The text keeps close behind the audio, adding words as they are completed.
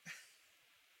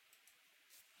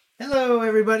Hello,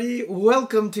 everybody.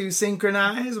 Welcome to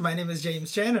Synchronize. My name is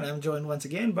James Chen, and I'm joined once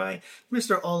again by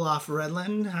Mr. Olaf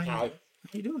Redland. How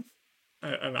you doing?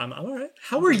 I'm all right.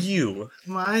 How are you?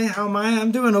 How am I?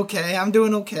 I'm doing okay. I'm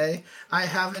doing okay. I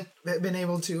haven't been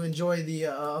able to enjoy the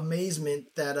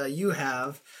amazement that you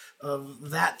have of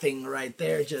that thing right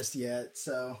there just yet.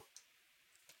 So,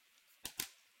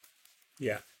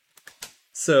 Yeah.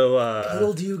 So, how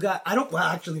old do you got? I don't. Well,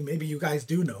 actually, maybe you guys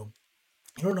do know.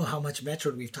 I don't know how much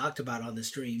Metroid we've talked about on the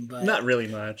stream, but not really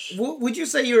much. Would you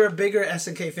say you're a bigger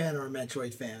SNK fan or a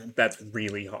Metroid fan? That's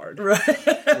really hard. Right.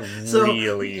 So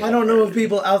Really I don't know if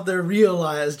people out there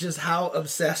realize just how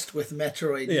obsessed with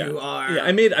Metroid you are. Yeah,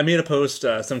 I made a post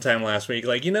sometime last week.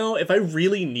 Like, if I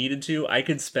really needed to, I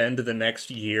could spend the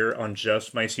next year on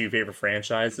just my two favorite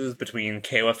franchises between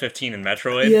KOF 15 and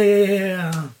Metroid.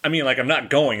 Yeah. I mean, like, I'm not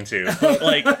going to, but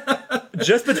like,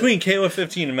 just between KOF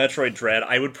 15 and Metroid Dread,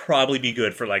 I would probably be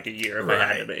good for like a year if I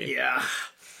had to be. Yeah.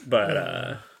 But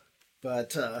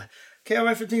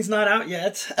KOF 15's not out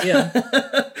yet.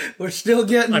 Yeah. We're still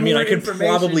getting I could information.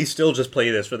 probably still just play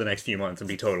this for the next few months and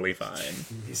be totally fine.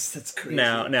 That's crazy.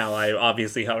 Now I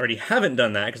obviously already haven't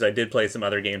done that because I did play some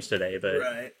other games today, but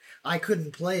Right. I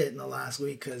couldn't play it in the last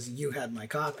week because you had my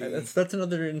copy. that's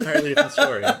another entirely different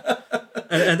story.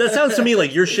 and that sounds to me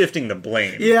like you're shifting the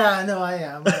blame. Yeah, no, I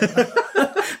am.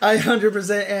 I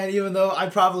 100%, and even though I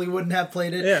probably wouldn't have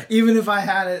played it, even if I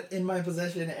had it in my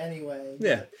possession anyway.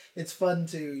 Yeah. It's fun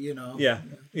to,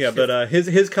 Yeah, but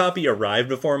his copy arrived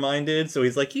before mine did, so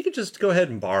he's like, you could just go ahead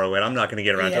and borrow it. I'm not going to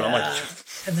get around to it. I'm like,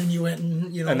 and then you went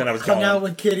and, and then I was hung gone. out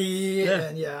with Kitty,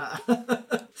 and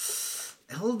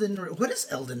what is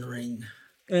Elden Ring?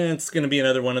 And it's going to be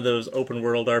another one of those open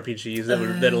world RPGs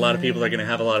that a lot of people are going to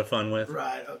have a lot of fun with.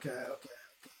 Right, okay.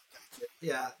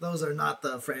 Yeah, those are not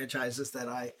the franchises that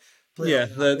I play.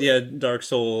 Yeah, Dark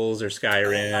Souls or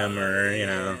Skyrim or,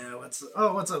 Yeah, what's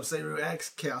up, Seru X,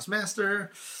 Chaos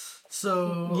Master.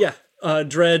 So... Yeah,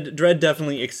 Dread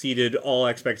definitely exceeded all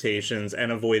expectations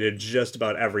and avoided just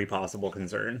about every possible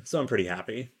concern. So I'm pretty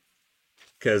happy.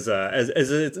 Because as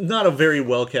it's not a very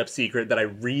well-kept secret that I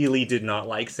really did not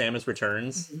like Samus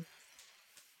Returns. Mm-hmm.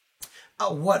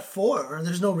 What for?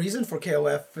 There's no reason for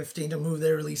KOF 15 to move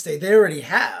their release date. They already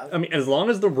have. I mean, as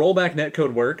long as the rollback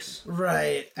netcode works,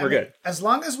 right? We're good. As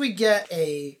long as we get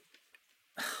a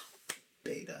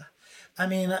beta. I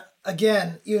mean,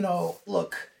 again,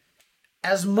 look,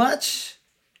 as much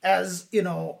as,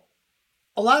 a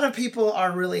lot of people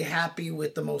are really happy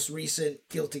with the most recent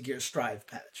Guilty Gear Strive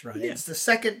patch, right? Yeah. It's the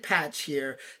second patch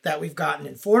here that we've gotten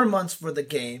in 4 months for the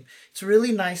game. It's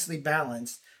really nicely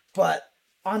balanced, but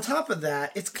on top of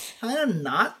that, it's kind of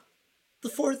not the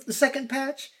second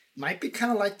patch. Might be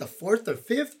kind of like the fourth or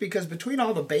fifth, because between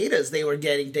all the betas, they were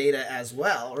getting data as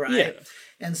well, right? Yeah.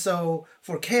 And so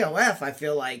for KOF, I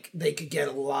feel like they could get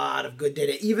a lot of good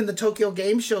data. Even the Tokyo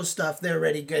Game Show stuff, they're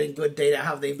already getting good data,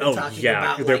 how they've been talking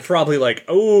about. They're probably like,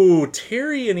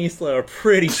 Terry and Isla are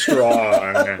pretty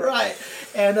strong. Right.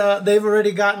 And they've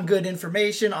already gotten good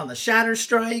information on the Shatter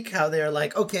Strike, how they're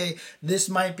like, okay, this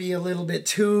might be a little bit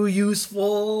too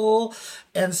useful.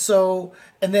 And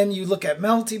then you look at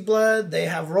Melty Blood, they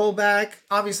have rollback.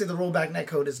 Obviously, the rollback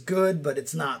netcode is good, but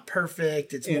it's not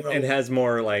perfect. It has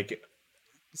more, like,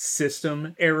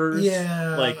 system errors.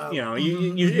 Yeah. Like,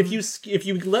 if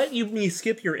you let me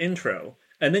skip your intro,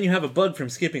 and then you have a bug from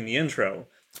skipping the intro,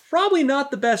 probably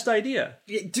not the best idea.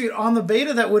 Dude, on the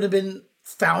beta, that would have been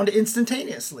found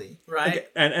instantaneously, right?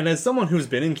 And as someone who's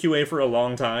been in QA for a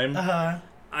long time,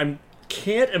 I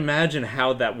can't imagine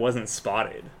how that wasn't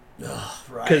spotted.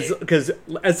 Right. Because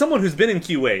as someone who's been in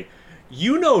QA,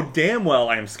 you know damn well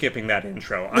I'm skipping that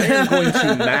intro. I am going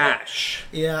to mash.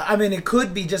 Yeah, I mean, it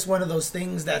could be just one of those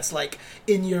things that's like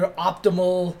in your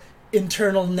optimal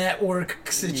internal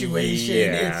network situation.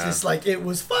 Yeah. It's just like, it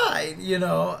was fine,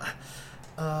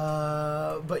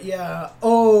 But yeah.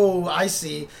 Oh, I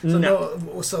see.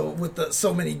 So so with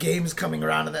so many games coming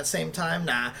around at that same time,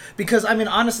 because I mean,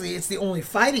 honestly, it's the only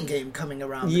fighting game coming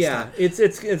around. This time. It's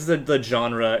the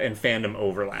genre and fandom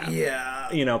overlap.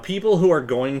 Yeah. People who are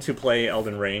going to play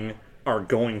Elden Ring are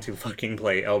going to fucking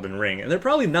play Elden Ring, and they're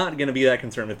probably not going to be that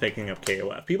concerned with picking up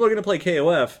KOF. People are going to play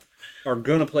KOF,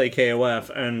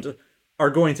 and are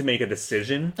going to make a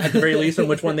decision at the very least on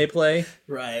which one they play.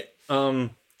 Right.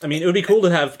 I mean, it would be cool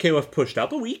to have KOF pushed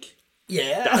up a week.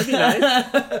 Yeah. That'd be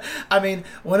nice. I mean,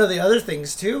 one of the other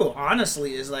things too,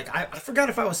 honestly, is like I forgot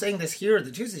if I was saying this here at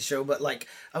the Tuesday show, but like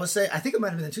I was saying, I think it might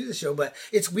have been the Tuesday show, but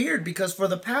it's weird because for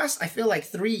the past, I feel like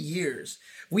 3 years,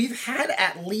 we've had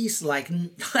at least like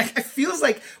it feels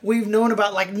like we've known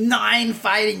about like 9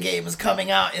 fighting games coming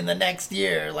out in the next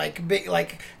year, like big,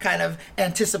 like kind of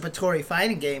anticipatory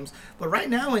fighting games. But right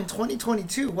now in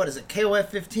 2022, what is it? KOF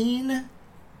 15,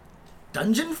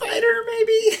 Dungeon Fighter,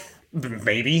 maybe.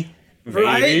 Maybe.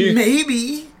 Right?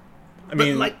 Maybe. I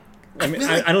mean, like, I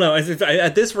don't know.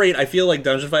 At this rate, I feel like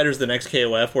Dungeon Fighter is the next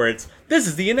KOF, where this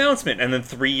is the announcement, and then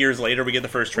 3 years later we get the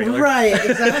first trailer. Right,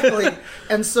 exactly.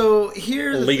 And so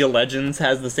here, League of Legends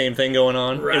has the same thing going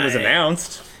on. Right. It was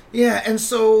announced. Yeah, and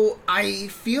so I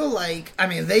feel like, I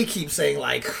mean, they keep saying,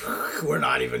 like, we're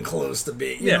not even close to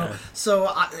being, you know? So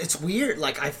it's weird.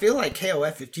 Like, I feel like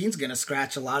KOF 15 is going to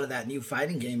scratch a lot of that new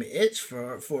fighting game itch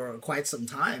for quite some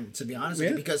time, to be honest with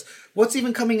you. Because what's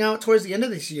even coming out towards the end of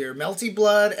this year? Melty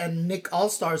Blood and Nick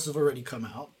All-Stars have already come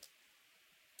out.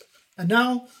 And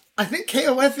now, I think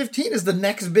KOF 15 is the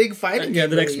next big fighting game. Yeah,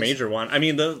 the next major one. I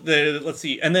mean, the let's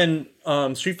see. And then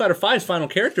Street Fighter V's final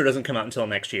character doesn't come out until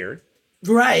next year.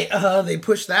 Right, they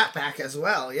pushed that back as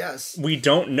well, yes. We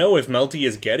don't know if Melty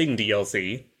is getting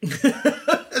DLC.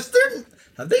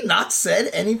 Have they not said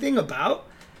anything about?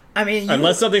 I mean...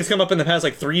 Unless something's come up in the past,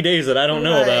 3 days that I don't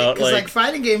know about. Because,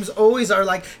 fighting games always are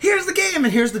like, here's the game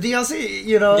and here's the DLC,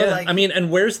 you know? Yeah, I mean,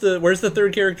 and where's the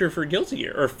third character for Guilty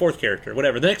Gear? Or fourth character,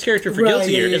 whatever. The next character for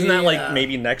Guilty Gear. Isn't that,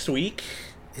 maybe next week?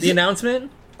 The announcement?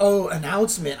 Oh,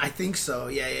 announcement. I think so.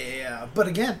 Yeah. But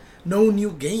again, no new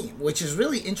game, which is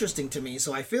really interesting to me.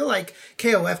 So I feel like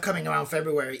KOF coming around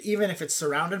February, even if it's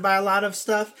surrounded by a lot of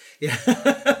stuff,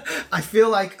 I feel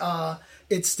like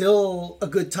it's still a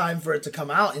good time for it to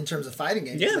come out in terms of fighting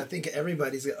games. Yeah. I think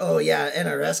everybody's,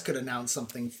 NRS could announce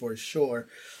something for sure.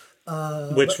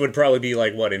 Which would probably be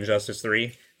Injustice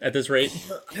 3? At this rate,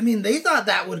 I mean, they thought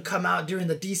that would come out during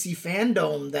the DC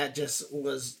Fandom. That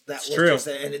was true.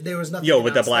 And there was nothing.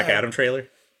 With the Black Adam trailer.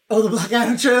 Oh, the Black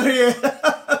Adam trailer,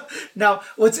 yeah. Now,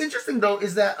 what's interesting though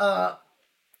is that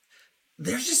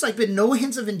there's just been no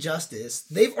hints of Injustice.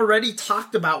 They've already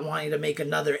talked about wanting to make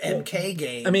another MK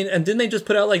game. I mean, and didn't they just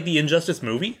put out the Injustice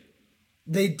movie?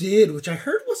 They did, which I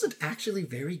heard wasn't actually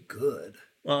very good.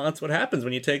 Well, that's what happens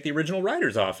when you take the original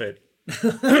writers off it.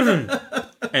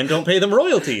 And don't pay them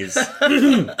royalties.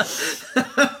 I'm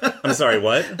sorry,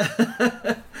 what?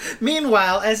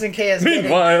 Meanwhile, SNK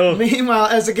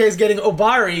is getting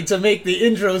Obari to make the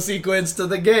intro sequence to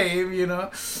the game, you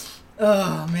know?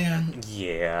 Oh, man.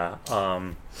 Yeah.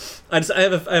 I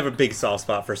have a big soft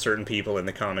spot for certain people in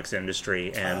the comics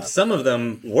industry, and some of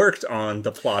them worked on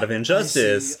the plot of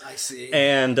Injustice. I see.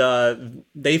 And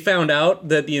they found out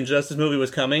that the Injustice movie was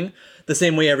coming the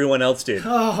same way everyone else did.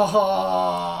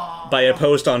 Oh. By a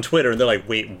post on Twitter, and they're like,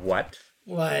 wait, what?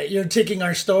 What? You're taking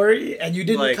our story and you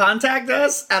didn't contact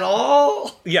us at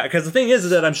all? Yeah, because the thing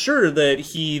is that I'm sure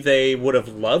that they would have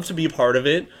loved to be a part of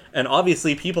it, and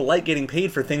obviously people like getting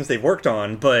paid for things they've worked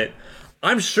on, but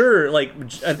I'm sure,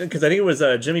 because I think it was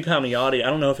Jimmy Palmiotti, I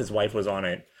don't know if his wife was on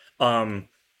it,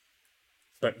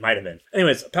 but might have been.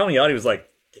 Anyways, Palmiotti was like,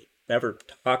 they never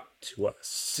talked to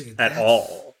us at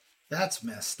all. That's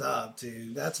messed up,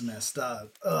 dude. That's messed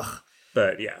up. Ugh.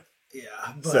 But yeah. Yeah.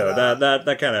 But, so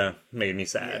that kind of made me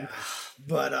sad. Yeah.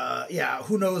 But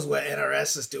who knows what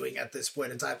NRS is doing at this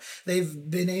point in time. They've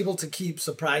been able to keep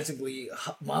surprisingly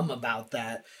mum about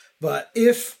that. But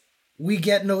if we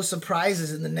get no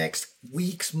surprises in the next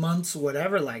weeks, months,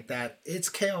 whatever like that, it's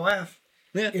KOF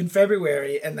in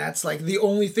February. And that's the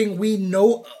only thing we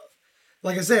know of.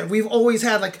 Like I said, we've always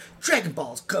had Dragon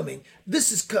Ball's coming.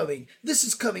 This is coming. This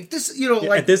is coming. This,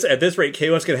 at this rate,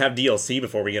 KOF's gonna have DLC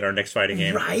before we get our next fighting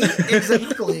game. Right,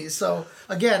 exactly. So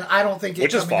again, I don't think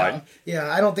which is fine. Out,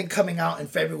 I don't think coming out in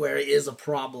February is a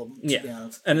problem. To be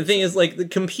honest. And the thing is,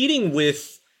 competing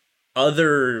with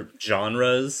other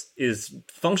genres is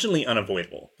functionally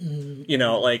unavoidable.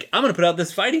 Mm-hmm. I'm gonna put out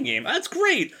this fighting game. That's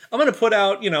great. I'm gonna put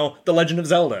out, The Legend of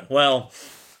Zelda. Well,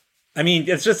 I mean,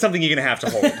 it's just something you're going to have to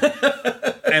hold.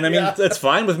 And I mean, that's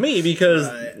fine with me because,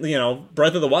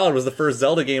 Breath of the Wild was the first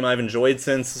Zelda game I've enjoyed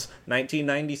since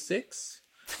 1996.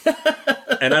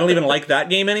 And I don't even like that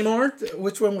game anymore.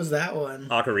 Which one was that one?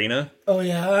 Ocarina. Oh,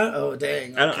 yeah? Oh,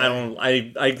 dang.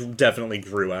 Okay. I definitely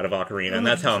grew out of Ocarina, and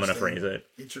that's how I'm going to phrase it.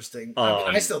 Interesting.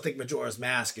 I still think Majora's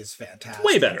Mask is fantastic.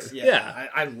 Way better. Yeah.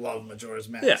 I love Majora's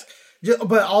Mask. Yeah.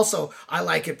 But also, I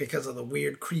like it because of the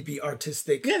weird, creepy,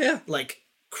 artistic,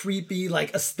 creepy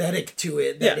aesthetic to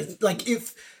it that is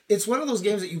if it's one of those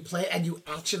games that you play and you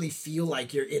actually feel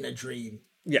like you're in a dream.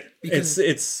 Yeah. Because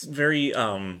it's very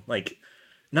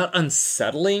not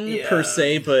unsettling per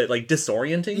se, but like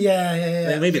disorienting.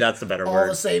 Yeah. Maybe that's the better all word. All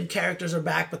the same characters are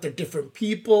back, but they're different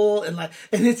people, and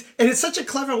it's such a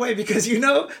clever way because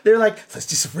they're like, let's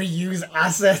just reuse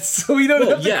assets so we don't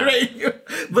have to create new.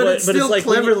 But it's still like,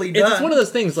 cleverly done. It's one of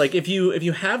those things like if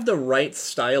you have the right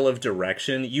style of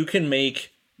direction, you can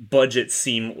make budget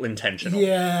seem intentional.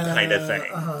 Kind of thing.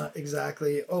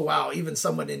 Exactly. Oh wow, even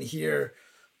someone in here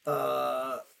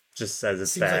just says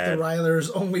it's seems bad. Like the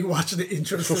Rylers only watch the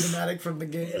intro cinematic from the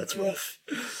game. That's rough.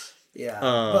 Yeah,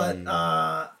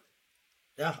 but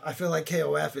I feel like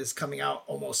KOF is coming out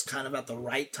almost kind of at the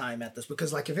right time at this,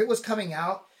 because like if it was coming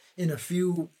out in a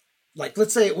few, like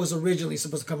let's say it was originally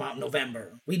supposed to come out in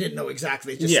November, we didn't know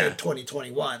exactly, it just said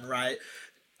 2021, right?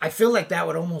 I feel like that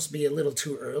would almost be a little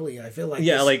too early. I feel like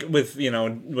like with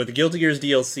the Guilty Gears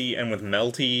DLC and with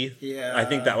Melty, I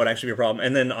think that would actually be a problem.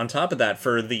 And then on top of that,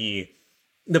 for the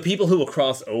people who will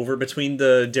cross over between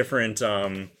the different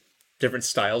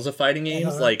styles of fighting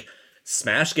games, like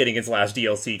Smash getting its last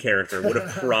DLC character would have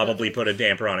probably put a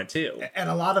damper on it too. And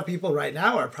a lot of people right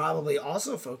now are probably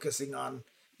also focusing on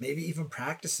maybe even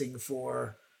practicing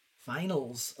for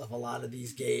finals of a lot of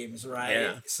these games, right?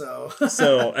 Yeah. So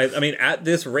I mean, at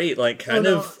this rate, like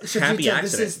happy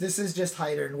accident. This is just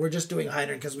Heidern. We're just doing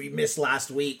Heidern because we missed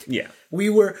last week. Yeah. We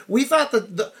thought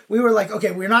that we were like, okay,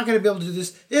 we're not going to be able to do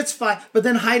this. It's fine. But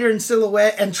then Heidern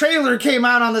Silhouette and Trailer came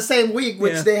out on the same week,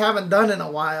 which they haven't done in a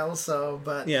while. So,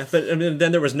 but but I mean,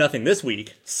 then there was nothing this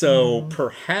week. So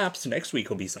perhaps next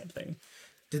week will be something.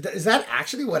 Is that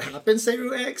actually what happened,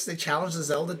 Seru X? They challenged the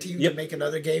Zelda team to make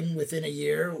another game within a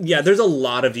year? Yeah, there's a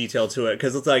lot of detail to it,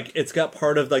 because it's like, it's got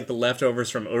part of like the leftovers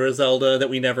from Ura Zelda that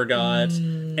we never got,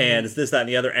 and it's this, that, and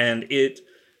the other, and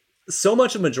so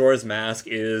much of Majora's Mask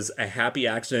is a happy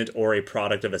accident or a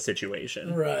product of a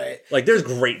situation. Right. Like, there's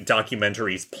great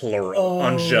documentaries, plural,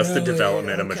 on just the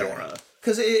development of Majora.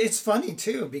 Because it's funny,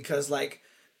 too, because, like,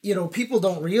 people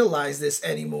don't realize this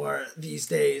anymore these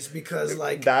days, because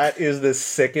like that is the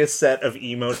sickest set of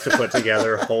emotes to put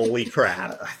together. Holy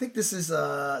crap! I think this is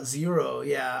Zero.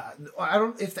 Yeah, I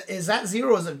don't is that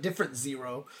Zero is a different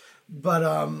Zero, but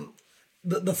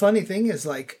the funny thing is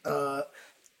like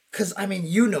because I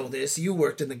mean this, you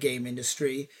worked in the game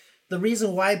industry. The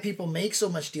reason why people make so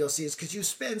much DLC is because you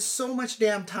spend so much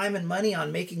damn time and money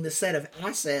on making the set of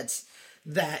assets,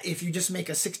 that if you just make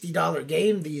a $60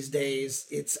 game these days,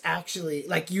 it's actually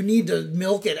like you need to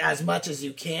milk it as much as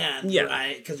you can,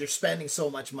 right? Because you're spending so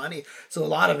much money. So a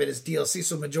lot of it is DLC.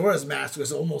 So Majora's Mask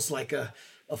was almost like a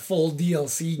full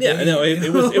DLC game. Yeah, no,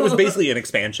 it was basically an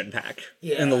expansion pack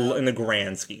in the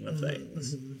grand scheme of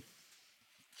things.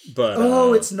 But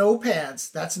it's No Pants.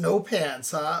 That's No Pants,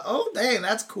 huh? Oh, dang,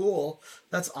 that's cool.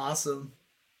 That's awesome.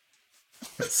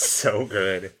 That's so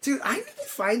good. Dude, I need to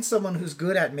find someone who's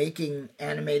good at making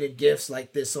animated GIFs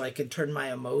like this so I can turn my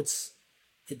emotes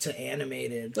into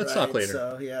animated. Let's talk later.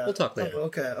 So, yeah. We'll talk later.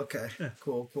 Okay. Yeah.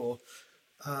 Cool.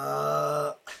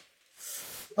 All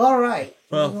right.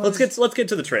 Well, let's get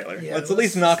to the trailer. Yeah, let's at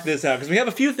least knock this out, because we have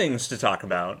a few things to talk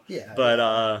about. Yeah.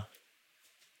 But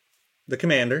the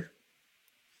Commander.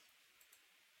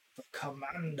 The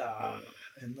Commander.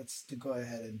 And let's go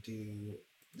ahead and do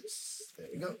this. There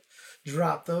we go.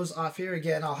 Drop those off here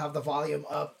again. I'll have the volume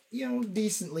up,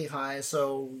 decently high,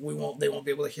 so they won't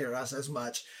be able to hear us as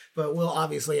much. But we'll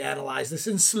obviously analyze this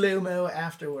in slow-mo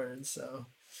afterwards. So,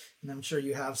 and I'm sure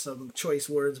you have some choice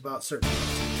words about certain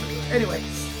things. Anyway,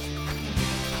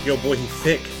 yo, boy, he's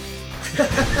thick.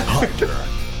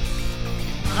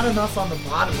 Not enough on the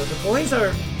bottom, but the boys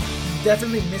are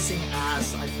definitely missing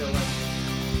ass. I feel like.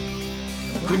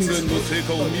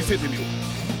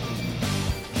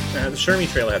 The Shermie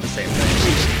trailer had the same thing.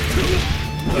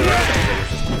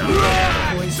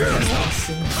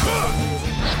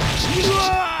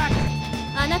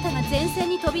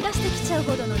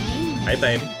 Hi,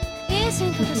 babe. エージェ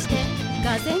ントとして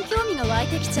がぜん興味が湧い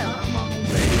てきちゃう。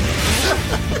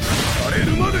荒れ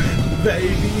るまで。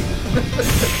Baby.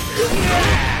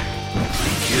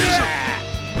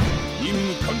 任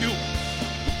務完了。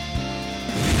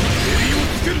襟を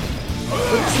つける。 The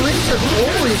twins have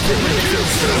always been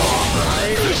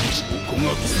right? ここ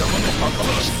が貴様の墓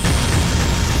場。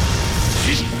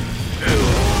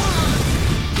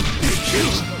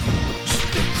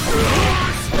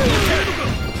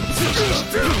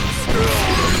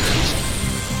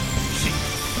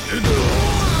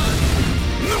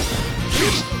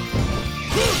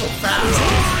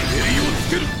襟をつ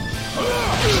ける。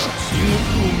地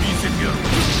獄を見せてやる。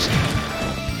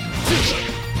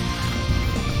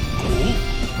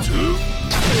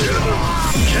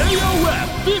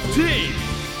KOF 15!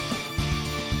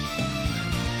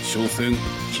 所詮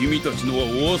君たちのは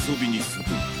お遊びに過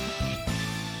ぎん。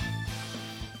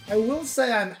 I will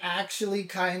say I'm actually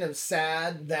kind of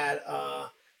sad that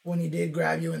when he did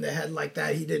grab you in the head like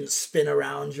that, he didn't spin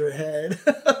around your head.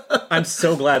 I'm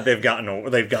so glad they've gone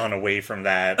away from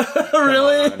that.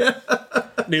 Really?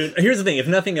 Dude, here's the thing. If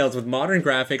nothing else, with modern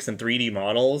graphics and 3D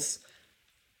models,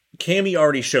 Cammy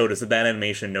already showed us that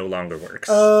animation no longer works.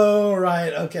 Oh,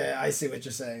 right. Okay, I see what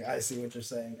you're saying. Actually.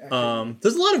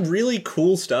 There's a lot of really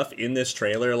cool stuff in this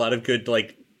trailer. A lot of good,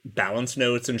 like, balance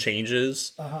notes and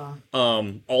changes.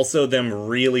 Also, them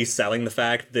really selling the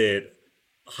fact that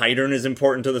Hydern is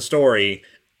important to the story.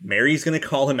 Mary's going to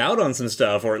call him out on some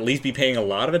stuff, or at least be paying a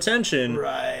lot of attention.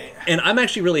 Right. And I'm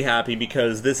actually really happy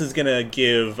because this is going to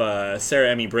give Sarah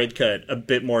Emmy Bridcut a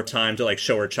bit more time to, like,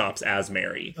 show her chops as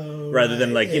Mary. Rather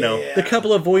than, like, the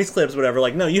couple of voice clips, whatever.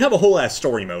 Like, no, you have a whole ass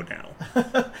story mode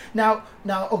now.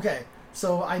 Now, okay.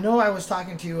 So I know I was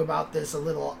talking to you about this a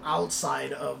little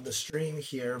outside of the stream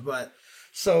here, but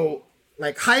so,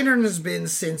 like, Hydern has been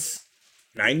since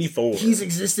 94. He's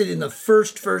existed in the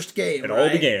first game. It all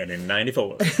began in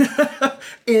 94.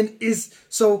 And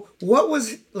what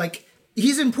was, like,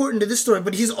 he's important to this story,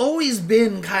 but he's always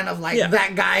been kind of like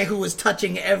that guy who was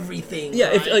touching everything. Yeah,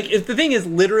 right? if the thing is,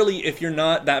 literally, if you're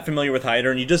not that familiar with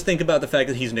Hydern, you just think about the fact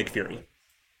that he's Nick Fury.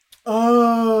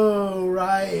 Oh,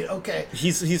 right. Okay.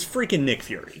 He's freaking Nick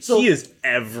Fury. So, he is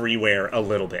everywhere a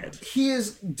little bit. He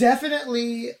is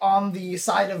definitely on the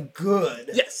side of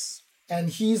good. Yes. And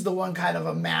he's the one kind of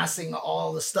amassing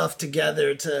all the stuff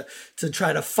together to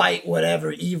try to fight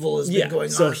whatever evil has been going on.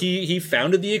 So he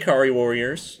founded the Ikari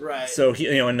Warriors. Right. So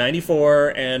he, in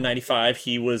 94 and 95,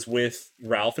 he was with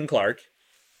Ralph and Clark.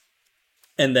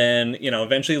 And then,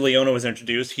 eventually Leona was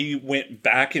introduced. He went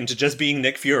back into just being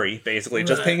Nick Fury, basically,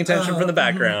 just paying attention from the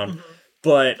background.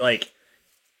 But, like,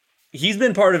 he's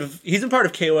been part of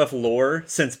KOF lore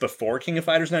since before King of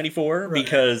Fighters 94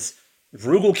 because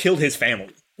Rugal killed his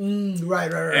family.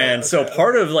 Right. And so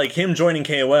part of, like, him joining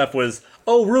KOF was,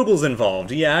 oh, Rugal's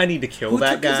involved. Yeah, I need to kill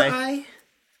that guy. Who took his eye?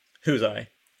 Whose eye?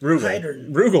 Rugal.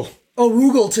 Hydern. Rugal. Oh,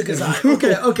 Rugal took his eye.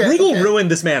 Okay. Rugal ruined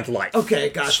this man's life. Okay,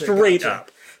 gotcha. Straight up.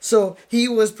 So he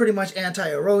was pretty much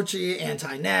anti-Orochi,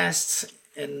 anti-Nests,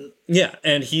 and... Yeah,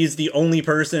 and he's the only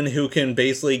person who can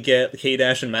basically get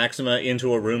K-Dash and Maxima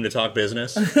into a room to talk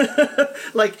business.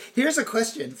 Like, here's a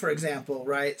question, for example,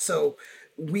 right? So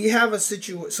we have a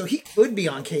situation... So he could be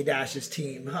on K-Dash's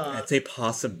team, huh? That's a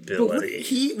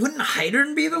possibility. Wouldn't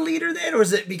Hydern be the leader then? Or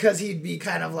is it because he'd be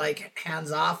kind of, like,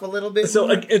 hands-off a little bit So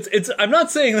more? I'm not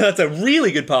saying that's a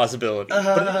really good possibility,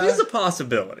 but it is a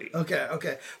possibility.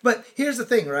 Okay. But here's the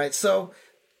thing, right? So,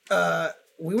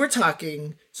 we were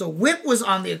talking... So Whip was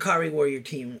on the Ikari Warrior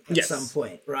team at some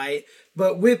point, right?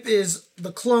 But Whip is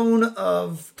the clone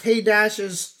of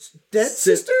K-Dash's dead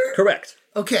sister? Correct.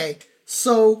 Okay,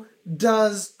 so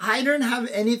does Hydern have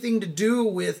anything to do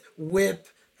with Whip,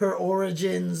 her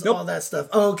origins, all that stuff?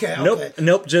 Okay.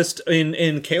 Nope. Just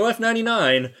in KOF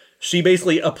 99, she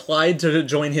basically applied to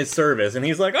join his service, and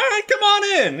he's like, all right, come on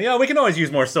in. Yeah, we can always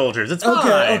use more soldiers. It's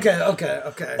fine.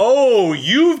 Okay. Oh,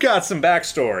 you've got some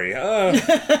backstory.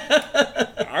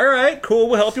 All right, cool.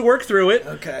 We'll help you work through it.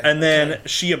 Okay. And then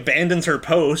she abandons her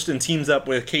post and teams up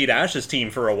with K-Dash's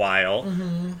team for a while.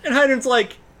 Mm-hmm. And Hydern's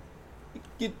like,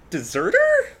 you deserter?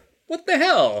 What the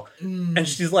hell? And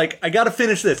she's like, I gotta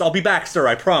finish this. I'll be back, sir,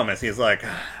 I promise. He's like,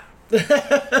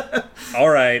 all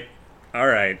right.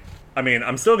 I mean,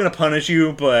 I'm still gonna punish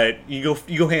you, but you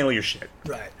go handle your shit.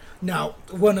 Right. Now,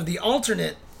 one of the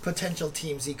alternate potential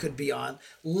teams he could be on,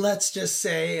 let's just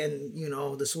say, and,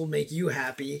 this will make you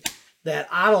happy, that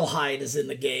Adelheid is in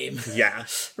the game. Yeah.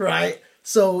 Right?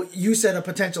 So you said a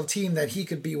potential team that he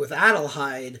could be with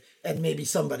Adelheid and maybe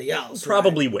somebody else.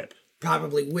 Probably right? Whip.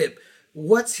 Probably Whip.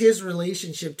 What's his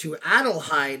relationship to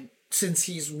Adelheid since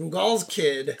he's Rugal's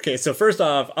kid? Okay, so first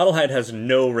off, Adelheid has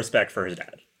no respect for his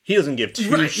dad. He doesn't give two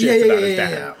shits about his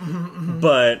dad. Yeah. Mm-hmm.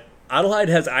 But Adelheid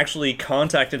has actually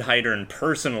contacted Hydern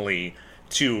personally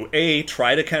to,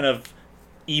 try to kind of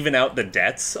even out the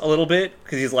debts a little bit.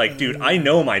 Because he's like, dude, I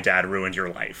know my dad ruined your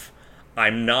life.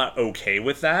 I'm not okay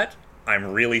with that.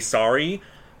 I'm really sorry.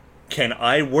 Can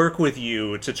I work with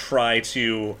you to try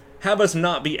to have us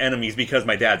not be enemies because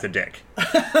my dad's a dick?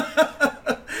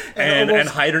 and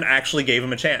Hydern actually gave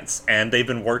him a chance. And they've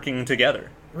been working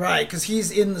together. Right, because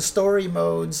he's in the story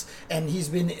modes, and he's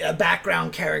been a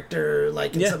background character,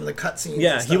 like in some of the cutscenes.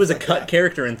 Yeah, he was a cut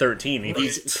character in 13. Right.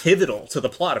 He's pivotal to the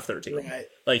plot of 13. Right.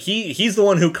 Like, he's the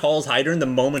one who calls Hydern the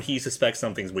moment he suspects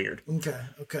something's weird.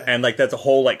 Okay. And, like, that's a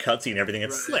whole, like, cutscene and everything.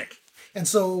 It's slick. And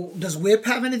so, does Whip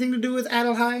have anything to do with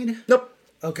Adelheid? Nope.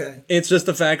 Okay. It's just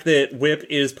the fact that Whip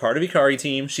is part of Ikari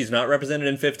team. She's not represented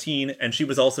in 15, and she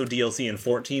was also DLC in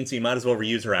 14, so you might as well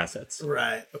reuse her assets.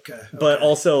 Right. Okay. But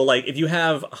also, like, if you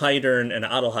have Hydern and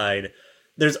Adelheid,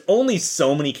 there's only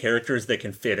so many characters that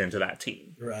can fit into that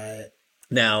team. Right.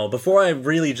 Now, before I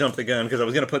really jump the gun, because I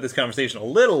was going to put this conversation a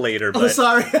little later, but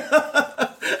sorry.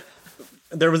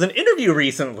 there was an interview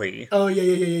recently. Oh,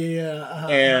 yeah.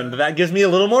 And that gives me a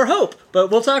little more hope. But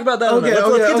we'll talk about that in a minute.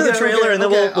 Let's get to the trailer, and then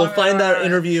we'll find that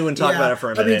interview and talk about it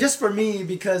for a minute. I mean, just for me,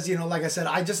 because, like I said,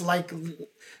 I just like...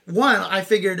 One, I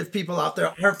figured if people out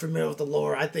there aren't familiar with the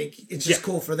lore, I think it's just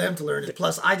cool for them to learn it.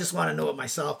 Plus, I just want to know it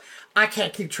myself. I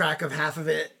can't keep track of half of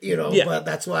it, but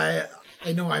that's why...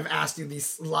 I know I've asked you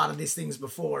a lot of these things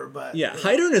before, but... Yeah,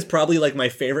 Hydern is probably, like, my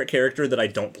favorite character that I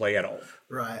don't play at all.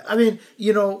 Right. I mean,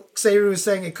 Sayru was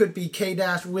saying it could be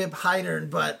K-Whip Hydern,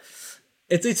 but...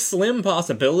 It's a slim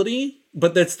possibility,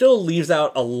 but that still leaves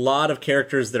out a lot of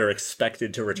characters that are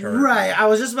expected to return. Right. I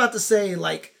was just about to say,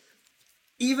 like,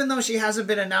 even though she hasn't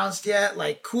been announced yet,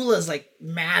 like, Kula's, like,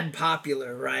 mad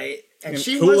popular, right? And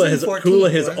she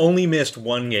Kula has only missed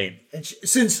one game. And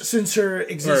since her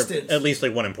existence. Or at least,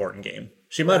 like, one important game.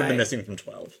 She might have been missing from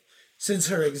 12. Since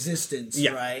her existence,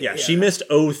 right? Yeah, she missed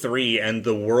 03 and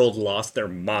the world lost their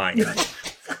mind.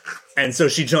 And so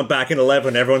she jumped back in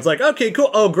 11. Everyone's like, okay,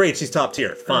 cool. Oh, great. She's top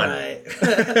tier. Fine.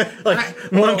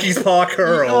 Right. Monkey's paw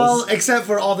curls. Well, except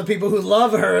for all the people who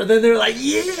love her. Then they're like,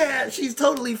 yeah, she's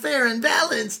totally fair and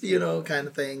balanced, kind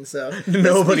of thing. So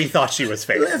nobody thought she was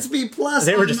fair. Let's be plus.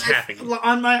 They were just happy.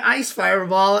 On my ice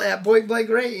fireball at point blank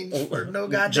range. For no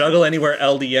goddamn. Juggle anywhere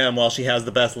LDM while she has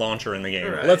the best launcher in the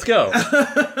game. Right. Let's go.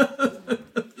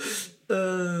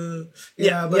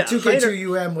 But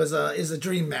 2K2 UM is a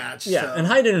dream match. Yeah, so. And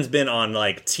Hydern's been on,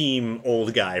 like, team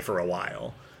old guy for a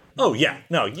while. Oh, yeah.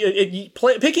 No,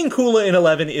 picking Kula in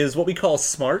 11 is what we call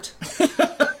smart.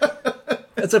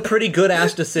 That's a pretty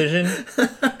good-ass decision.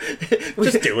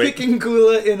 Just do it. Picking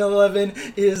Kula in 11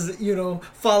 is,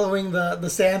 following the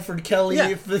Sanford Kelly.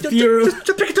 Yeah, just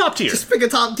pick a top tier. Just pick a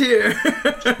top tier.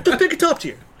 Just pick a top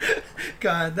tier.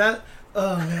 God, that...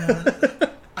 Oh, man.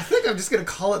 I think I'm just gonna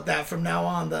call it that from now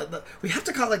on. We have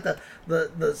to call it like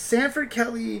the Sanford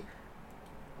Kelly,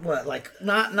 what, like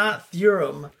not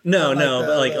theorem. No,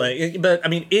 but I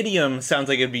mean, idiom sounds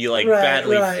like it'd be like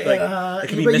badly, right. Like it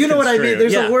could be but you know what I mean.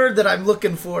 There's a word that I'm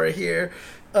looking for here.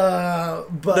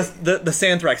 But the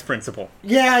Santhrax principle.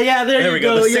 Yeah, there we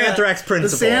go. The Santhrax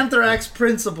principle. The Santhrax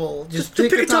principle. Just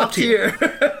pick a top tier.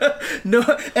 No,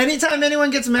 anytime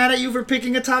anyone gets mad at you for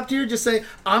picking a top tier, just say,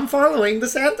 I'm following the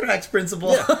Santhrax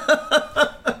principle.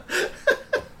 Yeah.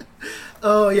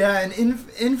 Oh, yeah, and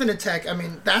Infinitech, I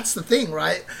mean, that's the thing,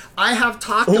 right? I have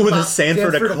talked about... the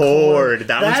Sanford Accord.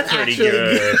 That was pretty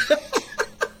good.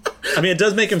 I mean, it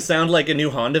does make him sound like a new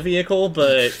Honda vehicle,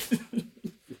 but...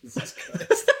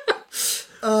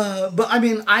 But I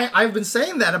mean, I've been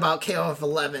saying that about KOF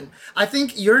 11. I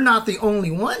think you're not the only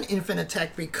one,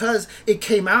 Infinitech, because it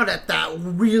came out at that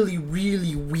really,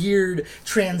 really weird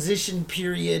transition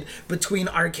period between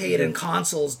arcade and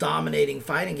consoles dominating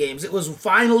fighting games. It was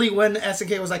finally when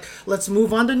SNK was like, let's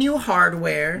move on to new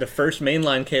hardware. The first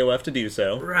mainline KOF to do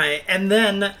so. Right, and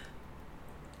then...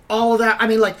 all of that, I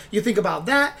mean, like, you think about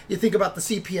that, you think about the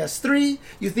CPS3,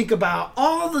 you think about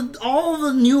all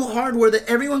the new hardware that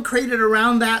everyone created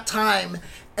around that time,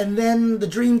 and then the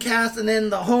Dreamcast, and then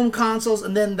the home consoles,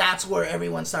 and then that's where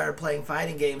everyone started playing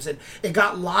fighting games, and it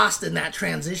got lost in that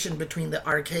transition between the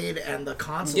arcade and the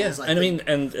consoles. Yeah, and I mean,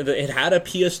 and it had a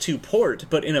PS2 port,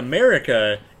 but in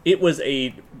America, it was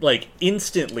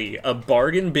instantly a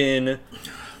bargain bin,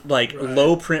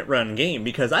 low print run game,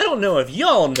 because I don't know if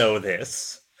y'all know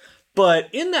this, but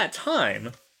in that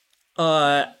time,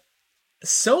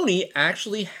 Sony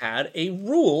actually had a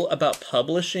rule about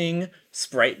publishing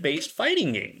sprite-based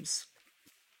fighting games.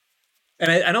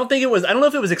 And I don't know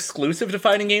if it was exclusive to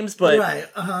fighting games,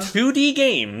 but 2D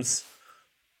games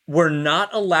were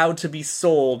not allowed to be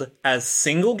sold as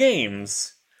single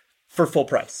games for full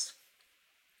price.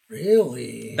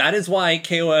 Really? That is why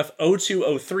KOF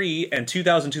 0203 and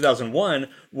 2000-2001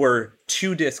 were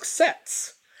 2-disc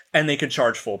sets. And they could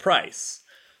charge full price.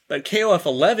 But KOF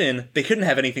 11, they couldn't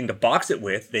have anything to box it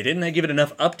with. They didn't give it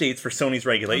enough updates for Sony's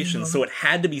regulations, so it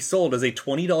had to be sold as a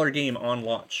 $20 game on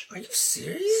launch. Are you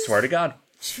serious? Swear to God.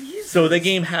 Jesus. So the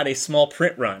game had a small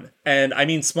print run. And I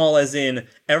mean small as in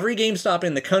every GameStop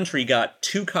in the country got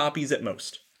 2 copies at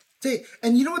most.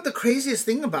 And you know what the craziest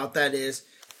thing about that is?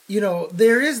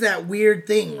 There is that weird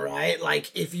thing, right?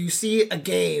 Like, if you see a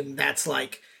game that's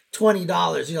like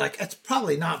 $20, you're like, it's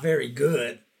probably not very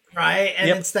good. Right? And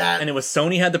it's that... And it was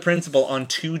Sony had the principle on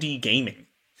 2D gaming.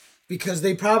 because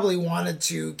they probably wanted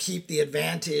to keep the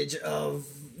advantage of,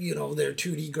 their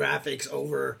 2D graphics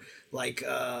over like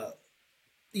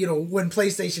when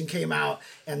PlayStation came out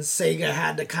and Sega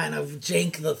had to kind of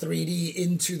jank the 3D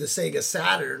into the Sega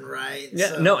Saturn, right?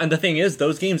 Yeah, no, and the thing is,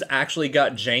 those games actually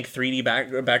got jank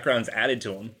 3D backgrounds added to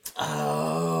them.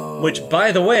 Oh. Which,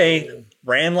 by the way,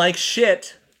 ran like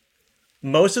shit.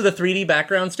 Most of the 3D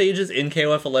background stages in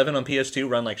KOF 11 on PS2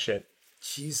 run like shit.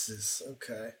 Jesus,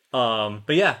 okay.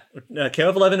 But yeah,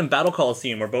 KOF 11 and Battle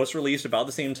Coliseum were both released about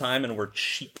the same time and were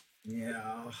cheap.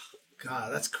 Yeah.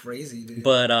 God, that's crazy, dude.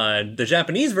 But the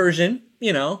Japanese version,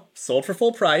 sold for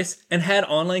full price and had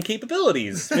online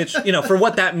capabilities, which, for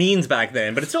what that means back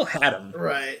then, but it still had them.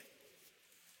 Right.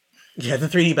 Yeah, the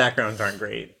 3D backgrounds aren't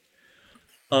great.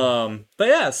 But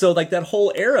yeah, so like that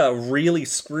whole era really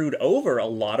screwed over a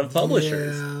lot of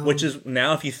publishers, which is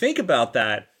now, if you think about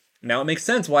that, now it makes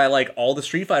sense why like all the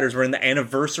Street Fighters were in the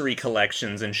anniversary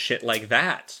collections and shit like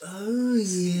that. Oh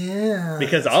yeah.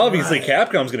 Because obviously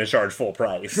Capcom's going to charge full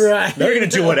price. Right. They're going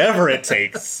to do whatever it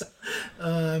takes.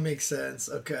 Makes sense.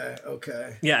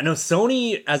 Okay. Yeah, no,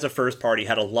 Sony as a first party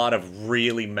had a lot of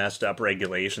really messed up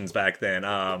regulations back then.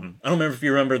 I don't remember if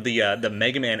you remember the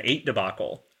Mega Man 8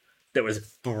 debacle. That was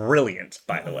brilliant,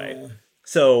 by the way.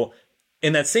 So,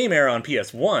 in that same era on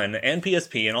PS1 and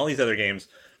PSP and all these other games,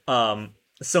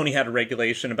 Sony had a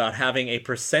regulation about having a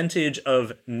percentage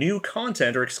of new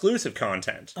content or exclusive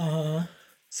content.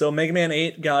 So Mega Man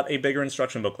 8 got a bigger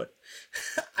instruction booklet.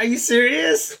 Are you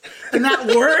serious? And that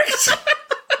worked?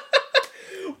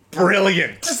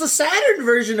 Brilliant! Because the Saturn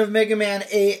version of Mega Man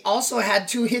 8 also had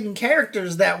 2 hidden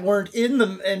characters that weren't in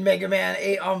Mega Man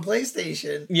 8 on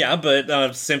PlayStation. Yeah,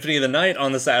 but Symphony of the Night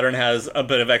on the Saturn has a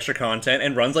bit of extra content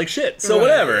and runs like shit, so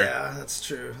whatever. Yeah, that's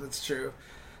true.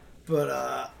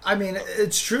 But, I mean,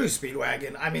 it's true,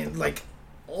 Speedwagon. I mean, like,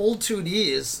 old 2D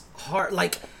is hard.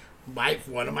 Like,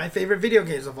 one of my favorite video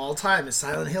games of all time is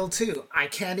Silent Hill 2. I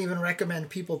can't even recommend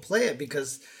people play it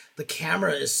because the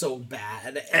camera is so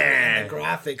bad and the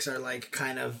graphics are, like,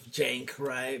 kind of jank,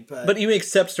 right? But you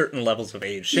accept certain levels of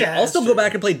age. Shit, Yeah, I'll still that's go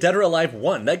back and play Dead or Alive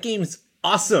 1. That game's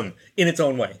awesome in its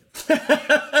own way.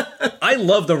 I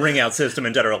love the ring out system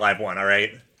in Dead or Alive 1,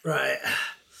 alright? Right.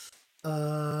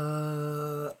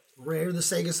 Rare the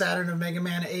Sega Saturn of Mega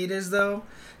Man 8 is, though.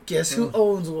 Guess who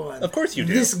owns one? Of course you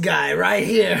do. This guy right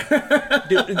here.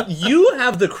 Dude, you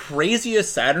have the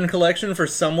craziest Saturn collection for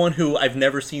someone who I've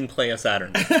never seen play a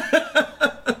Saturn.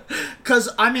 Because,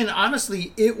 I mean,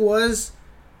 honestly, it was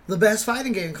the best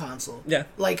fighting game console. Yeah.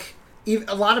 Like,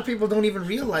 a lot of people don't even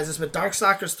realize this, but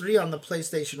Darkstalkers 3 on the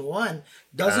PlayStation 1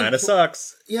 doesn't... Kinda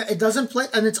sucks. Yeah, it doesn't play...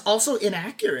 And it's also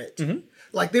inaccurate. Mm-hmm.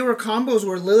 Like, there were combos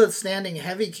where Lilith's standing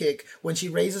heavy kick, when she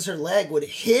raises her leg, would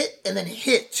hit and then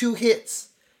hit 2 hits.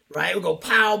 Right? It would go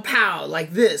pow, pow,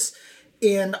 like this.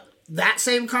 And that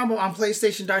same combo on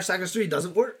PlayStation Darkstalkers 3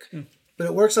 doesn't work. But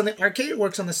it works on the arcade, it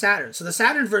works on the Saturn. So the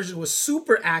Saturn version was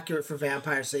super accurate for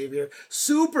Vampire Savior,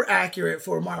 super accurate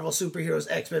for Marvel Superheroes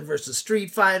X-Men versus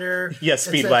Street Fighter. Yes,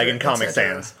 Speedwagon Comic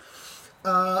Sans.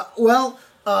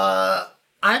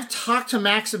 I've talked to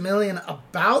Maximilian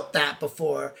about that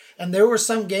before, and there were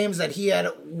some games that he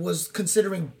was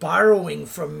considering borrowing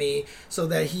from me so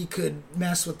that he could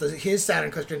mess with his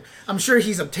Saturn collection. I'm sure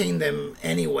he's obtained them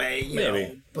anyway, you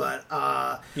know. But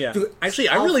yeah, dude, actually,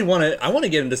 I really want to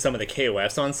get into some of the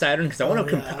KOFs on Saturn because I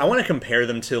want to compare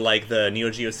them to like the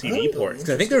Neo Geo CD ports.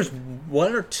 Because I think there's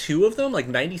 1 or 2 of them, like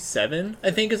 97,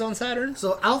 I think, is on Saturn.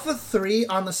 So Alpha 3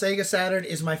 on the Sega Saturn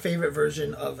is my favorite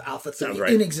version of Alpha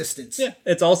 3 in existence. Yeah,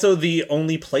 it's also the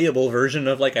only playable version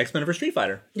of like X-Men vs. Street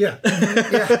Fighter. Yeah,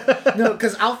 yeah. No,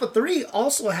 because Alpha 3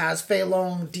 also has Fei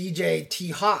Long, DJ,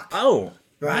 T-Hawk. Oh.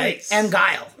 Right? Nice. And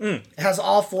Guile. It has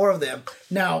all 4 of them.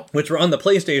 Now, which were on the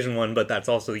PlayStation one, but that's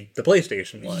also the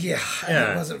PlayStation one. Yeah,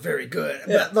 and it wasn't very good.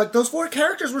 Yeah. But like those 4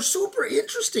 characters were super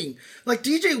interesting. Like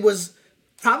DJ was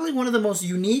probably one of the most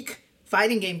unique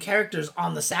fighting game characters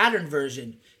on the Saturn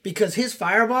version because his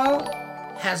fireball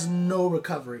has no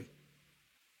recovery.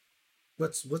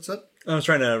 What's up? I was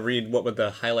trying to read what the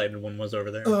highlighted one was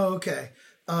over there. Oh, okay.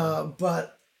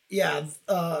 But yeah,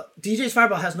 DJ's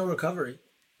fireball has no recovery.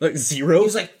 Like 0?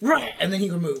 He's like, right, and then he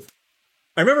can move.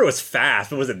 I remember it was fast,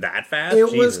 but was it that fast?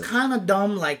 It was kind of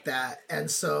dumb like that.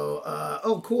 And so,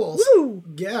 cool. Woo!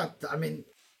 Yeah, I mean,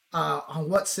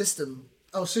 on what system?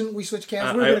 Oh, shouldn't we switch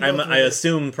cams? I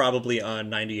assume probably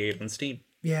on 98 on Steam.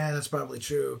 Yeah, that's probably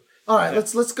true. All right,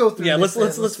 let's go through. Yeah, let's do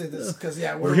this because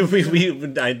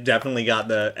I definitely got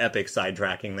the epic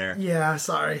sidetracking there. Yeah,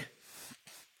 sorry.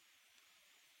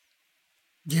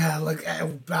 Yeah, like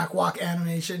backwalk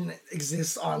animation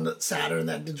exists on the Saturn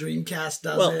that the Dreamcast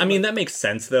does. Well, I mean, that makes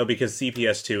sense, though, because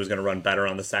CPS2 is going to run better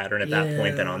on the Saturn at that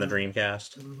point than Yeah. on the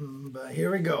Dreamcast. But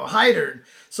here we go. Hydern.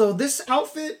 So this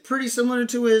outfit, pretty similar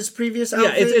to his previous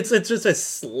outfit. Yeah, it's just a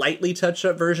slightly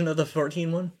touched-up version of the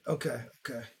 14 one. Okay.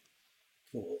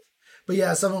 Cool. But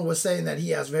yeah, someone was saying that he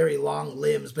has very long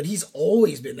limbs, but he's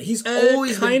always been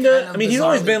Kind of. I mean, he's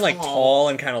always bizarrely been like tall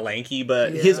and kind of lanky,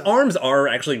 but his arms are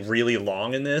actually really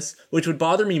long in this, which would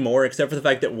bother me more, except for the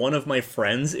fact that one of my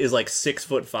friends is like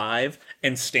 6'5"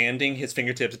 and standing, his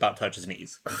fingertips about touch his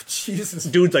knees. Oh, Jesus.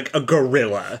 Dude's like a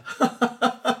gorilla.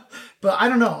 But I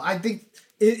don't know. I think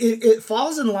it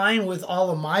falls in line with all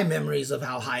of my memories of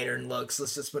how Hydern looks.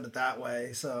 Let's just put it that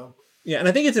way. So. Yeah, and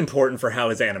I think it's important for how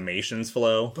his animations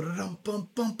flow. Bum.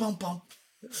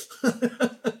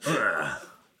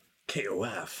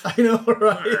 KOF. I know,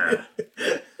 right?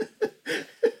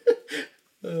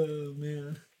 Oh,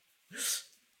 man.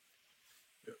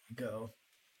 There we go.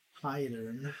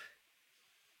 Hydern.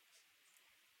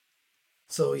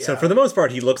 So, yeah. So for the most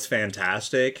part, he looks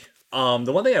fantastic.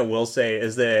 The one thing I will say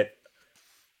is that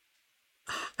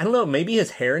I don't know, maybe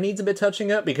his hair needs a bit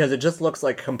touching up because it just looks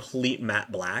like complete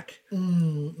matte black.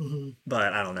 Mm-hmm.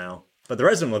 But I don't know. But the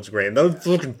rest of him looks great. And those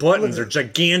fucking buttons are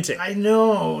gigantic. I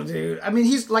know, dude. I mean,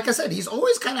 he's, like I said, he's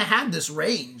always kind of had this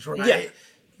range, right? Yeah.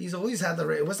 He's always had the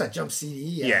range. What's that, Jump CD?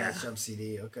 Yeah. That's Jump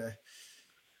CD, okay.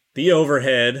 The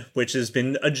overhead, which has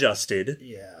been adjusted.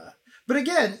 Yeah. But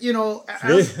again, you know,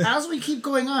 as we keep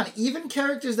going on, even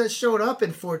characters that showed up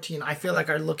in 14, I feel like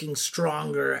are looking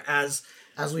stronger as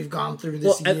we've gone through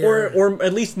this year. Or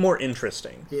at least more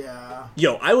interesting. Yeah.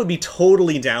 Yo, I would be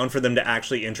totally down for them to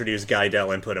actually introduce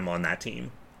Guidel and put him on that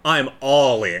team. I'm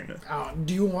all in.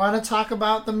 Do you want to talk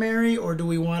about the Mary, or do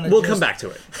we want to We'll come back to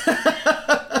it.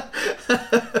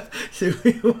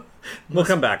 We'll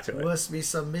come back to it. Must be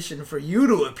some mission for you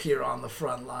to appear on the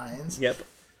front lines. Yep.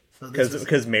 So this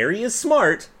Because Mary is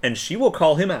smart, and she will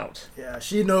call him out. yeah,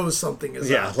 she knows something is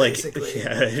Yeah, up, like, basically.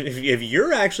 yeah, if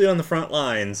you're actually on the front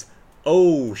lines,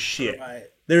 oh shit. Right.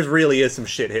 There's really is some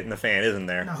shit hitting the fan, isn't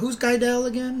there? Now, who's Guidel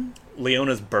again?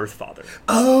 Leona's birth father,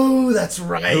 Oh, that's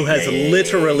right. who has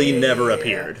literally never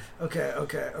appeared. Okay.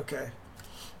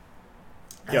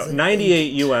 Yo, As an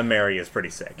 98 UM Mary is pretty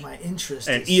sick. My interest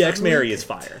And is EX suddenly Mary is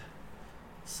piqued. fire.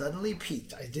 Suddenly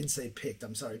peaked. I did say picked.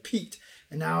 I'm sorry, peaked.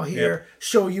 And now here,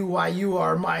 show you why you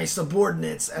are my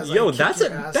subordinates. As I Yo, kick that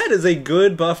your ass. is a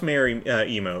good Buff Mary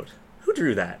emote. Who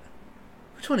drew that?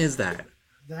 Which one is that?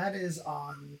 That is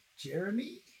on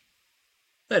Jeremy.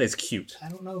 That is cute. I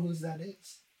don't know whose that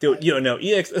is. Dude, no,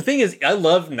 EX. The thing is, I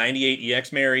love 98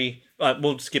 EX Mary.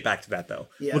 We'll just get back to that though,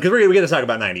 Yeah. because we're gonna talk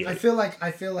about 98. I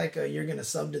feel like you're gonna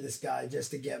sub to this guy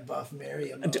just to get Buff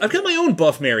Mary. Emote. I've got my own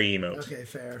Buff Mary emote, Okay,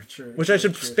 fair, true. which I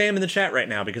should spam in the chat right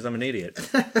now because I'm an idiot.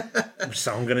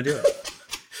 So I'm gonna do it.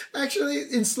 Actually,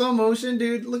 in slow motion,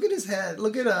 dude, look at his head.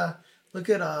 Look at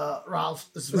Ralph.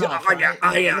 This is Ralph, I got,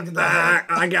 right? Yeah, look at that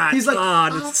head. I got. He's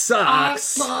like, it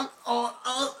sucks.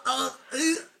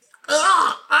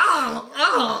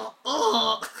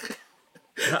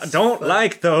 I don't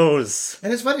like those.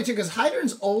 And it's funny too because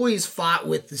Hydern's always fought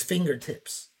with his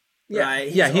fingertips. Right?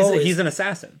 He's an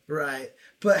assassin. Right.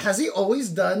 But has he always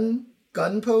done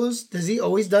gun pose? Has he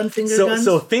always done finger guns?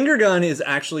 So finger gun is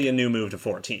actually a new move to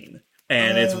 14,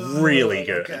 and it's really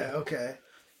good. Okay.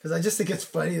 Because I just think it's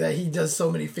funny that he does so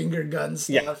many finger gun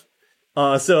stuff.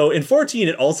 So in 14,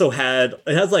 it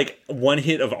has like one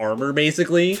hit of armor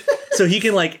basically, so he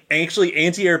can like actually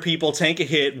anti-air people, tank a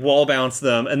hit, wall bounce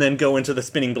them, and then go into the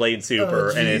spinning blade super,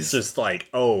 and it's just like,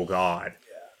 oh god.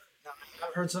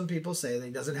 I've heard some people say that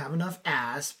he doesn't have enough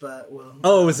ass, but well.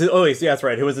 Yeah, that's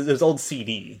right. It was his old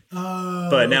CD,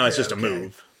 but now it's just a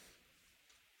move.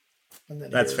 And then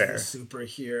That's here's fair. the super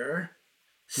here.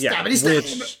 Yeah, Stabbity stab.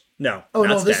 which no. Oh not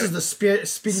no, this stab. is the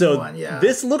spinning So one. Yeah.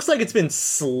 this looks like it's been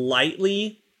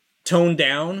slightly toned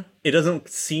down. It doesn't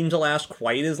seem to last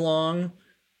quite as long,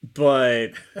 but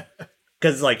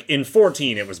because like in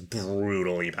 14 it was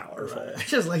brutally powerful. Right.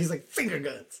 Just like he's like finger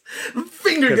guns.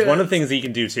 Finger guns. Because one of the things he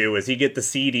can do too is he get the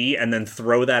CD and then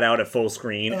throw that out at full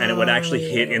screen, and it would actually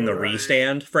hit in the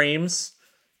restand frames,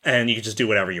 and you could just do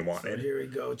whatever you wanted. Here we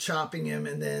go, chopping him,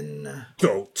 and then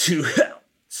Go to hell.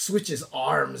 switch his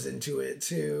arms into it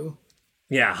too.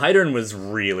 Yeah, Hydern was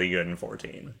really good in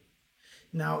 14.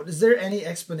 Now, is there any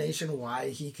explanation why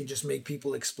he could just make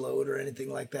people explode or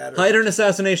anything like that? Or... Hydern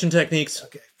assassination techniques.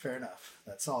 Okay, fair enough.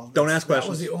 That's all. Don't ask That questions.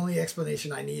 was the only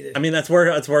explanation I needed. I mean, that's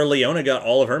where Leona got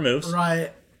all of her moves.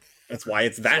 Right. That's why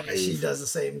it's that move. She does the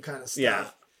same kind of stuff. Yeah.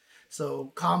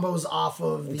 So combos off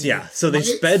of the Yeah, so they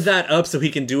lights. sped that up so he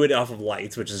can do it off of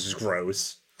lights, which is just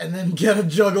gross. and then get a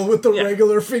juggle with the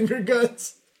regular finger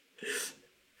guns.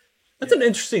 That's an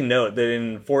interesting note that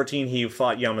in 14 he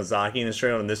fought Yamazaki in this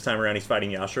trailer, and this time around he's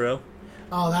fighting Yashiro.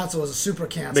 Oh, that was a super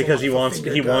cancel. Because he wants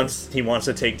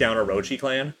to take down Orochi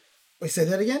clan. Wait, say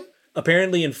that again?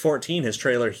 Apparently in 14 his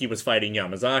trailer he was fighting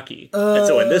Yamazaki. And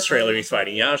so in this trailer he's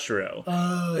fighting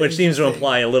Yashiro. Which seems to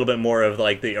imply a little bit more of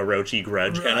like the Orochi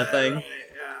grudge kind of thing. Right,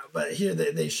 yeah. But here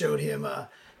they showed him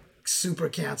super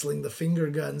canceling the finger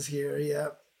guns here.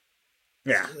 Yep.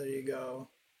 Yeah. So there you go.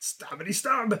 Stobbity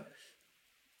stub.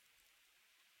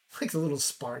 Like the little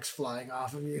sparks flying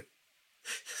off of you.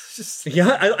 Just...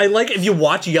 Yeah, I like if you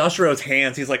watch Yashiro's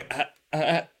hands, he's like,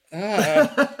 Heidern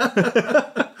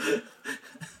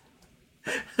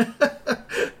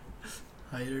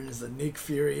is the Nick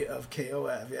Fury of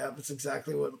KOF. Yeah, that's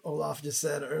exactly what Olaf just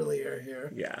said earlier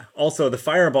here. Yeah. Also, the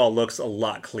fireball looks a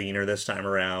lot cleaner this time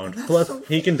around. Plus,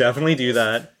 he can definitely do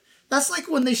that. That's like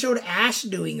when they showed Ash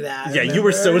doing that. Yeah, you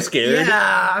were so scared.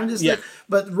 Yeah, I'm just like,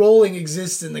 but rolling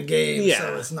exists in the game,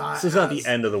 so it's not. So it's not the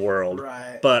end of the world.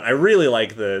 Right. But I really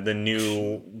like the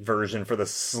new version for the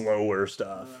slower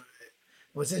stuff. Right.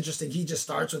 What's interesting, he just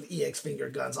starts with EX finger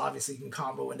guns. Obviously, you can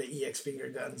combo into EX finger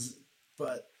guns,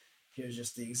 but here's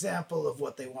just the example of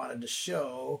what they wanted to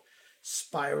show.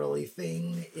 Spirally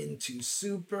thing into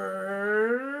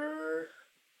super.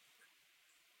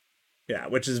 Yeah,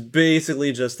 which is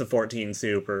basically just the 14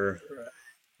 Super, Right.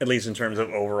 at least in terms of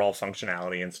overall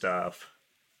functionality and stuff.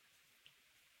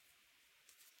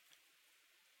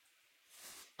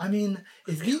 I mean,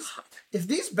 if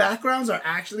these backgrounds are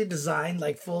actually designed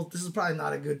like full, this is probably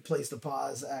not a good place to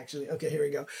pause, actually. Okay, here we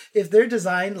go. If they're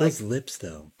designed like... Those lips,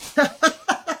 though.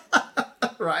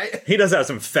 Right? He does have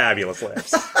some fabulous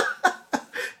lips.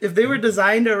 If they were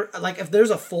designed to, like, if there's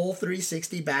a full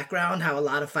 360 background, how a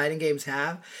lot of fighting games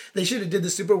have, they should have did the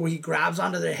super where he grabs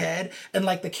onto their head and,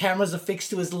 like, the camera's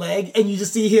affixed to his leg and you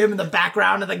just see him in the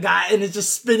background of the guy and it's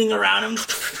just spinning around him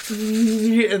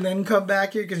and then come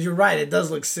back here. Because you're right, it does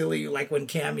look silly, like, when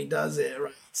Cammy does it,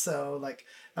 right? So, like,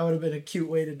 that would have been a cute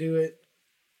way to do it.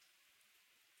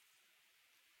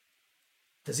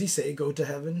 Does he say go to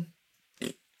heaven?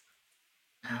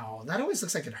 Ow, that always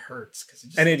looks like it hurts.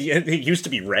 And it used to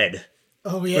be red.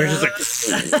 Oh, yeah. Where it's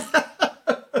just like...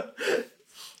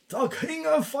 The King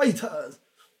of Fighters.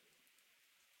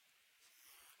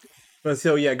 But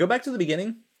so, yeah, go back to the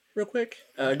beginning real quick.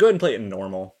 Go ahead and play it in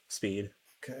normal speed.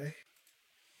 Okay.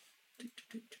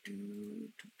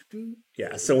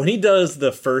 Yeah, so when he does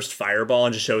the first fireball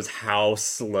and just shows how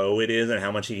slow it is and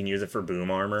how much he can use it for boom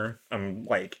armor, I'm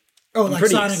like... Oh, I'm like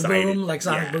pretty Sonic excited. Boom? Like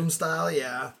Sonic Boom style?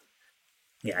 Yeah.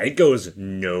 Yeah, it goes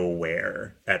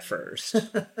nowhere at first.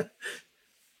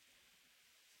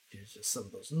 Here's just some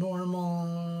of those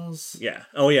normals. Yeah.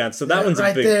 Oh, yeah. So that one's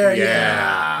right a big... there,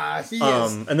 yeah. He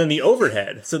is. And then the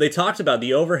overhead. So they talked about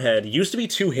the overhead used to be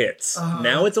 2 hits.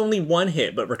 Now it's only 1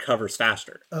 hit, but recovers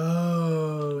faster.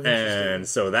 Oh, And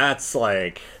so that's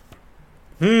like...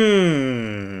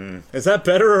 is that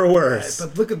better or worse? Right,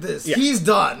 but look at this. Yeah. He's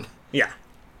done. Yeah.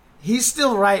 He's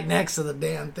still right next to the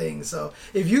damn thing. So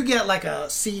if you get like a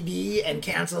CD and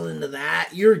cancel into that,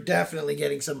 you're definitely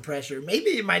getting some pressure.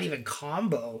 Maybe it might even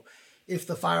combo if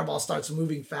the fireball starts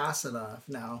moving fast enough.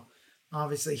 Now,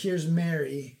 obviously, here's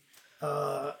Mary.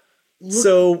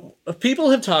 So people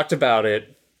have talked about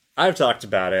it. I've talked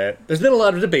about it. There's been a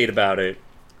lot of debate about it.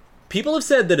 People have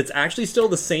said that it's actually still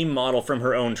the same model from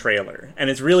her own trailer. And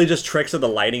it's really just tricks of the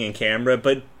lighting and camera.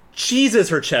 But Jesus,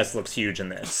 her chest looks huge in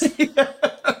this.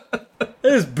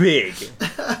 It is big.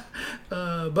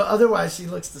 But otherwise, she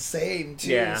looks the same,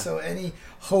 too. Yeah. So any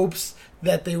hopes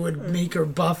that they would make her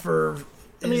buffer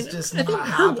is just I think not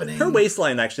happening. her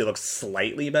waistline actually looks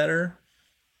slightly better.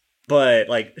 But,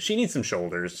 like, she needs some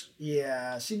shoulders.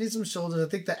 Yeah, she needs some shoulders. I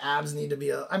think the abs need to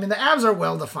be... I mean, the abs are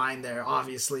well-defined there,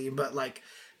 obviously. But, like,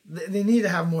 they need to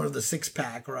have more of the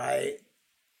six-pack, right?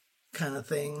 Kind of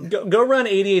thing. Go run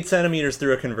 88 centimeters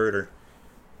through a converter.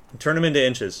 And turn them into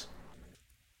inches.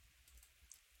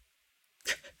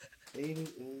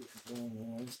 88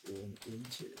 bones in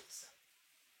inches.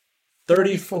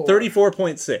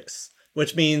 34.6,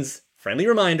 which means, friendly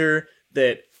reminder,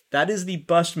 that is the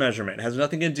bust measurement. It has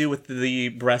nothing to do with the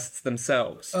breasts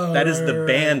themselves. That is the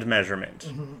band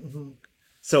measurement.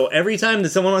 So every time that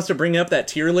someone wants to bring up that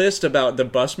tier list about the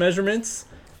bust measurements,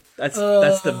 that's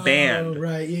the band.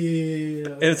 Right,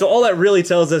 yeah. And so all that really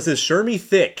tells us is Shermie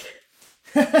thick.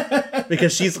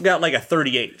 Because she's got like a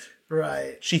 38.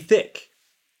 Right. She thick.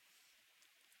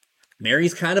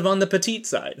 Mary's kind of on the petite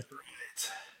side.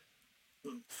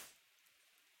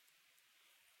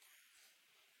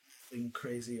 something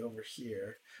crazy over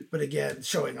here. But again,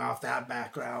 showing off that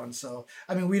background. So,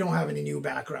 I mean, we don't have any new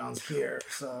backgrounds here.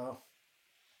 So,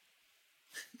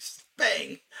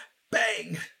 bang,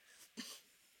 bang.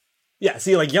 Yeah,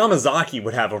 see, like Yamazaki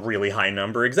would have a really high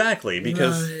number exactly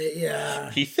because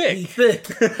yeah, he thick. He thick.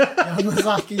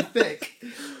 Yamazaki thick.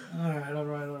 All right.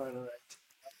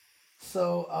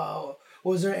 So,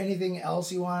 was there anything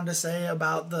else you wanted to say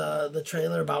about the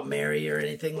trailer, about Mary or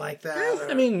anything like that?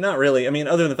 Or? I mean, not really. I mean,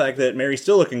 other than the fact that Mary's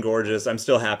still looking gorgeous, I'm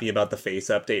still happy about the face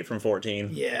update from 14.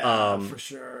 Yeah, for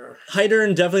sure.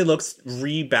 Hydern definitely looks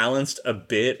rebalanced a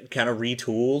bit, kind of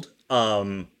retooled.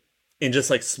 In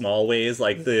just like small ways,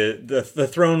 like the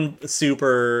throne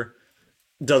super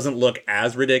doesn't look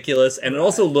as ridiculous, and it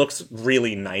also looks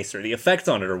really nicer. The effects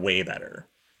on it are way better.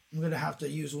 I'm gonna have to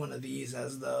use one of these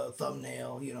as the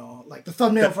thumbnail. You know, like the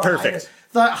thumbnail for perfect.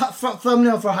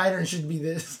 Thumbnail for Hydern should be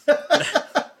this.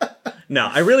 No,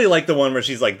 I really like the one where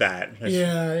she's like that.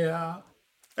 Yeah.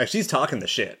 Like, she's talking the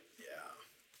shit.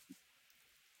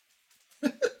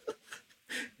 Yeah.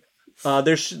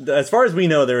 As far as we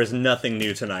know, there is nothing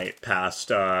new tonight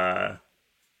past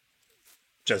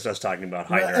just us talking about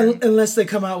Hydern. Unless they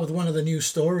come out with one of the new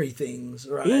story things,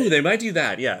 right? Ooh, they might do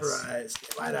that, yes. Right.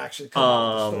 They might actually come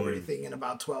out with a story thing in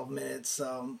about 12 minutes.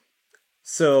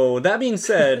 So, that being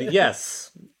said,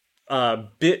 yes.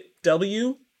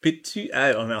 BitW?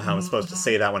 I don't know how I'm supposed to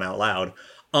say that one out loud.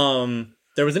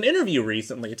 There was an interview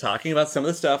recently talking about some of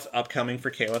the stuff upcoming for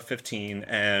KOF 15,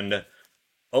 and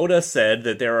Oda said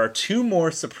that there are 2 more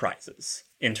surprises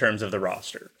in terms of the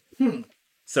roster.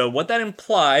 So what that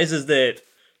implies is that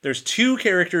there's 2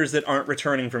 characters that aren't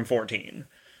returning from 14.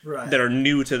 Right. That are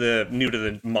new to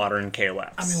the modern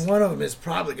KOFs. I mean, one of them is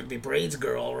probably going to be Braids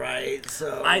Girl, right?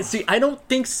 So I don't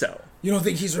think so. You don't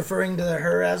think he's referring to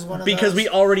her as one of because those? we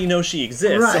already know she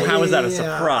exists, right, so how is that a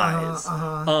yeah, surprise?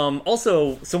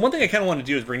 Also, so one thing I kind of want to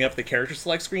do is bring up the character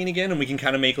select screen again, and we can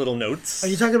kind of make little notes. Are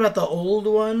you talking about the old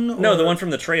one? Or? No, the one from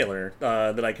the trailer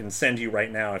that I can send you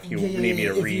right now if you need me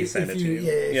to resend it to you.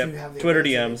 Yeah, if you have the Twitter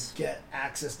ability DMs. to get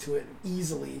access to it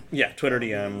easily. Yeah, Twitter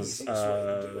DMs.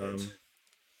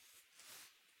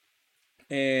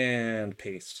 And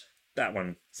paste that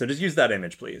one. So just use that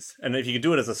image, please. And if you could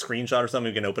do it as a screenshot or something,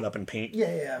 we can open up in Paint.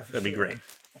 Yeah, that'd be great.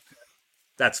 Okay.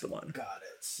 That's the one. Got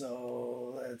it.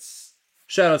 So let's.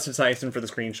 Shout out to Tyson for the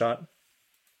screenshot.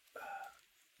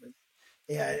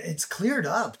 Yeah, it's cleared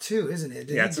up too, isn't it?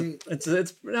 It's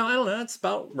no, I don't know. It's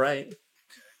about right.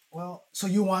 Well, so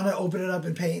you want to open it up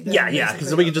in Paint? Then, yeah,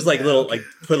 because we could just like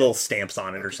put little stamps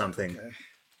on it or something. Okay.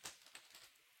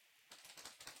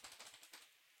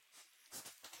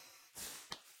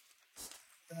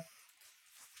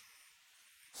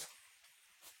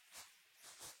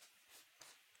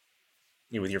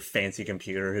 You with your fancy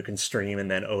computer who can stream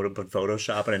and then put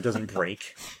Photoshop and it doesn't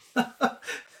break.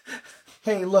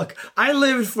 Hey, look, I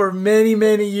lived for many,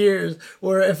 many years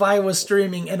where if I was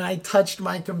streaming and I touched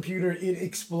my computer, it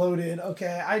exploded.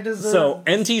 Okay, I deserve... So,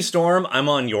 NT Storm, I'm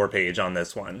on your page on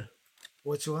this one.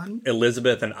 Which one?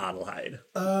 Elizabeth and Adelheid.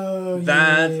 Oh,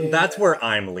 That's where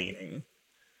I'm leaning.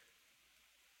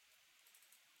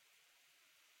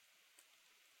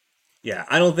 Yeah,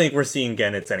 I don't think we're seeing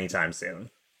Genitz anytime soon.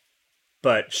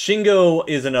 But Shingo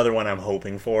is another one I'm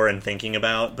hoping for and thinking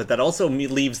about, but that also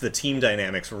leaves the team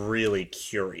dynamics really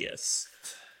curious.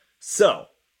 So,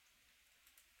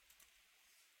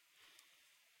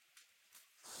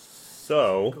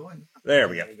 there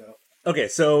we go. Okay,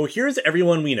 so here's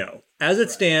everyone we know. As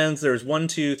it stands, there's 1,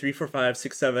 2, 3, 4, 5,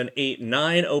 6, 7, 8,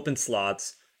 9 open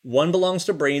slots. 1 belongs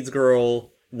to Braids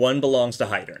Girl, 1 belongs to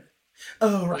Hydern.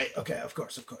 Oh, right. Okay, of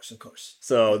course.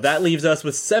 So that leaves us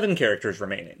with 7 characters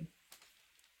remaining.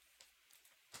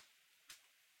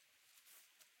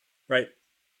 Right?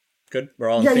 Good? We're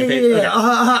all on the same page? Yeah. Okay.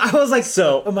 I was like,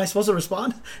 so, am I supposed to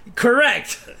respond?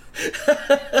 Correct.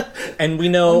 And we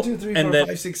know... 1, 2, 3, 4,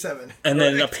 5, 6, 7. And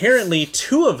then apparently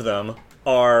 2 of them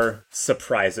are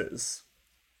surprises.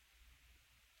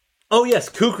 Oh yes,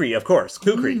 Kukri, of course.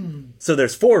 Kukri. So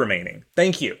there's 4 remaining.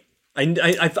 Thank you. I've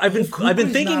been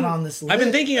thinking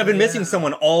I've been missing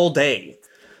someone all day.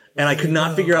 And I could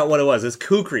not figure out what it was. It's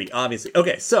Kukri, obviously.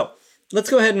 Okay, so... Let's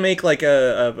go ahead and make like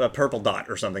a purple dot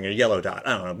or something, a yellow dot.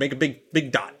 I don't know. Make a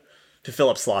big dot to fill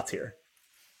up slots here.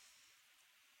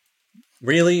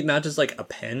 Really? Not just like a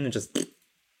pen and just...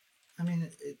 I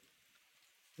mean,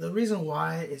 the reason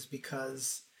why is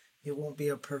because it won't be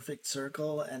a perfect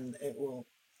circle and it will...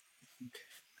 Okay.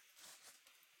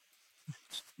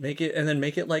 Make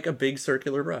it like a big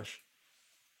circular brush.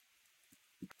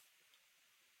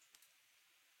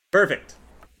 Perfect.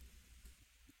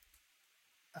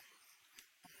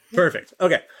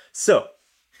 Okay, so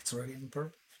it's already in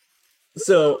purple.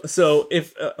 So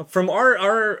if from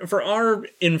our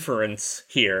inference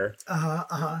here,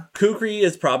 Kukri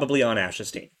is probably on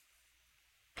Ash's team.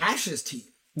 Ash's team.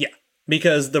 Yeah,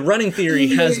 because the running theory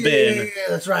has been Yeah,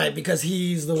 that's right, because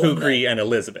he's the one. Kukri and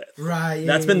Elizabeth. Right. Yeah,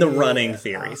 That's been the yeah, running yeah.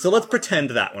 theory. So let's pretend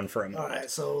that one for a All moment. right,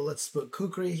 so let's put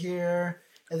Kukri here,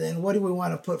 and then what do we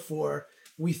want to put for?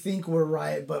 We think we're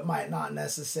right, but might not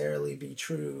necessarily be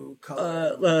true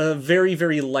color. Very,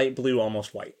 very light blue,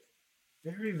 almost white.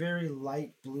 Very, very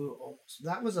light blue. Almost.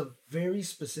 That was a very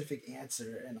specific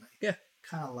answer, and I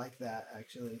kind of like that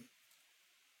actually.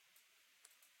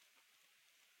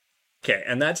 Okay,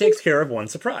 and that takes care of one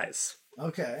surprise.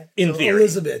 Okay. In so theory.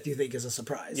 Elizabeth, you think is a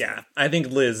surprise? Yeah, I think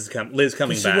Liz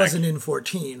coming She back. wasn't in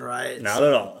 14, right? Not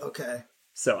at all. Okay.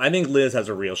 So I think Liz has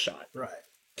a real shot. Right.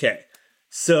 Okay,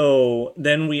 so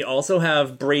then we also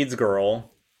have Braids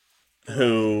Girl,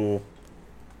 who...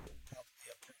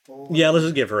 Yeah, let's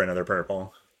just give her another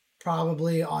purple.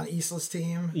 Probably on Isla's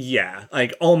team. Yeah,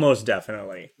 like almost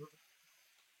definitely.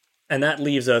 And that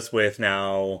leaves us with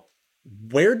now,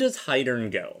 where does Hydern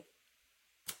go?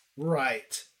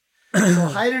 Right. So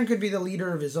Hydern could be the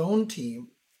leader of his own team,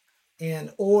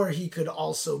 or he could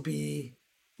also be.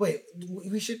 Wait,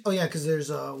 we should. Oh yeah, because there's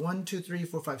 1, 2, 3,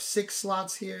 4, 5, 6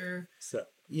 slots here. So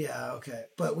Yeah, okay.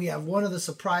 But we have one of the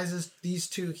surprises. These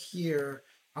two here.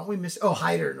 Aren't we missing? Oh,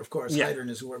 Hydern, of course. Yeah. Hydern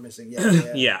is who we're missing.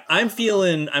 Yeah. yeah, I'm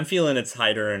feeling it's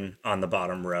Hydern on the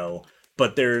bottom row,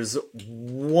 but there's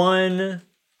one.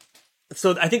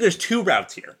 So I think there's 2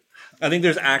 routes here. I think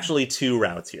there's actually 2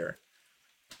 routes here.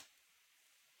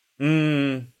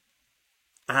 But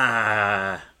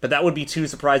that would be 2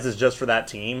 surprises just for that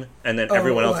team, and then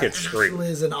everyone else gets screwed.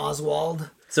 Liz and Oswald.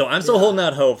 So I'm still holding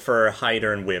out hope for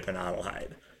Hydern, Whip, and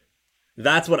Adelheid.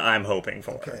 That's what I'm hoping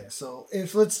for. Okay, so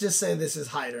let's just say this is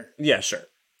Hydern. Yeah, sure.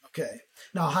 Okay.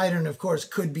 Now Hydern, of course,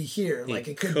 could be here. Like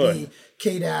it could could. be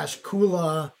K-Dash,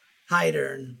 Kula,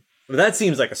 Hydern. But that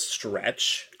seems like a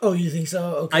stretch. Oh, you think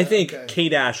so? Okay. I think Okay.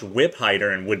 K-Dash, Whip,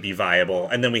 Hydern would be viable,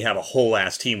 and then we have a whole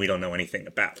ass team we don't know anything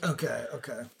about. Okay.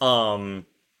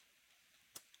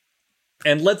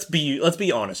 And let's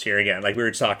be honest here again, like we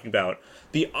were talking about.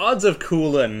 The odds of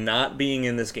Kula not being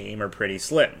in this game are pretty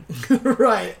slim.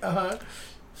 Right.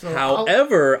 So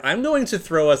However, I'm going to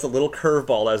throw us a little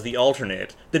curveball as the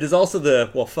alternate that is also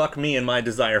the, well, fuck me and my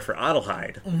desire for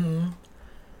Adelheid. Mm-hmm.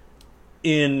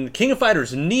 In King of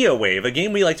Fighters Neo Wave, a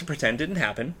game we like to pretend didn't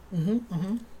happen,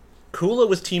 Kula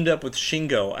was teamed up with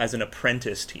Shingo as an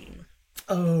apprentice team.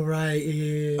 Oh, right.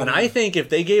 Yeah. And I think if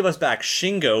they gave us back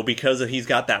Shingo because he's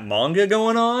got that manga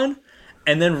going on,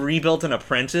 and then rebuilt an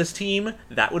apprentice team,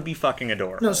 that would be fucking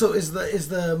adorable. No, so is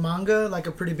the manga like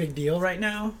a pretty big deal right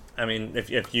now? I mean,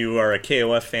 if you are a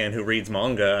KOF fan who reads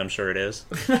manga, I'm sure it is.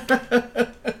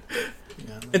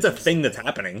 It's a thing that's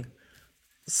happening.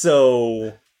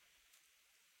 So...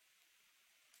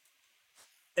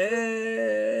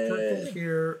 Purple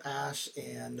here, Ash,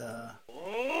 and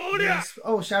yes.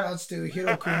 Oh, shout outs to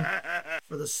Hiro-kun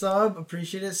for the sub.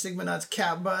 Appreciate it. Sigma Nuts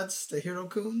Cat Butts to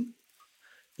Hiro-kun.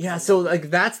 Yeah, so like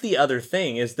that's the other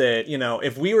thing is that, you know,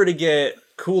 if we were to get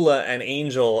Kula and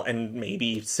Angel and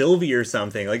maybe Sylvie or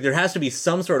something, like there has to be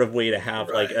some sort of way to have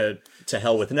like a to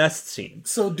hell with Nest team.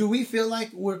 So do we feel like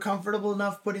we're comfortable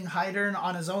enough putting Hydern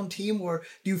on his own team, or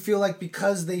do you feel like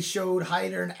because they showed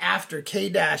Hydern after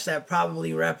K-Dash, that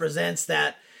probably represents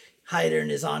that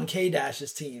Hydern is on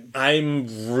K-Dash's team?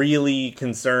 I'm really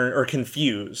concerned or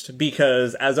confused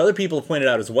because, as other people have pointed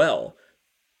out as well,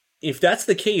 if that's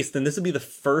the case, then this would be the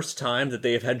first time that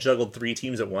they have had juggled 3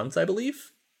 teams at once, I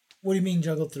believe. What do you mean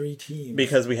juggle 3 teams?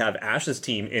 Because we have Ash's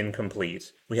team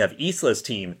incomplete. We have Isla's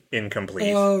team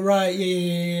incomplete. Oh, right.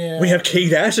 Yeah. We have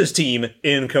K-Dash's team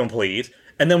incomplete.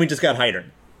 And then we just got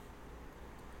Hydern.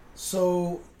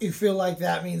 So you feel like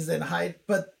that means then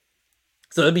but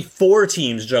So that'd be 4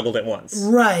 teams juggled at once.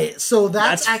 right. So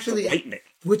that's actually frightening.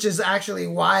 which is actually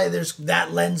why there's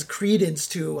that lends credence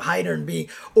to Hydern being,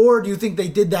 or do you think they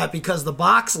did that because the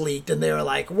box leaked and they were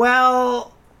like,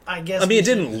 well, I guess. I mean, it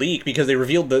didn't leak because they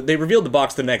revealed the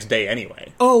box the next day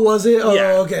anyway. Oh, was it? Oh,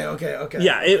 Yeah. okay.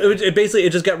 Yeah, it basically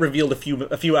just got revealed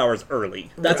a few hours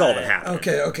early. That's all that happened.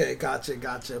 Okay,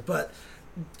 gotcha. But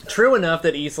True enough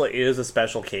that Isla is a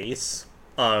special case,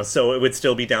 so it would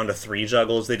still be down to 3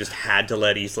 juggles. They just had to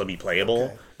let Isla be playable.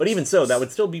 Okay. But even so, that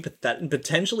would still be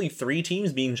potentially 3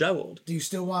 teams being juggled. do you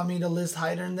still want me to list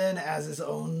Hydern then as his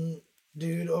own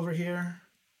dude over here?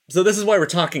 So this is why we're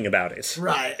talking about it.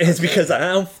 Right. It's because I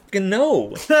don't fucking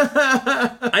know.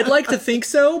 I'd like to think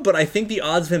so, but I think the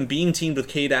odds of him being teamed with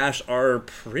K-Dash are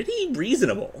pretty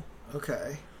reasonable.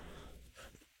 Okay.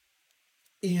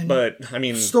 But I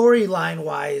mean, storyline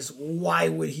wise, why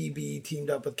would he be teamed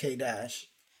up with K-Dash?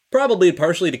 probably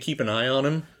partially to keep an eye on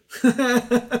him.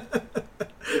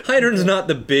 Hydern's not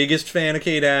the biggest fan of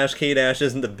K-Dash. K-Dash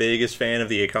isn't the biggest fan of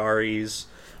the Ikaris,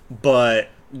 but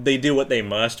they do what they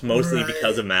must, mostly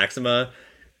because of Maxima.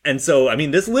 And so, I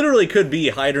mean, this literally could be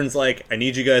Hydern's like, I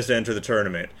need you guys to enter the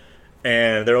tournament.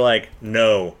 And they're like,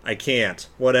 no, I can't,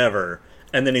 whatever.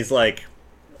 And then he's like,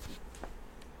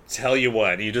 tell you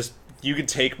what, you can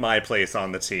take my place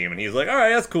on the team. And he's like, all right,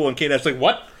 that's cool. And K-Dash's like,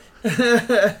 what?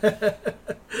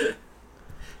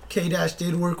 K-Dash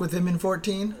did work with him in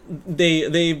 14?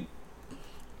 They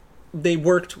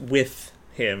worked with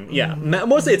him. Yeah,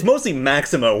 it's mostly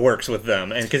Maxima works with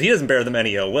them, and because he doesn't bear them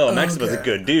any ill will. Maxima's a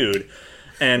good dude,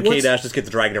 and K-Dash just gets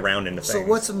dragged around into things. So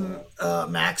what's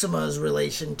Maxima's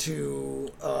relation to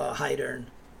Hydern?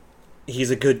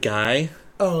 He's a good guy.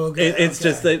 Oh, okay. It's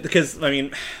just that because, I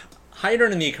mean,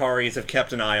 Hydern and the Ikaris have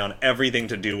kept an eye on everything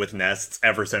to do with nests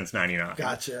ever since 99.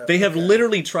 Gotcha. They have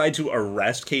literally tried to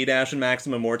arrest K-Dash and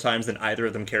Maxima more times than either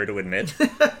of them care to admit.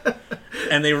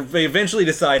 And they eventually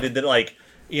decided that, like,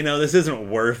 you know, this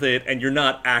isn't worth it, and you're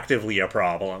not actively a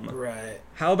problem. Right.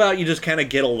 How about you just kind of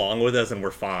get along with us and we're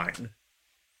fine?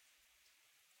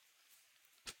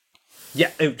 Yeah,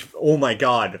 oh my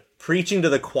god. Preaching to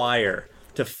the choir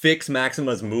to fix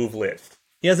Maxima's move lift.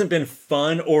 He hasn't been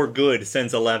fun or good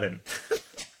since 11.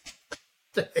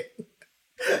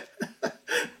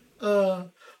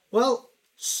 Well,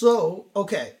 so,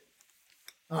 okay.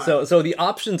 So the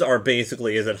options are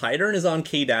basically is that Hydern is on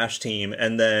K-Dash team,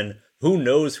 and then who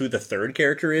knows who the third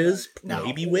character is? Now,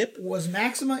 Maybe Whip? Was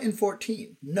Maxima in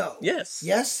 14? No. Yes.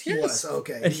 Yes, he was.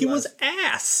 Okay. And he was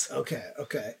ass.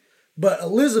 Okay. But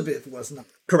Elizabeth was not.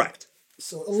 Correct.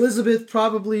 So Elizabeth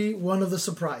probably one of the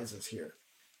surprises here.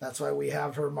 That's why we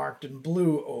have her marked in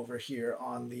blue over here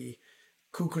on the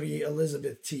Kukuri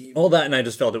Elizabeth team. All that, and I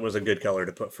just felt it was a good color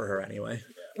to put for her anyway.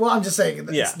 Well, I'm just saying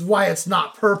that's why it's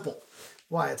not purple.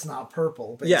 Why it's not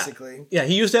purple, basically. Yeah,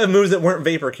 he used to have moves that weren't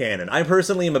Vapor Cannon. I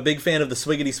personally am a big fan of the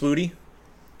Swiggity Swooty,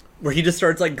 where he just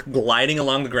starts like gliding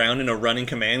along the ground in a running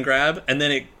command grab, and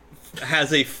then it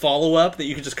has a follow-up that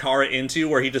you can just Kara into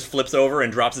where he just flips over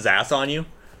and drops his ass on you.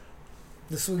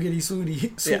 The Swiggity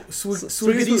Swooty.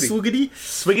 Swiggity Swiggity?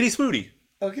 Swiggity Swooty.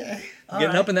 Okay.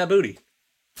 Getting up in that booty.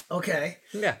 Okay.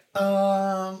 Yeah.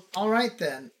 All right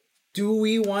then. Do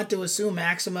we want to assume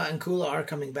Maxima and Kula are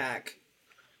coming back?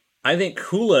 I think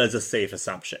Kula is a safe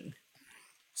assumption.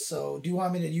 So, do you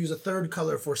want me to use a third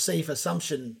color for safe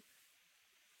assumption?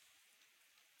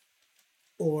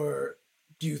 Or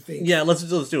do you think... Yeah, let's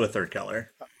do a third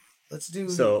color. Let's do...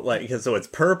 So it's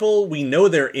purple, we know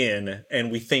they're in,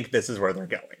 and we think this is where they're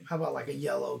going. How about like a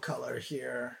yellow color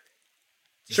here?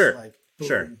 Just sure, like, boom.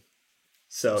 sure.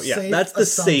 So, yeah, Safe that's the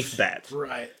assumption. safe bet.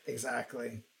 Right,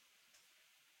 exactly.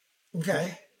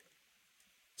 Okay.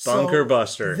 Bunker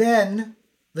Buster. Then,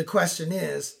 the question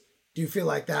is, do you feel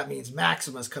like that means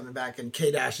Maxima's coming back and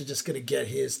K-Dash is just going to get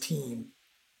his team?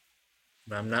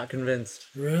 I'm not convinced.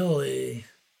 Really?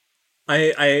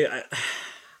 I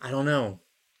don't know.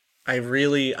 I'm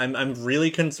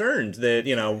really concerned that,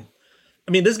 you know,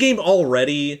 I mean, this game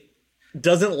already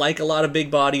doesn't like a lot of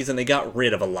big bodies, and they got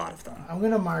rid of a lot of them. I'm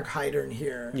going to mark Hydern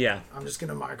here. Yeah. I'm just going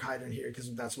to mark Hydern here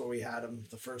because that's where we had him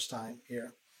the first time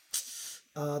here.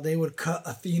 They would cut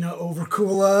Athena over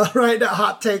Kula, right? A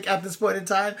hot take at this point in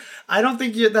time. I don't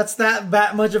think that's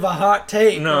that much of a hot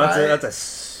take. No, right? that's a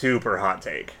super hot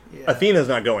take. Yeah. Athena's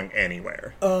not going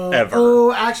anywhere. Ever.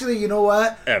 Oh, actually, you know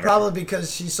what? Ever. Probably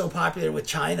because she's so popular with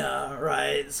China,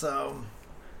 right? So...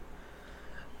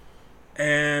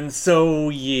 And so,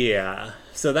 yeah.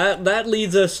 So that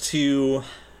leads us to,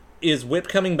 is Whip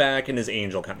coming back and is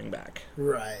Angel coming back?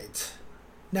 Right.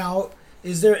 Now,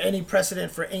 is there any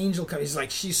precedent for Angel coming?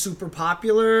 She's super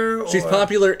popular? Or... She's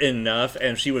popular enough,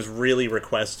 and she was really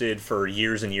requested for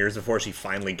years and years before she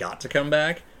finally got to come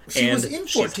back. She and was in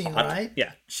 14, right?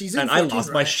 Yeah. She's in 14, and I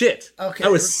lost my shit. Okay. I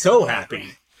was so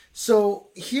happy. So,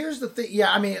 here's the thing.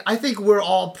 Yeah, I mean, I think we're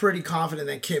all pretty confident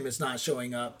that Kim is not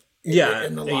showing up.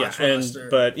 In the launch roster.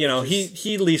 But you know,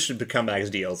 he at least should come back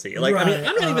as DLC. Like, right. I mean,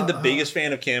 I'm not even the biggest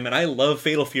fan of Kim, and I love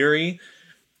Fatal Fury.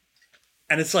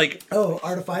 And it's like,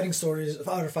 Art of Fighter Stories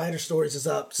is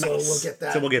up, so nice. We'll get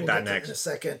that. So we'll get that next in a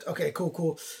second. Okay,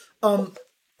 cool. So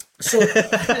she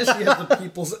has the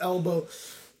people's elbow.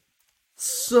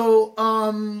 So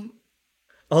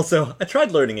also, I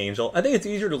tried learning Angel. I think it's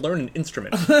easier to learn an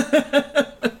instrument.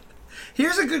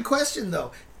 Here's a good question,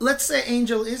 though. Let's say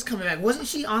Angel is coming back. Wasn't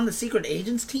she on the Secret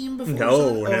Agents team before?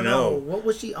 No. What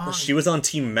was she on? She was on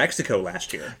Team Mexico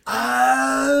last year.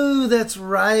 Oh, that's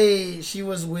right. She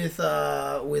was with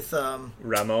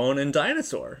Ramon and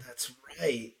Dinosaur. That's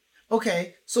right.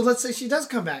 Okay, so let's say she does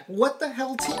come back. What the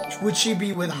hell team? Would she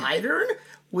be with Hydern?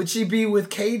 Would she be with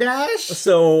K-Dash?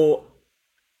 So...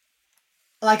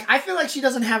 Like, I feel like she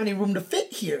doesn't have any room to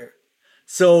fit here.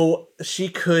 So she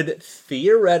could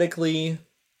theoretically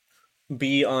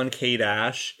be on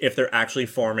K-Dash if they're actually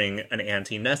forming an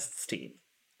anti-Nests team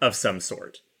of some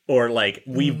sort. Or, like,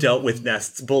 we've dealt with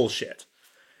Nests bullshit.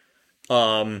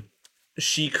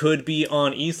 She could be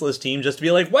on Isla's team just to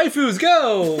be like, waifus,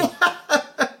 go!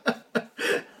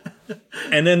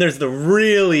 And then there's the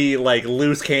really, like,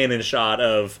 loose cannon shot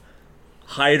of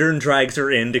Hydern drags her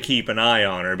in to keep an eye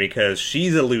on her because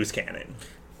she's a loose cannon.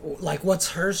 Like,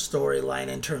 what's her storyline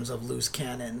in terms of loose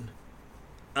cannon?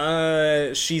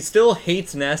 She still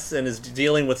hates Ness and is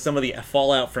dealing with some of the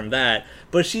fallout from that,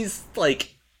 but she's,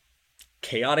 like,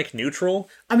 chaotic neutral.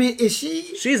 I mean, is she...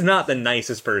 She's not the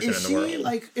nicest person in the world. Is she,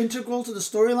 like, integral to the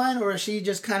storyline, or is she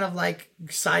just kind of, like,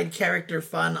 side character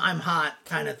fun, I'm hot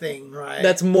kind of thing, right?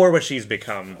 That's more what she's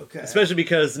become. Okay. Especially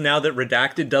because now that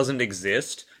Redacted doesn't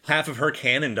exist, half of her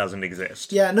canon doesn't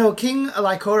exist. Yeah, no, King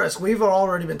Lycoris, we've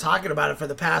already been talking about it for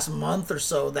the past month or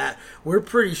so, that we're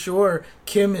pretty sure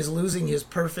Kim is losing his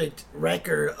perfect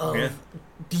record of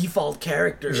default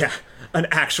character. Yeah, an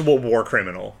actual war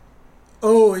criminal.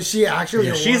 Oh, is she actually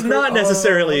a She's worker? not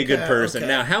necessarily a good Okay, person. okay.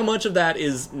 Now, how much of that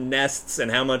is Nests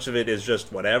and how much of it is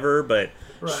just whatever, but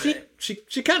Right.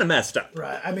 she kind of messed up.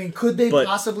 Right. I mean, could they But-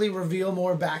 possibly reveal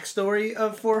more backstory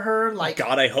for her? Like,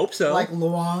 God, I hope so. like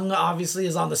Luong obviously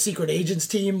is on the Secret Agents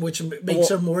team, which makes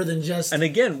her more than just... And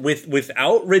again,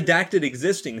 without Redacted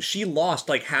existing, she lost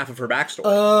like half of her backstory.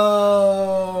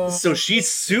 Oh. So she's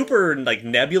super like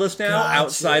nebulous now Gotcha.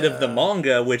 outside of the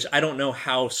manga, which I don't know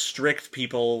how strict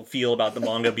people feel about the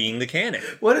manga being the canon.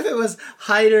 What if it was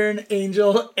Hydern,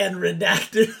 Angel, and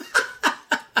Redacted?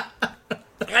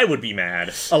 I would be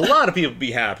mad. A lot of people would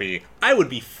be happy. I would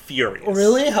be furious.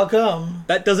 Really? How come?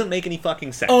 That doesn't make any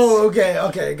fucking sense. Oh, okay,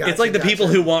 gotcha. It's like the gotcha. people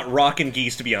who want Rock and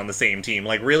Geese to be on the same team.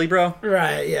 Like, really, bro?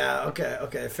 Right, yeah,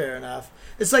 okay, fair enough.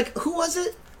 It's like, who was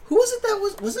it? Who was it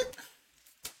that was it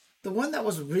the one that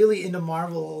was really into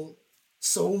Marvel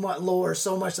so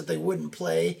much that they wouldn't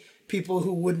play people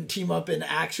who wouldn't team up in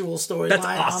actual storyline That's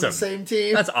awesome. on the same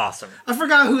team? That's awesome. I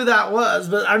forgot who that was,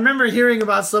 but I remember hearing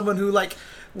about someone who, like,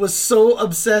 was so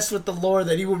obsessed with the lore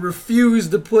that he would refuse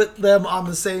to put them on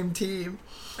the same team.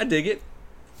 I dig it.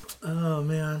 Oh,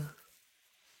 man.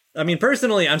 I mean,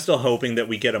 personally, I'm still hoping that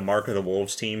we get a Mark of the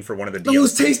Wolves team for one of the DLC It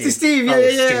was Tasty teams. Steve. Yeah, Oh,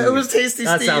 yeah. Steve. It was Tasty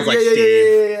That Steve. sounds like yeah,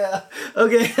 Steve. Yeah.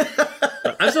 Okay.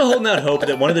 I'm still holding out hope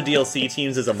that one of the DLC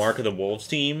teams is a Mark of the Wolves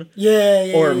team.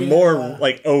 yeah. Or yeah. more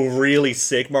like a really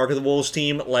sick Mark of the Wolves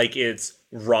team, like it's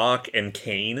Rock and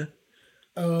Kane.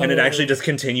 And it actually just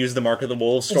continues the Mark of the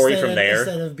Wolves story from there.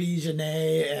 Instead of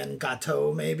Bijane and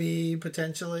Gateau, maybe,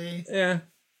 potentially. Yeah.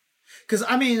 Because,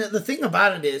 I mean, the thing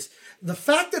about it is, the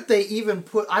fact that they even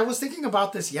put... I was thinking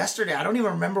about this yesterday. I don't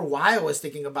even remember why I was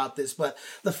thinking about this, but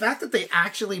the fact that they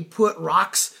actually put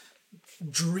Rock's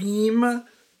dream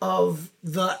of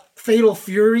the Fatal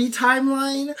Fury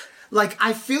timeline... Like,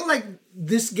 I feel like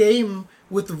this game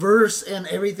with Verse and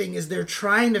everything is they're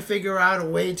trying to figure out a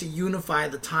way to unify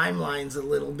the timelines a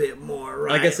little bit more,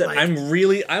 right? Like I said,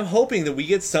 I'm hoping that we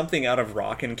get something out of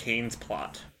Rock and Kane's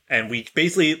plot. And we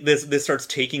basically, this starts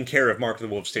taking care of Mark of the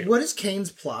Wolves too. What is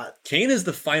Kane's plot? Kane is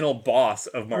the final boss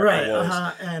of Mark of the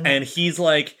Wolves. And he's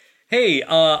like, hey,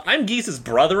 I'm Geese's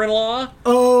brother-in-law.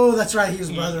 oh, that's right,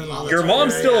 he's brother-in-law. Your right,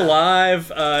 mom's yeah, still yeah.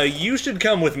 alive. You should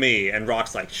come with me. And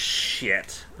Rock's like,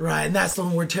 shit. Right, and that's the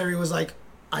one where Terry was like,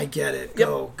 I get it.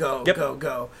 Yep.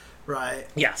 Go. Right.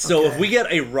 Yeah, so Okay. if we get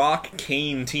a Rock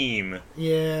Kane team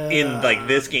Yeah. in like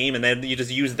this game, and then you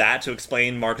just use that to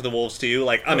explain Mark of the Wolves too,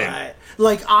 like I'm in. Right.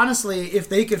 Like, honestly, if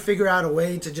they could figure out a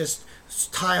way to just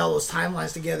tie all those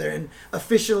timelines together and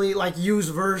officially, like, use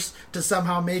Verse to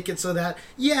somehow make it so that,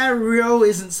 yeah, Rio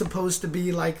isn't supposed to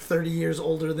be, like, 30 years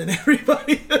older than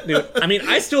everybody. Dude, I mean,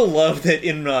 I still love that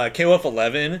in KOF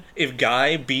 11, if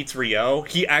Guy beats Rio,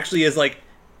 he actually is like,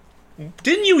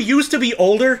 didn't you used to be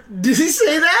older? Did he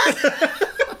say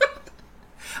that?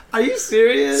 Are you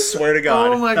serious? Swear to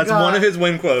God. Oh my That's God. one of his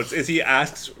win quotes, is he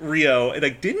asks Rio,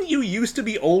 like, didn't you used to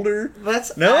be older?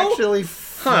 That's No? actually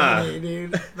funny,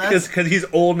 dude. That's Because he's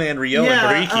old man Rio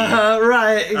and Riki.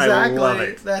 right, exactly. love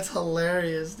it. That's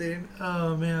hilarious, dude.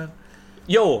 Oh man.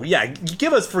 Yo, yeah,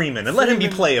 give us Freeman and let him be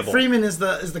playable. Freeman is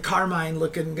the Carmine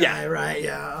looking guy, Yeah. right?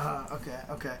 Yeah.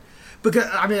 Okay. Because,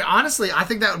 I mean, honestly, I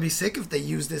think that would be sick if they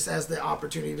use this as the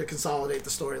opportunity to consolidate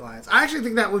the storylines. I actually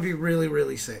think that would be really,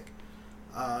 really sick.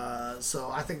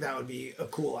 So I think that would be a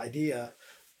cool idea.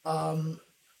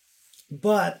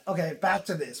 But, okay, back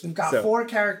to this. We've got 4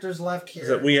 characters left here.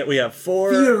 So we have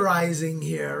 4... Theorizing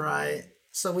here, right?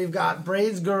 So we've got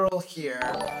Braids Girl here.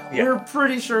 Yeah. We're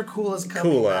pretty sure Kula's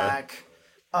coming Kula. back.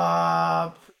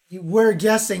 We're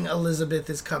guessing Elizabeth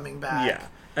is coming back. Yeah.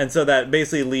 And so that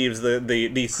basically leaves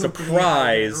the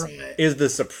surprise. Right. Is the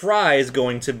surprise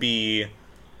going to be,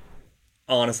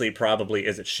 honestly, probably,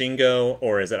 is it Shingo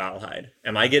or is it Adelheid?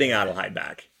 Am I getting Adelheid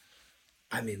back?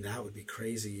 I mean, that would be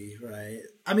crazy, right?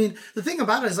 I mean, the thing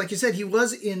about it is, like you said, he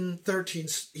was in 13.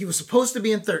 He was supposed to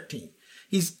be in 13.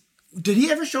 Did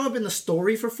he ever show up in the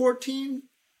story for 14?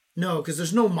 No, because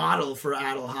there's no model for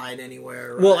Adelheid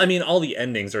anywhere. Right? Well, I mean, all the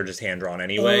endings are just hand-drawn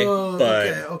anyway. Oh, but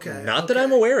okay, not that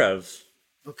I'm aware of.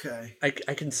 Okay. I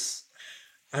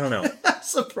don't know.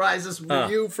 Surprises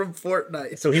you from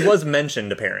Fortnite. So he was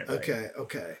mentioned, apparently.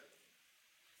 Okay.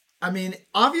 I mean,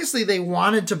 obviously they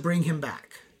wanted to bring him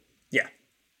back. Yeah.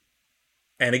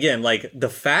 And again, like, the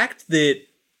fact that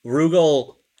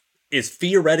Rugal is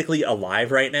theoretically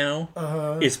alive right now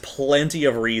is plenty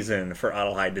of reason for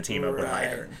Adelheid to team up with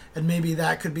Heidern. And maybe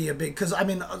that could be a big... Because, I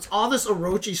mean, all this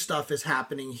Orochi stuff is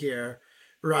happening here,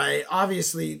 right?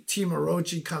 Obviously, Team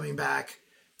Orochi coming back.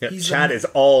 Yeah, Chad is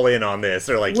all in on this.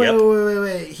 They're like, yep.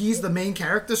 Wait. He's the main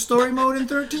character story mode in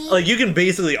 13? Like, you can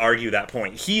basically argue that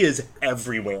point. He is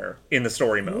everywhere in the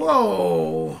story mode.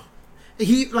 Whoa.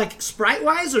 He, like,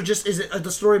 sprite-wise, or just is it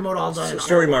the story mode all done?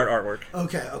 Story mode artwork.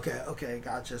 Okay,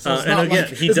 gotcha. So it's and not again,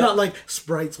 like not like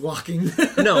sprites walking.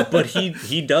 No, but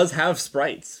he does have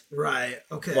sprites. Right.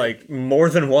 Okay. Like,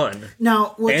 more than one.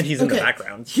 Now, and he's in the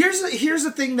background. Here's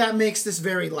the thing that makes this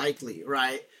very likely,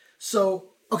 right? So,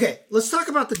 okay, let's talk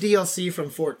about the DLC from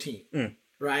 14,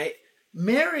 right?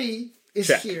 Mary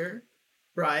is here,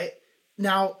 right?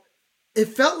 Now, it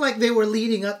felt like they were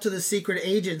leading up to the secret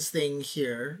agents thing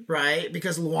here, right?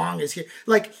 Because Luong is here.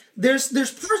 Like, there's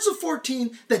parts of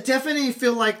 14 that definitely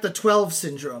feel like the 12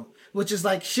 syndrome, which is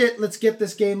like, shit, let's get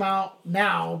this game out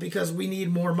now because we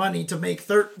need more money to make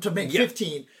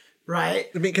 15, right?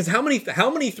 I mean, because how many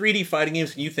 3D fighting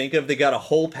games can you think of that got a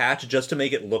whole patch just to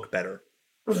make it look better?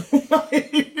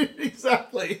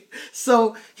 Exactly.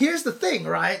 So here's the thing,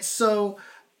 right? So,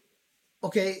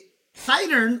 okay,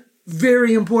 Heidern,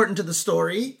 very important to the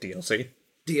story.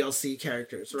 DLC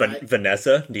characters, right?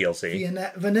 Vanessa,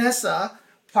 DLC. Vanessa,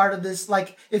 part of this,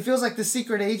 like, it feels like the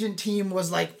secret agent team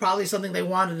was, like, probably something they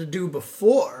wanted to do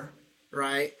before,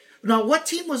 right? Now, what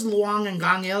team was Luong and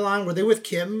Gangel on? Were they with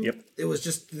Kim? Yep. It was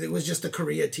just the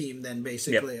Korea team then,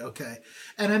 basically. Yep. Okay.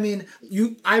 And I mean,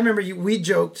 I remember you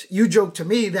joked to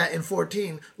me that in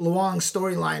 14, Luong's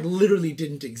storyline literally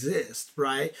didn't exist,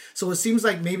 right? So it seems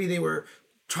like maybe they were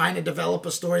trying to develop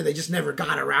a story, they just never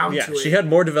got around to it. Yeah, she had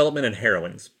more development in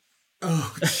heroines.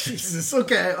 Oh, Jesus.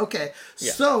 Okay.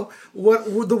 Yeah. So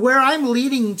where I'm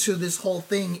leading to this whole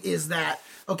thing is that,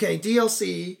 okay,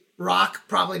 DLC, Rock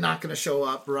probably not going to show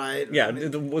up, right? Yeah,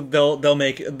 they'll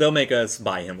make us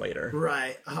buy him later.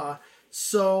 Right.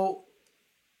 So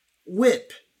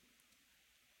Whip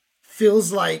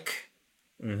feels like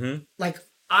like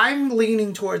I'm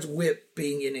leaning towards Whip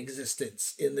being in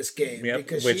existence in this game. Yep,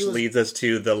 because which leads us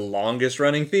to the longest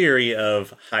running theory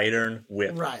of Heidern,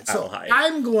 Whip, right. So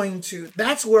Adelheid.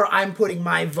 that's where I'm putting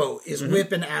my vote, is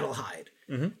Whip and Adelheid.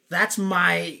 That's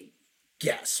my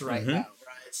guess right now. Right.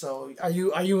 So are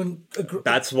you in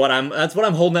That's what I'm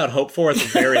holding out hope for at the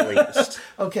very least.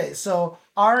 Okay, so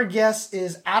our guess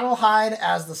is Adelheid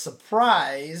as the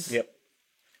surprise. Yep.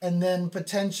 And then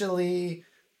potentially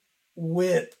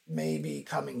Whip maybe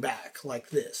coming back like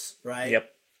this, right? Yep.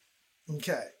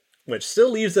 Okay. Which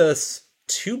still leaves us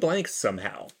 2 blanks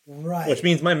somehow. Right. Which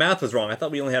means my math was wrong. I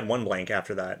thought we only had 1 blank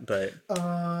after that, but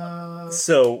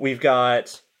so we've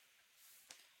got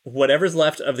whatever's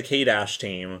left of the K-Dash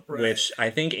team, right, which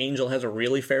I think Angel has a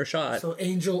really fair shot. So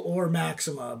Angel or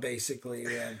Maxima, basically.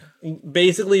 Then.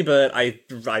 Basically, but I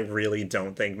really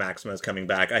don't think Maxima is coming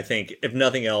back. I think, if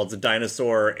nothing else,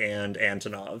 Dinosaur and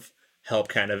Antonov help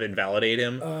kind of invalidate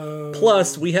him.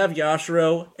 Plus, we have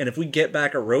Yashiro, and if we get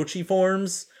back Orochi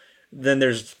forms, then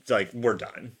there's, like, we're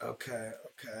done. Okay.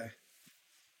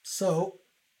 So,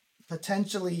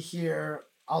 potentially here,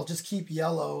 I'll just keep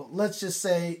yellow. Let's just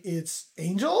say it's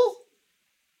Angel?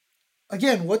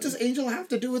 Again, what does Angel have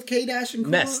to do with K-Dash and Kula?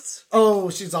 Nests.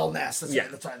 Oh, she's all nests. That's Yeah.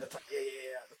 right.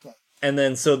 Yeah. Okay. And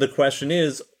then, so the question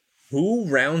is, who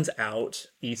rounds out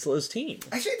Isla's team?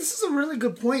 Actually, this is a really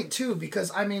good point, too,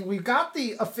 because, I mean, we've got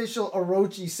the official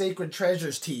Orochi Sacred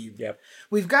Treasures team. Yep.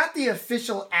 We've got the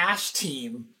official Ash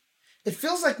team. it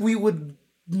feels like we would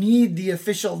need the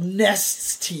official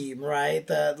Nests team, right?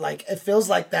 It feels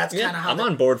like that's kind of how I'm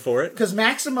on board for it. Because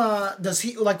Maxima, does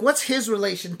he like what's his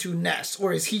relation to Nest,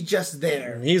 or is he just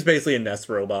there? He's basically a Nest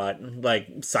robot, like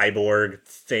cyborg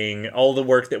thing. All the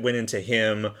work that went into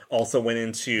him also went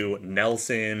into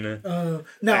Nelson.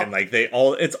 Now, and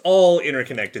it's all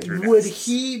interconnected through would Nest.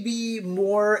 he be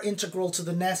more integral to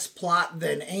the Nest plot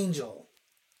than Angel?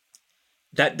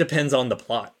 That depends on the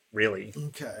plot, really.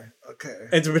 Okay.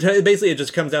 It's basically, it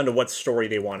just comes down to what story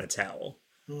they want to tell.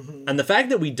 And the fact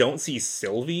that we don't see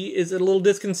Sylvie is a little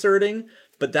disconcerting,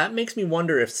 but that makes me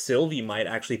wonder if Sylvie might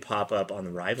actually pop up on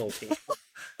the rival team.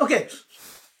 Okay.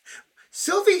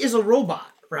 Sylvie is a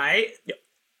robot, right? Yep.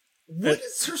 What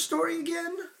is her story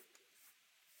again?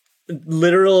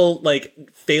 Literal,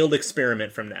 failed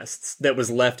experiment from Nests that was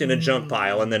left in a junk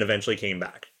pile and then eventually came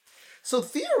back. So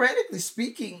theoretically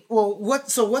speaking,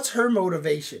 what's her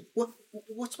motivation?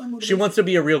 What's my motivation? She wants to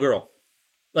be a real girl.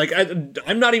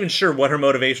 I'm not even sure what her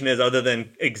motivation is other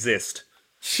than exist.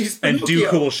 She's and Pinocchio. do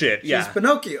cool shit. Yeah. She's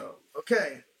Pinocchio.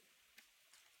 Okay.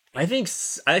 I think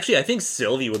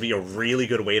Sylvie would be a really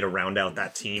good way to round out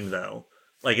that team, though.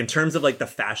 In terms of the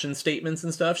fashion statements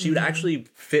and stuff, she would actually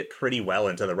fit pretty well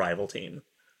into the rival team.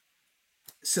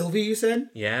 Sylvie, you said?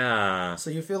 Yeah.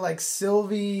 So you feel like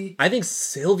Sylvie... I think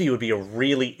Sylvie would be a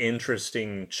really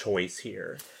interesting choice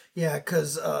here. Yeah,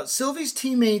 because Sylvie's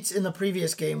teammates in the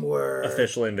previous game were...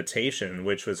 Official Invitation,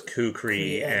 which was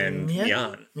Kukri and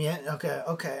Mian. Mian,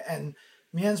 okay. And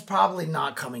Mian's probably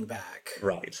not coming back.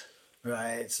 Right.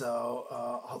 Right, so,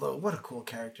 although, what a cool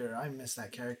character. I miss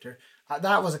that character.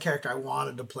 That was a character I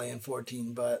wanted to play in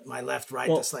 14, but my left-right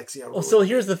dyslexia... Well, so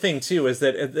here's the thing, too, is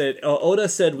that Oda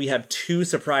said we have 2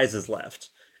 surprises left.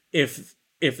 If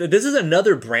this is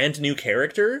another brand new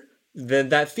character, then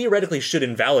that theoretically should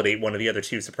invalidate one of the other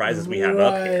 2 surprises we have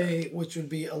up here. Which would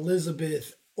be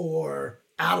Elizabeth or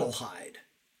Adelheid.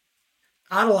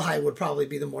 Adelheid would probably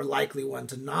be the more likely one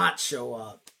to not show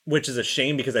up. Which is a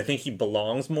shame because I think he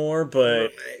belongs more,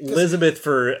 but Elizabeth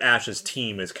for Ash's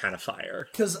team is kind of fire.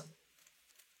 Because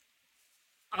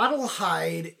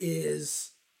Adelheid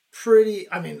is pretty...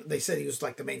 I mean, they said he was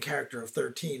the main character of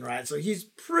 13, right? So he's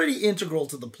pretty integral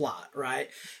to the plot, right?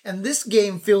 And this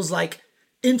game feels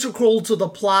integral to the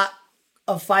plot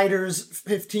of Fighters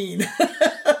 15.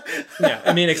 Yeah,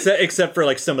 I mean, except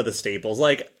for some of the staples.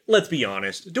 Let's be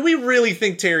honest. Do we really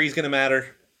think Terry's gonna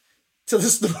matter? To the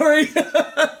story?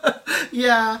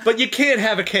 Yeah. But you can't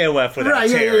have a KOF without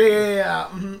Terry. Yeah.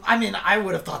 Mm-hmm. I mean, I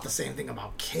would have thought the same thing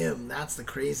about Kim. That's the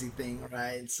crazy thing,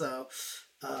 right? So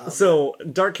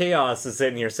Dark Chaos is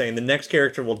sitting here saying the next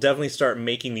character will definitely start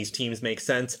making these teams make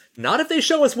sense. Not if they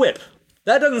show us Whip.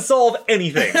 That doesn't solve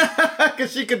anything.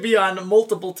 Because she could be on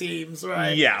multiple teams,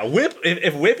 right? Yeah, Whip.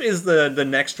 If Whip is the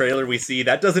next trailer we see,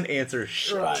 that doesn't answer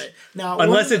shit. Right. Now,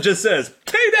 unless it just says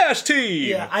K-Team.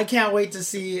 Yeah, I can't wait to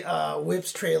see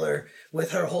Whip's trailer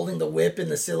with her holding the whip in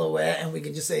the silhouette, and we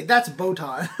can just say that's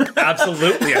Botan.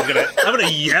 Absolutely, I'm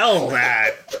gonna yell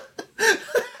that.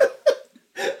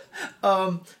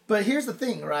 But here's the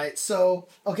thing, right? So,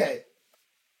 okay,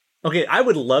 I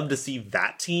would love to see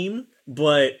that team,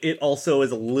 but it also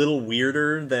is a little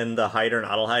weirder than the Hyder and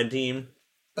Adelheid team.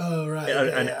 Oh, right.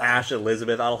 An Ash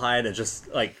Elizabeth Adelheid and just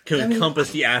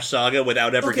encompass the Ash saga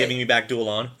without ever giving me back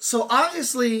Duelan. So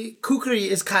obviously Kukri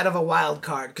is kind of a wild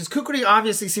card because Kukri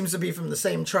obviously seems to be from the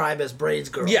same tribe as Braid's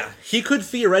girl. Yeah, he could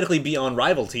theoretically be on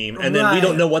rival team, and then we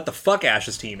don't know what the fuck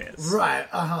Ash's team is. Right.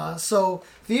 So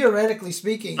theoretically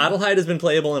speaking, Adelheid has been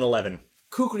playable in 11.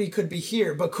 Kukri could be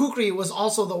here, but Kukri was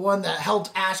also the one that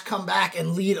helped Ash come back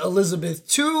and lead Elizabeth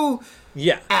to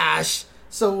Ash.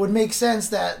 So it would make sense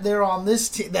that they're on this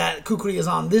that Kukri is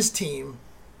on this team.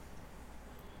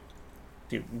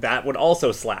 Dude, that would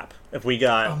also slap if we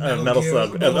got a Metal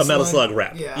Slug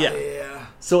rep. Yeah.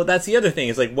 So that's the other thing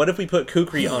is what if we put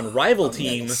Kukri on rival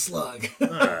team? Slug.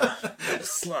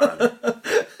 Slug.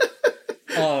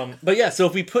 But yeah, so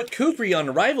if we put Kukri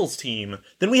on Rival's team,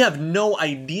 then we have no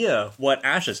idea what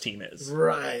Ash's team is.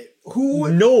 Right.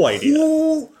 No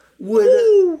idea.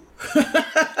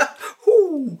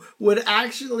 Who would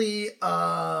actually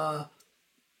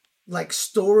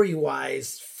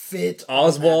story-wise fit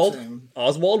Oswald? On that team?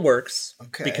 Oswald works.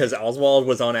 Okay. Because Oswald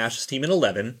was on Ash's team in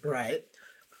 11. Right.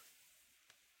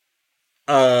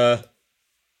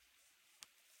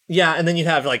 Yeah, and then you'd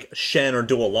have Shen or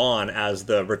Duelan as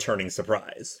the returning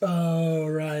surprise. Oh,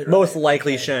 right. Most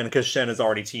likely Shen, because Shen is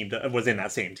already was in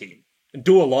that same team.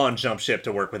 Duelan jumped ship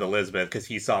to work with Elizabeth because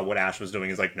he saw what Ash was doing.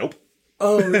 He's like, nope.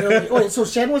 Oh, really? Wait, so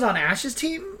Shen was on Ash's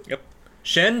team? Yep.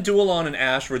 Shen, Duelan, and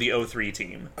Ash were the 03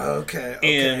 team. Okay.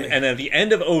 And then at the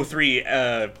end of 03,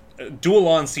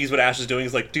 Dualon sees what Ash is doing.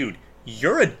 He's like, dude,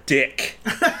 you're a dick.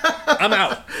 I'm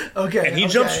out. Okay. And he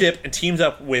jumps ship and teams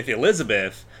up with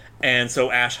Elizabeth, and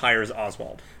so Ash hires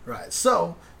Oswald. Right.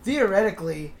 So,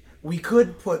 theoretically, we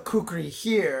could put Kukri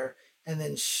here and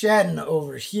then Shen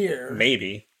over here.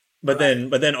 Maybe. But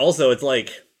then also it's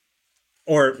like,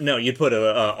 or no, you'd put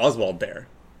Oswald there,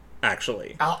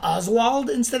 actually. Oswald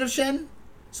instead of Shen?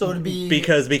 So it'd be...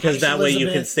 Because that way you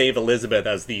Elizabeth. could save Elizabeth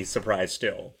as the surprise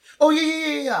still. Oh,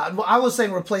 yeah. Well, I was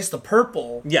saying replace the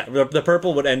purple. Yeah, the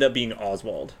purple would end up being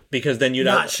Oswald. Because then you'd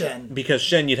Not have... Shen. Because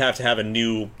Shen, you'd have to have a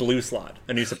new blue slot.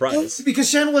 A new surprise. Because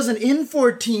Shen wasn't in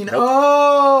 14. Nope.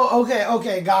 Oh,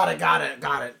 okay. Got it.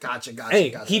 Gotcha.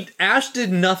 Hey, Ash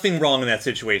did nothing wrong in that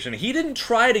situation. He didn't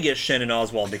try to get Shen and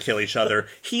Oswald to kill each other.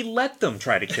 He let them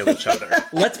try to kill each other.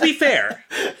 Let's be fair.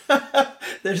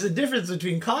 There's a difference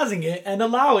between causing it and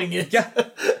allowing it. Yeah.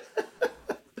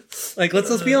 Like,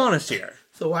 let's be honest here.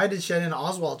 So why did Shen and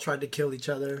Oswald try to kill each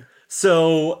other?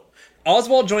 So,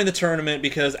 Oswald joined the tournament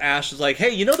because Ash is like,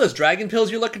 hey, you know those dragon pills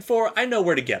you're looking for? I know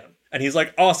where to get them. And he's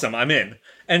like, awesome, I'm in.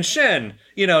 And Shen,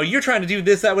 you're trying to do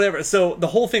this, that, whatever. So the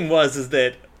whole thing is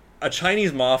that a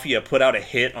Chinese mafia put out a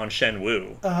hit on Shen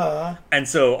Wu. Uh-huh. And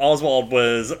so Oswald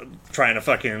was trying to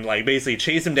fucking, basically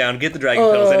chase him down, get the dragon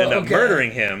pills, and end up murdering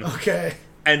him. Okay.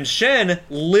 And Shen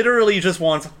literally just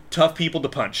wants tough people to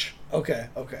punch. Okay.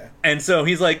 And so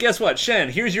he's like, guess what, Shen,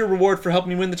 here's your reward for helping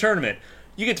me win the tournament.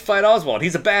 You get to fight Oswald.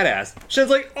 He's a badass.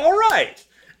 Shen's like, all right.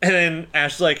 And then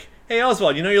Ash is like, hey,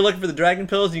 Oswald, you're looking for the dragon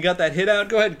pills and you got that hit out?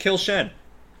 Go ahead and kill Shen.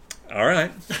 All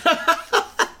right.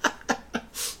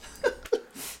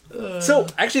 So,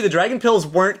 actually, the dragon pills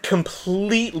weren't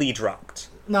completely dropped.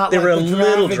 Not they like were the a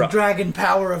little dropped. dragon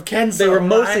power of Kenso. They were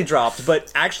mostly right? dropped,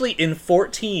 but actually in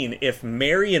 14, if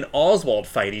Mary and Oswald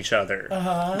fight each other,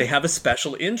 they have a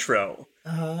special intro.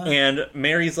 And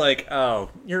Mary's like,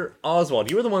 oh, you're Oswald.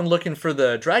 You were the one looking for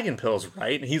the dragon pills,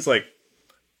 right? And he's like,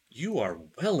 you are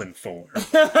well informed.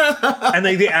 And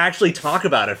they actually talk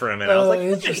about it for a minute. I was like,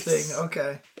 interesting. Nice.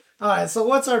 Okay. All right, so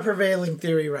what's our prevailing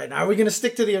theory right now? Are we going to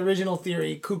stick to the original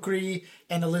theory, Kukri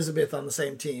and Elizabeth on the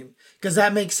same team? Because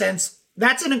that makes sense.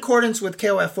 That's in accordance with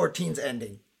KOF 14's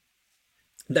ending.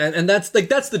 That's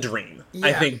the dream,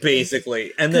 I think,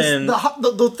 basically. And then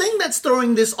the thing that's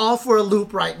throwing this all for a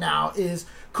loop right now is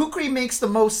Kukri makes the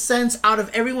most sense out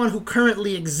of everyone who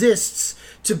currently exists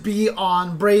to be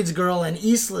on Braid's Girl and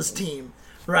Isla's team,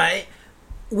 right?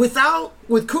 With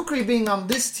Kukri being on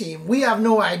this team, we have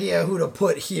no idea who to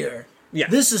put here. Yeah.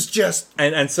 This is just...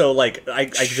 And so, I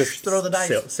just... Throw the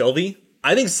dice. Sylvie?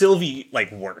 I think Sylvie,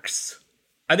 works.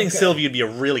 I think Sylvie would be a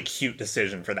really cute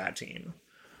decision for that team.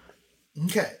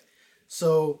 Okay.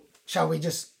 So, shall we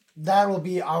just... That will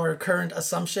be our current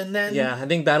assumption then? Yeah, I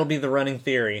think that'll be the running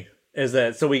theory. Is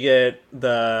that... So we get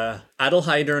the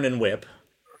Adelheidern and Whip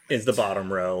is the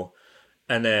bottom row.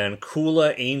 And then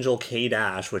Kula, Angel,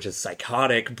 K-Dash, which is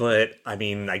psychotic, but, I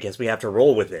guess we have to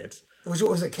roll with it. Which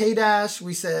was it? K-Dash,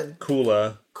 we said...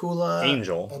 Kula, Angel.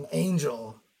 Angel. And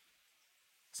Angel.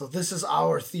 So this is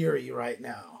our theory right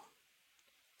now.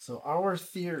 So our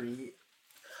theory...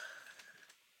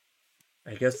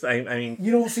 I guess, I mean...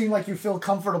 You don't seem like you feel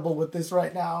comfortable with this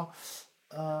right now.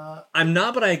 I'm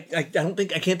not, but I don't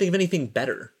think... I can't think of anything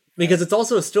better. Because it's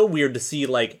also still weird to see,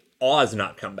 Oz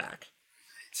not come back.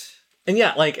 And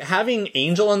yeah, having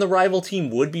Angel on the rival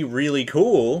team would be really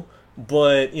cool,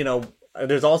 but,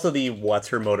 there's also the what's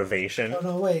her motivation. Oh,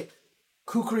 no, wait.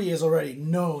 Kukri is already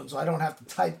known, so I don't have to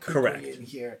type Kukri in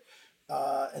here.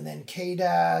 And then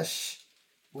K-Dash,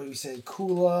 what do we say,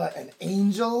 Kula and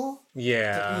Angel?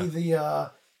 Yeah. To be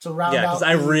to round out... Yeah, because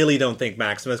I really don't think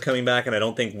Maxima's coming back, and I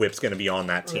don't think Whip's going to be on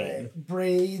that team. Right.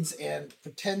 Braids and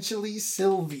potentially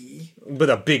Sylvie. With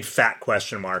a big fat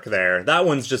question mark there. That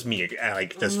one's just me,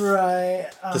 just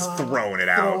throwing it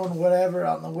out. Throwing whatever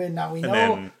on the wind. Now we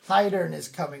know Hydern is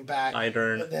coming back.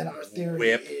 Hydern, but then our theory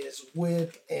Whip, is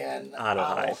Whip and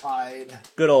Adelheid.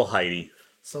 Adelheid. Good old Heidi.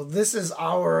 So this is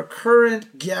our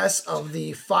current guess of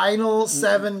the final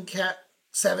seven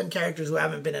characters who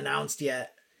haven't been announced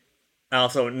yet.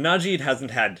 Also, Najid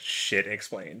hasn't had shit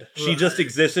explained. She just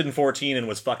existed in 14 and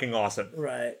was fucking awesome.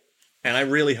 Right. And I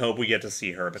really hope we get to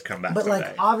see her come back someday.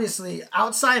 But, obviously,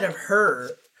 outside of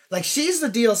her, she's the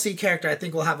DLC character I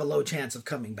think will have a low chance of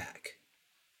coming back.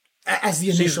 As the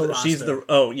initial roster.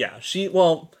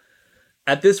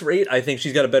 At this rate, I think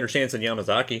she's got a better chance than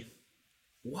Yamazaki.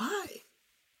 Why?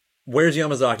 Where's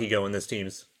Yamazaki go in this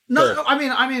team's? No, I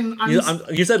mean...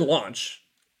 You said launch.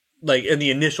 In the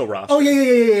initial roster. Oh,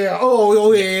 yeah.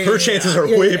 Oh, yeah. Her chances are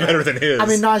way better than his. I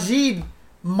mean, Najid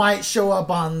might show up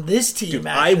on this team. Dude,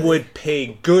 actually. I would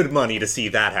pay good money to see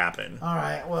that happen. All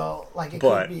right, well, like it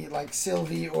But- could be like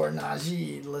Sylvie or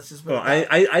Najee. Let's just. Put Well, it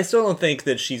that- I still don't think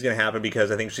that she's gonna happen because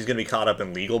I think she's gonna be caught up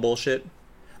in legal bullshit.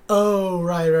 Oh,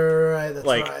 right. That's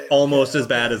Like right. almost Okay, as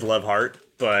bad as Love Heart.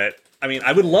 But I mean,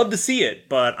 I would love to see it,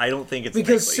 but I don't think it's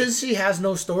because likely. since she has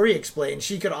no story explained,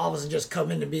 she could all of a sudden just come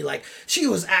in and be like, she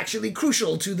was actually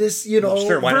crucial to this,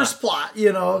 Sure, why verse not?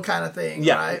 plot, kind of thing.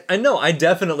 Yeah, Right? I know. I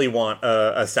definitely want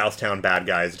a Southtown Bad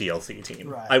Guys DLC team.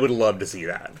 Right. I would love to see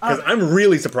that because Alright. I'm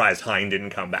really surprised Hein didn't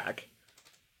come back.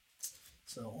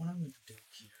 So what I'm going to do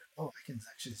here? Oh, I can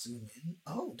actually zoom in.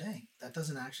 Oh, dang, that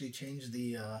doesn't actually change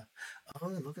the. Oh,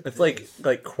 look at It's this.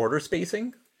 like quarter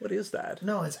spacing. What is that?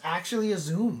 No, it's actually a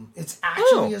zoom. It's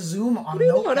actually Oh. a zoom on do you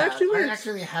know? It Notepad. actually I works.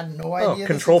 actually had no idea. this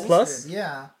Control plus? existed.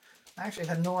 Yeah, I actually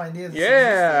had no idea. This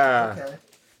Yeah. existed. Okay.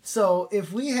 So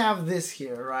if we have this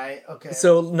here, right? Okay.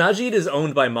 So Najid is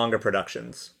owned by Manga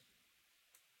Productions.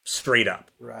 Straight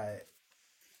up. Right.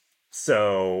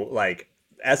 So like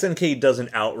SNK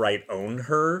doesn't outright own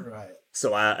her. Right.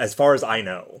 So as far as I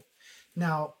know,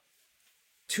 Now,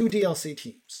 2 DLC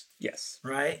teams, yes.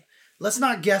 right? Let's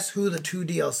not guess who the 2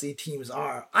 DLC teams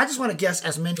are. I just want to guess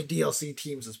as many DLC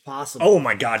teams as possible. Oh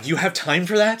my god, do you have time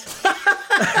for that?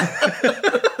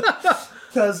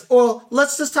 Well,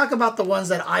 let's just talk about the ones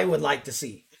that I would like to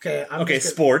see. Okay. Okay,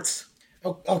 sports.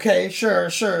 Okay, sure.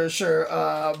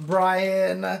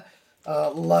 Brian,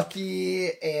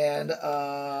 Lucky, and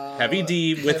Heavy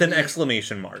D with an Heavy-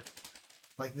 exclamation mark.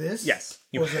 like this. Yes,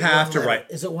 you Or is it have one to letter? write.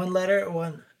 Is it one letter or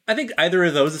one? I think either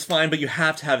of those is fine, but you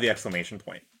have to have the exclamation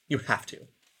point. You have to.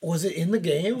 Was it in the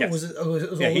game? Yes. Or was it? Oh, it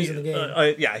was Yeah, always in the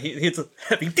game. he hits a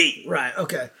heavy D. Right.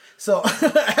 Okay. So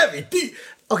Heavy D.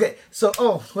 Okay. So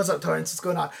what's up, Torrance? What's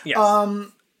going on? Yes.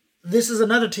 This is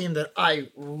another team that I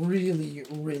really,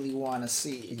 really want to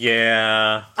see.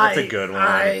 Yeah, that's a good one.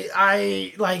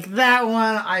 I like that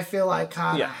one. I feel like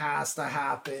kind of Yeah. has to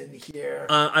happen here.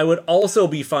 I would also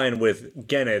be fine with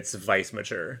Gennett's Vice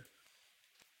Mature.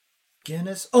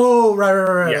 Guinness. Oh,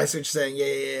 right. Yeah. I see what you're saying.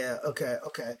 Yeah. Okay.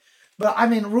 But I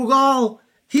mean, Rugal,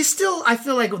 he's still, I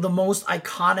feel like, the most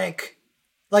iconic.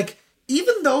 Like,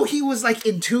 even though he was like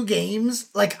in 2 games,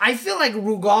 like I feel like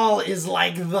Rugal is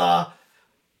like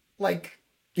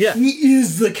Yeah. he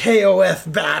is the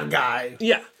KOF bad guy.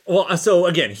 Yeah. Well, so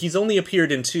again, he's only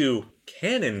appeared in 2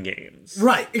 canon games,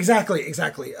 Right. Exactly.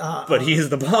 but he is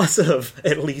the boss of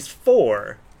at least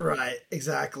 4. Right.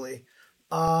 Exactly.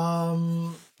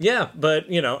 Yeah, but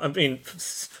I mean,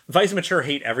 Vice Mature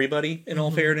hate everybody. In all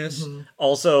fairness,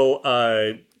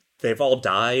 also, they've all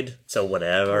died, so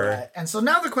whatever. Right. And so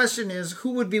now the question is,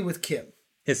 who would be with Kim?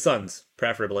 His sons,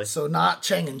 preferably. So not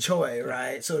Chang and Choi,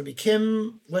 right? So it'd be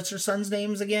Kim. What's her son's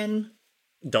names again?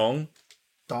 Dong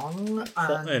Dong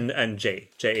and J.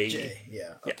 J. Jay.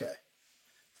 Yeah. Okay.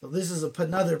 So this is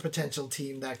another potential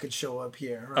team that could show up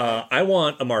here. Right. I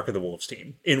want a Mark of the Wolves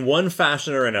team in one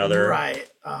fashion or another. Right.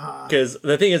 Because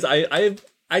the thing is,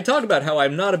 I talk about how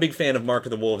I'm not a big fan of Mark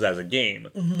of the Wolves as a game,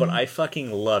 but I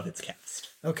fucking love its cast.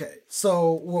 Okay.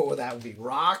 So what would that be?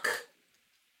 Rock.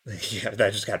 Yeah,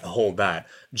 I just got to hold that.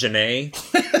 Janae.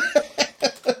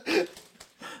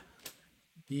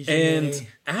 And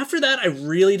after that, I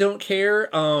really don't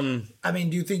care. I mean,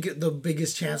 do you think the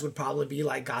biggest chance would probably be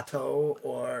like Gato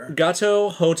or Gato,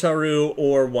 Hotaru,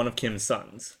 or one of Kim's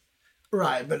sons.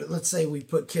 right? But let's say we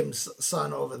put Kim's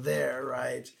son over there,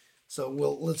 right? So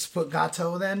let's put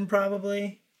Gato then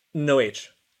probably. No H.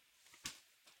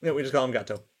 Yeah, we just call him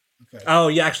Gato. Okay. Oh,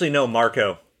 yeah, actually, no,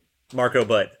 Marco. Marco,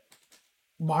 but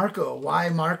Marco. Why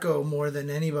Marco more than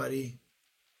anybody?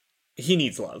 he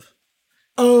needs love.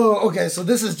 Oh, okay. So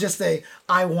this is just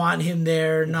I want him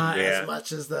there, not Yeah. as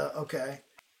much as the okay.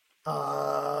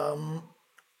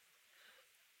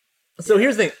 So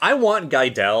here's the thing. I want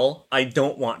Guidel. I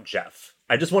don't want Jeff.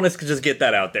 I just want to just get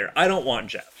that out there. I don't want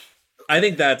Jeff. I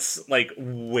think that's, like,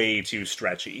 way too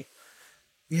stretchy.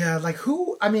 Yeah, like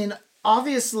who? I mean,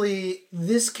 obviously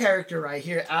this character right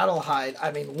here, Adelheid.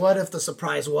 I mean, what if the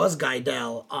surprise was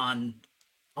Guidel on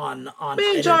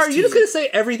Man, Jar, NXT? you just gonna say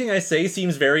everything I say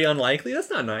seems very unlikely? That's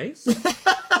not nice.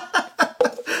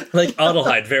 Like,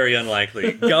 Adelheid, very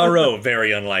unlikely. Garo,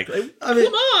 very unlikely. I mean,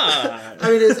 Come on! I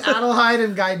mean, is Adelheid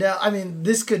and Guidel? I mean,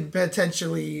 this could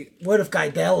potentially. What if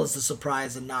Guidel is the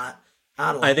surprise and not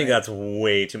Adelheid? I think that's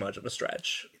way too much of a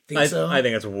stretch. Think so? I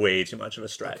think that's way too much of a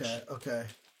stretch. Okay.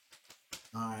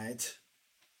 All right.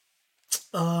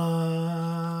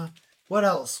 What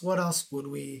else? What else would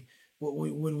we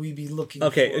be looking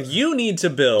Okay, for? you need to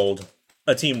build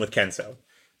a team with Kenso.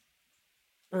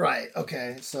 Right.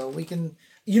 Okay. So we can.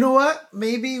 You know what?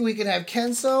 Maybe we can have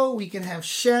Kenso. We can have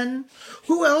Shen.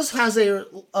 Who else has a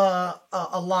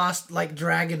lost like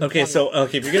dragon? Okay, planet? so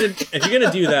if you're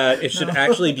gonna do that, it should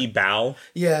actually be Bao,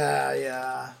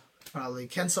 yeah, probably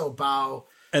Kenso Bao.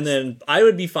 and then I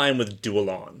would be fine with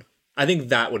Dualon. I think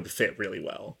that would fit really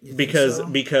well so?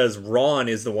 because Ron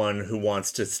is the one who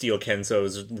wants to steal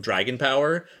Kenso's dragon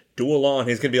power. Dualon,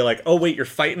 he's gonna be like, oh wait, you're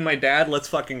fighting my dad? Let's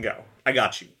fucking go. I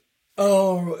got you.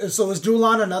 Oh, so is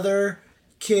Dualon another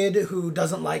kid who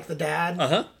doesn't like the dad?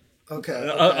 Uh-huh. Okay.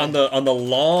 On the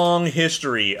long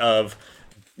history of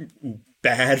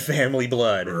bad family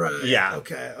blood. Right. Yeah.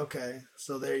 Okay.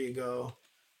 So there you go.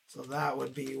 So that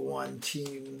would be one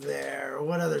team there.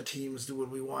 What other teams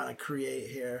would we want to create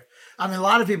here? I mean, a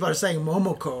lot of people are saying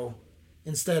Momoko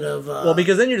instead of. Well,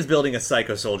 because then you're just building a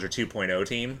Psycho Soldier 2.0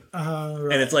 team, right.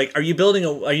 and it's like, are you building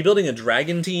a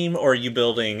dragon team or are you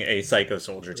building a Psycho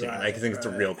Soldier team? I think it's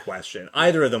a real question.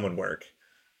 Either of them would work.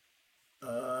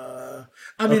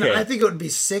 I mean, okay. I think it would be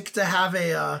sick to have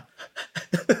a.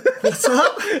 What's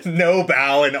up? No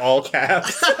bow in all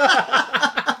caps.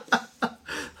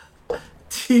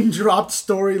 Team dropped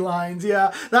storylines.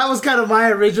 Yeah, that was kind of my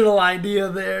original idea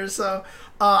there. So,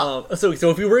 so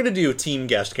if we were to do team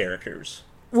guest characters,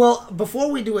 well, before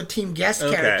we do a team guest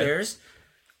characters,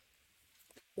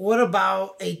 what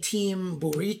about a team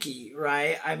Buriki?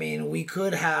 Right? I mean, we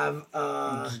could have.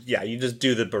 yeah, you just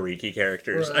do the Bariki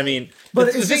characters. Right. I mean,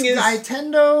 But the is thing this is,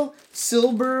 Nintendo,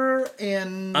 Silver,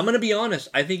 and I'm gonna be honest.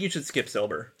 I think you should skip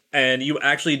Silver. And you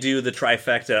actually do the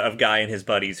trifecta of Guy and his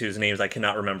buddies, whose names I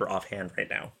cannot remember offhand right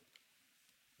now.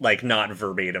 Like, not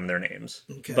verbatim their names.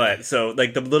 Okay. But, so,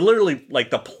 like, literally, like,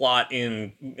 the plot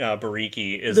in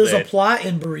Bariki is there's that a plot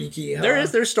in Buriki. Huh?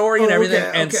 there's story and everything.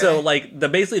 okay, And okay. so, like,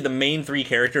 basically the main three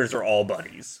characters are all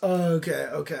buddies. Okay.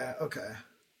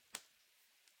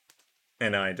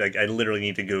 And I literally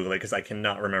need to Google it because I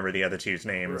cannot remember the other two's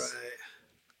names. Right.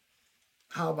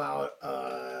 How about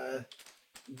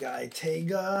Guy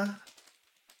Tega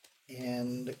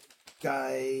and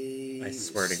Guy I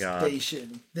swear to God.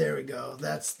 Station. There we go.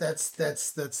 That's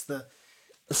the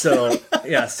So,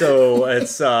 yeah, so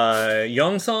it's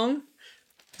Yongsong.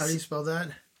 how do you spell that?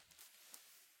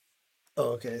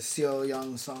 Oh, okay. Seo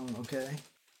Young Song, okay.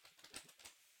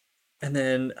 And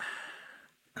then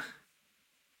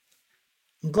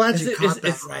I'm glad you caught that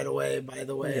it's- right away, by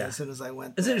the way, Yeah. as soon as I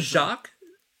went Is there. it Jacques?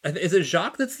 Is it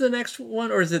Jacques that's the next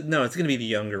one? Or is it... No, it's going to be the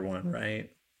younger one, right?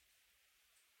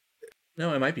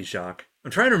 No, it might be Jacques.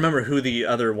 I'm trying to remember who the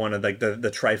other one of, like, the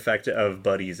trifecta of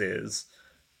buddies is.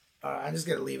 I'm just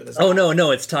going to leave it as Oh,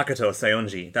 no, it's Takato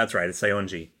Sayonji. That's right, it's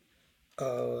Sayonji.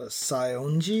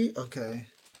 Sayonji? Okay.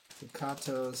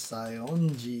 Takato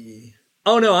Sayonji.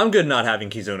 Oh, no, I'm good not having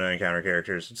Kizuna encounter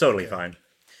characters. It's totally fine.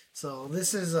 So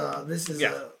this is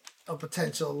Yeah. a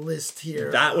potential list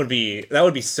here. That would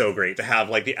be so great to have,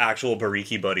 like, the actual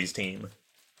Bariki Buddies team.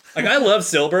 Like, I love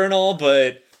Silver and all,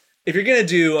 but if you're gonna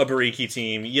do a Bariki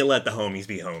team, you let the homies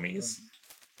be homies.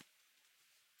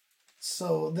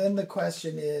 So then the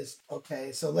question is,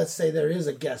 okay, so let's say there is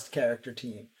a guest character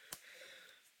team.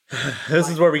 This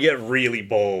is where we get really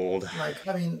bold. Like,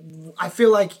 I mean, I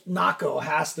feel like Nako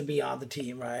has to be on the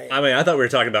team, right? I mean, I thought we were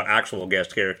talking about actual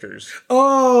guest characters.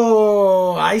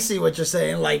 Oh, I see what you're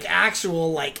saying. Like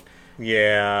actual,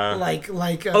 Yeah. like.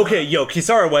 Okay, yo,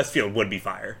 Kisara Westfield would be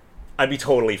fire. I'd be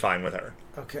totally fine with her.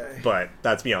 Okay. But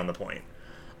that's beyond the point.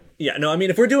 Yeah, no, I mean,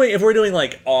 if we're doing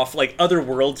like off, like other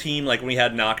world team, like when we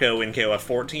had Nako in KOF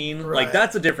 14, Right. like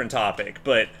that's a different topic.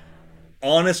 But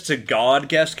honest to God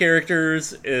guest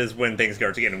characters is when things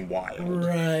start getting wild.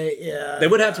 Right. Yeah. They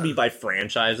would have to be by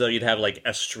franchise, though. You'd have like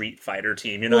a Street Fighter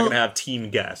team. You're not Well- going to have team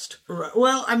guest. Right.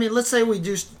 Well, I mean, let's say we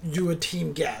just do a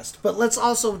team guest, but let's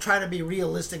also try to be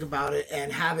realistic about it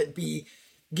and have it be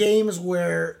games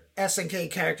where SNK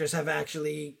characters have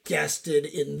actually guested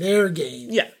in their game.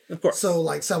 Yeah, of course. So,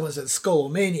 like someone said,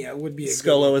 Skullomania would be a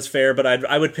Skullo is fair, but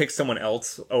I would pick someone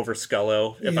else over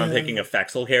Skullo if I'm Yeah. picking a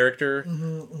Fexel character.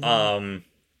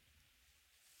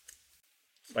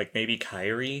 Like maybe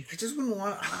Kyrie. I just wouldn't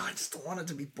want. I just don't want it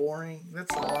to be boring.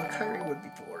 That's all. Kyrie would be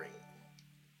boring.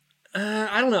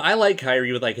 I don't know. I like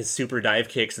Kyrie with like his super dive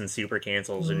kicks and super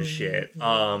cancels and shit.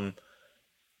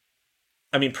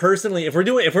 I mean, personally, if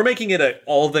we're making it a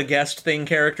all the guest thing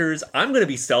characters, I'm gonna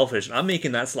be selfish and I'm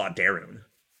making that slot Darun.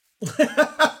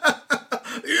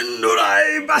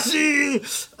 Indurai Bashi.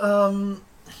 All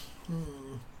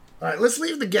right, let's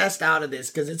leave the guest out of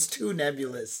this because it's too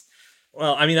nebulous.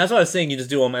 Well, I mean, that's what I was saying. You just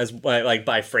do them as like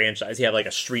by franchise. You have like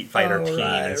a Street Fighter Oh, team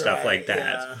right, and stuff right, like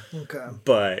that. Yeah. Okay.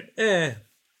 But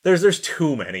there's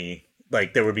too many.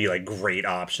 Like there would be like great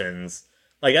options.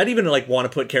 Like I'd even like want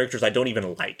to put characters I don't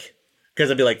even like. Because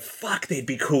I'd be like, fuck, they'd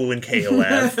be cool in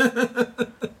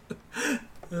KOF.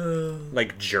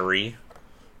 Like Jury.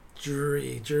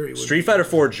 Jury. Street Fighter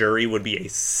 4 Jury would be a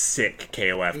sick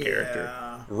KOF character.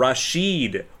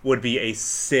 Rashid would be a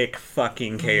sick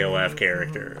fucking KOF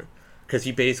character. Because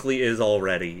he basically is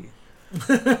already.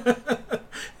 It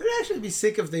would actually be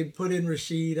sick if they put in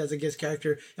Rashid as a guest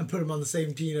character and put him on the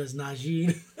same team as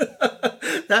Najee.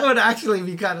 That would actually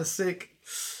be kind of sick.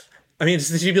 I mean,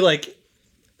 she'd be like,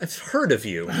 I've heard of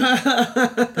you,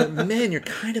 but man, you're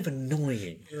kind of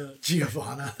annoying.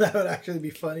 Giovanna. That would actually be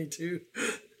funny too.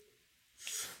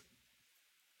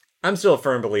 I'm still a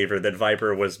firm believer that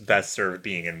Viper was best served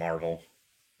being in Marvel.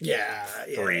 Yeah.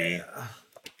 3.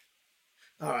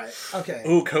 All right. Okay.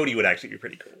 Ooh, Cody would actually be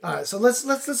pretty cool. All right. So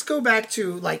let's go back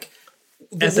to like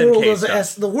the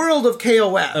SNK the world of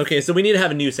KOF. Okay, so we need to have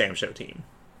a new Sam Show team.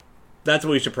 That's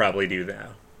what we should probably do now.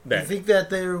 I think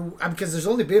that because there's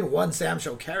only been one Sam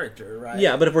Show character, right?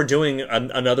 Yeah, but if we're doing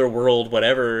another world,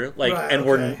 whatever, like, Right, and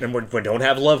okay. we don't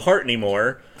have Love Heart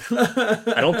anymore.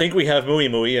 I don't think we have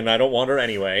Mui Mui, and I don't want her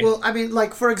anyway. Well, I mean,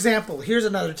 like for example, here's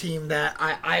another team that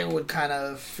I would kind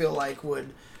of feel like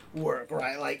would work,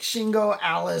 right? Like Shingo,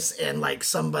 Alice, and like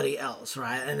somebody else,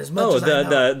 right? And as much as I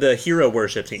know, the hero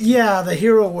worship team. yeah, the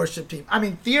hero worship team. I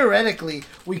mean, theoretically,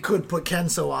 we could put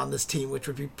Kenso on this team, which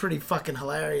would be pretty fucking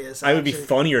hilarious. I would be actually.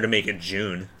 funnier to make it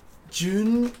June.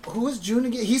 June. Who is June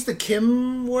again? He's the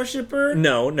Kim worshiper.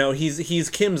 No, he's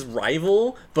Kim's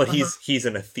rival, but he's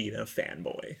an Athena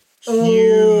fanboy. Oh,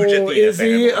 Huge Athena is he?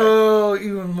 fanboy. Oh,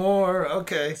 even more.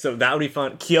 Okay. So that would be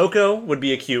fun. Kyoko would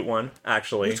be a cute one,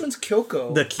 actually. Which one's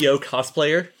Kyoko? The Kyo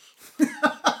cosplayer.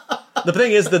 The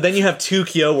thing is that then you have 2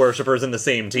 Kyo worshippers in the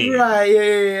same team. Right,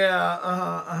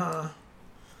 yeah.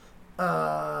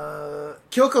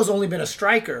 Kyoko's only been a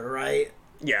striker, right?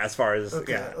 Yeah, as far as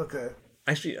Okay.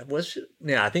 Actually, was she?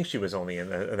 Yeah, I think she was only in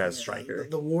that striker.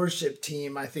 The worship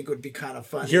team, I think, would be kind of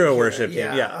fun. Hero worship team,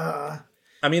 yeah.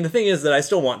 I mean, the thing is that I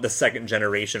still want the second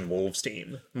generation Wolves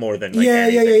team more than like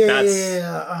anything.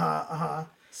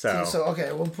 So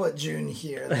okay, we'll put June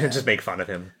here. Then. just make fun of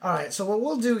him. All right, so what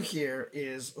we'll do here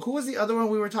is, who was the other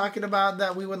one we were talking about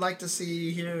that we would like to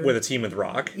see here? With a team with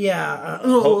Rock. Yeah,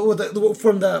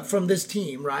 from this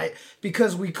team, right?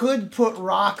 Because we could put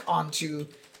Rock onto,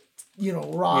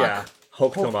 Rock. Yeah,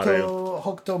 Hokutomaru.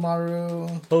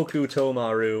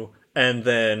 Hokutomaru. And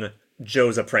then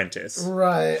Joe's apprentice.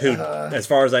 Right. Who, as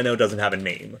far as I know, doesn't have a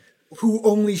name. Who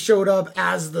only showed up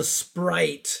as the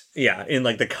sprite. Yeah, in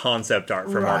like the concept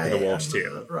art for Mark of the Wolves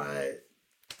too. Right.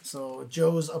 So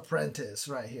Joe's apprentice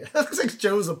right here. That looks like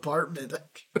Joe's apartment.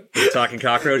 Talking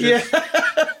cockroaches? Yeah.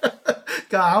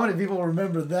 God, how many people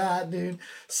remember that, dude?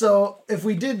 So if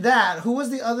we did that, who was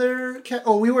the other?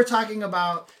 We were talking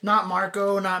about not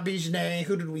Marco, not Bijane.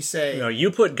 Who did we say? No,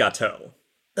 you put Gato.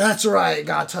 That's right,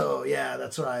 Gato. Yeah,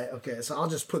 that's right. Okay, so I'll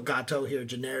just put Gato here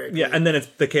generically. Yeah, and then it's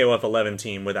the KOF 11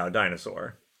 team without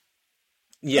Dinosaur.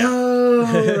 Yeah.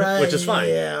 Oh, right. Which is fine.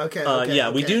 Yeah,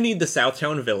 okay. We do need the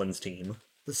Southtown Villains team.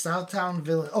 The Southtown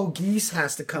Villain. Oh, Geese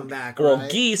has to come back, Well, right?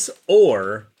 Geese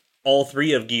or all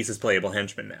 3 of Geese's playable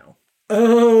henchmen now.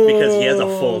 Oh. Because he has a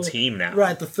full team now.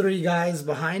 Right, the 3 guys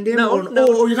behind him? No.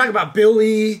 Or you're talking about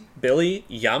Billy. Billy,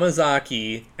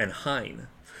 Yamazaki, and Hein.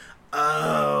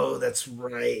 Oh, that's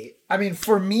right. I mean,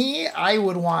 for me, I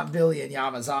would want Billy and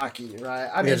Yamazaki, right?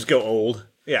 I mean, Just go old.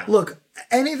 Yeah. look,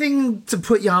 anything to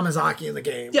put Yamazaki in the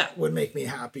game Yeah. would make me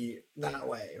happy that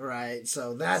way, right?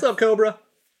 So that's... What's up, Cobra?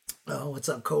 Oh, what's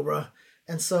up, Cobra?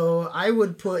 And so I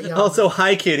would put Yamazaki... Also,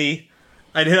 hi, Kitty.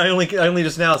 I only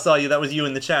just now saw you. That was you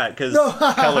in the chat because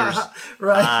colors.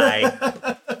 Right.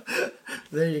 Hi.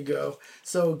 There you go.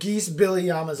 So Geese, Billy,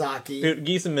 Yamazaki. Dude,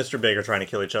 Geese and Mr. Big are trying to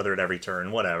kill each other at every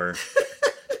turn. Whatever.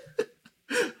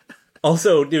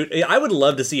 Also, dude, I would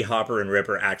love to see Hopper and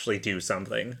Ripper actually do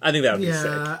something. I think that would be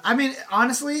sick. I mean,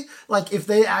 honestly, like if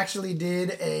they actually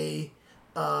did if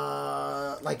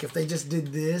they just did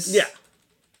this. Yeah.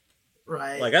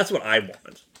 Right. Like, that's what I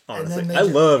want, honestly. they I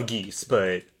love Geese,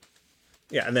 but...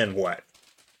 Yeah, and then what?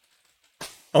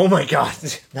 Oh my god,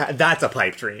 that's a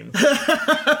pipe dream.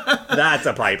 That's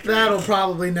a pipe dream. That'll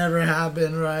probably never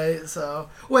happen, right? So,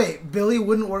 wait, Billy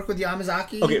wouldn't work with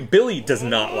Yamazaki? Okay, Billy does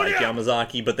not like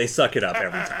Yamazaki, but they suck it up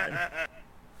every time.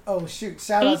 Oh, shoot.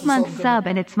 Shout out to 8-month Sultan. sub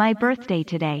and it's my birthday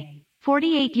today.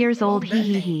 48 years old, hee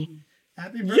hee hee.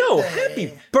 Happy birthday. Yo,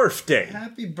 happy birthday!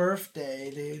 Happy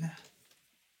birthday, dude.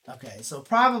 Okay, so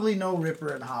probably no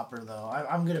Ripper and Hopper, though.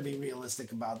 I'm going to be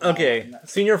realistic about that. Okay, one.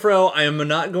 Senior Fro, I am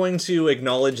not going to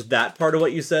acknowledge that part of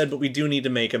what you said, but we do need to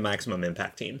make a maximum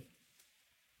impact team.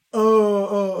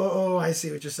 Oh, I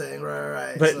see what you're saying.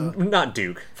 Right. But So, not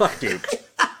Duke. Fuck Duke.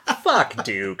 Fuck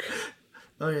Duke.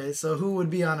 Okay, so who would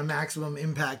be on a maximum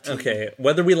impact team? Okay,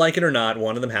 whether we like it or not,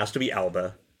 one of them has to be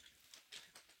Alba.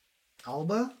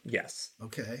 Alba? Yes.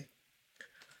 Okay.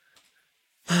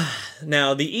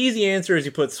 Now, the easy answer is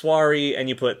you put Swari and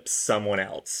you put someone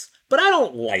else. But I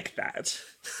don't like that.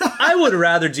 I would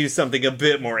rather do something a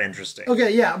bit more interesting.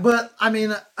 Okay, yeah, but I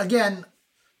mean, again,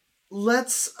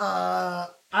 let's.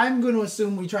 I'm going to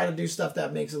assume we try to do stuff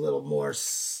that makes a little more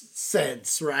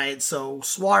sense, right? So,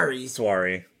 Swari.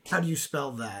 Swari. How do you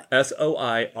spell that?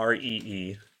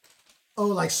 Soiree. Oh,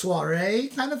 like soiree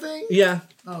kind of thing? Yeah.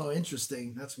 Oh,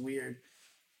 interesting. That's weird.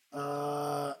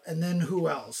 And then who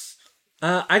else?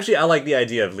 Actually, I like the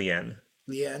idea of Lien.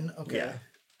 Lien? Okay. Yeah.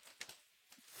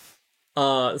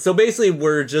 So basically,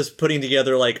 we're just putting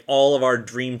together like all of our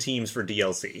dream teams for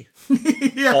DLC.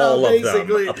 Yeah, all of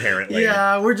basically. them, apparently.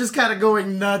 Yeah, we're just kind of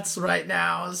going nuts right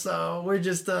now. So we're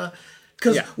just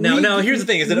because Now, here's the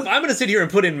thing: is that if I'm going to sit here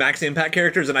and put in max impact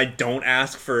characters and I don't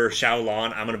ask for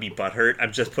Xiaolon, I'm going to be butthurt.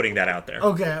 I'm just putting that out there.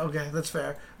 Okay, that's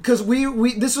fair. Because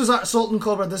we this was our Sultan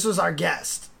Cobra. This was our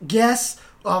guest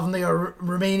of the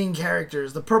remaining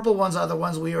characters. The purple ones are the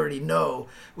ones we already know,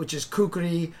 which is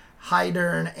Kukri,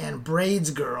 Hydern, and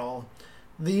Braids Girl.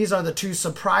 These are the two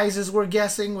surprises we're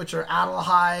guessing, which are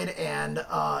Adelheid and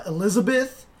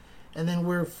Elizabeth. And then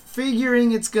we're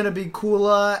figuring it's going to be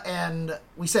Kula and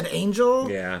we said Angel,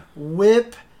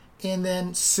 Whip, and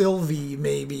then Sylvie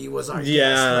maybe was our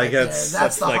guess I right guess there.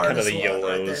 That's the like kind of hardest the one right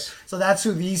there. YOLOs. So that's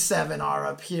who these 7 are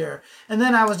up here. And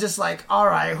then I was just like, all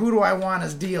right, who do I want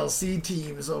as DLC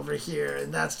teams over here?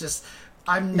 And that's just...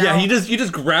 I'm now, you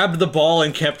just grabbed the ball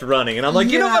and kept running, and I'm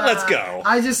like, you know what, let's go.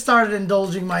 I just started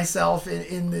indulging myself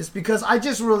in this because I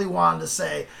just really wanted to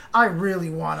say I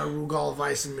really want a Rugal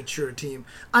Weiss and Mature team.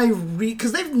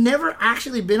 Because they've never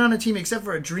actually been on a team except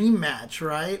for a dream match,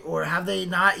 right? Or have they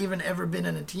not even ever been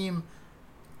in a team?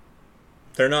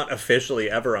 They're not officially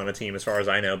ever on a team, as far as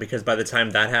I know, because by the time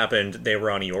that happened, they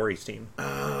were on Iori's team.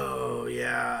 Oh,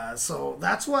 yeah. So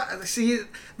that's what... See,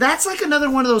 that's like another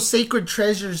one of those Sacred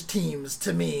Treasures teams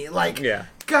to me. Like,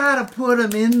 gotta put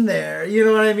them in there. You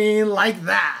know what I mean? Like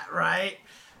that, right?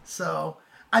 So,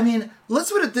 I mean,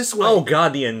 let's put it this way. Oh,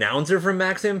 God, the announcer from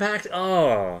Max Impact?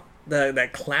 Oh,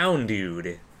 that clown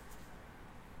dude.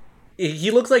 He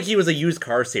looks like he was a used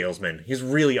car salesman. He's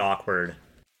really awkward.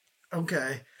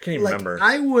 Okay. Can't even remember.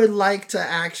 I would like to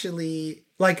actually...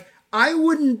 Like, I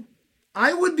would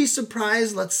be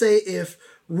surprised, let's say, if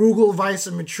Rugal, Weiss,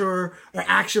 and Mature are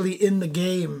actually in the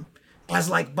game as,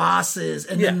 like, bosses,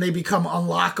 and then they become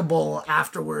unlockable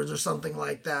afterwards or something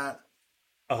like that.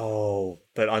 Oh,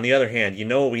 but on the other hand, you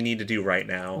know what we need to do right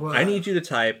now? What? I need you to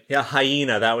type... Yeah,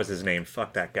 Hyena, that was his name.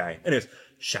 Fuck that guy. Anyways,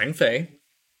 Shang Fei.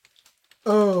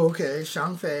 Oh, okay.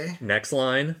 Shang Fei. Next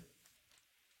line.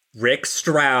 Rick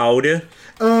Stroud.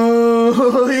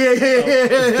 Oh, yeah.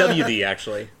 It's WD,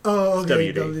 actually. Oh, okay.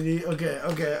 It's WD.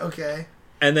 Okay.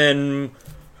 And then,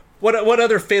 what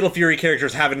other Fatal Fury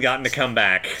characters haven't gotten to come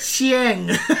back? Xiang.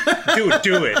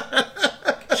 Do it.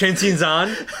 Chen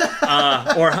Xinzan?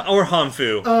 Or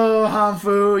Hanfu. Oh,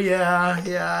 Hanfu,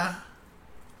 yeah.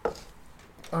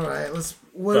 All right,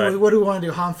 what do we want to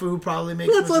do? Hanfu probably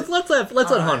makes. Let's let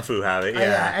Hanfu have it.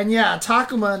 Yeah.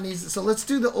 Takuma needs. So let's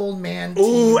do the old man.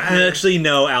 Ooh, team. actually,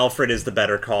 no. Alfred is the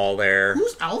better call there.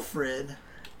 Who's Alfred?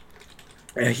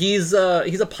 He's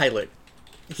a pilot.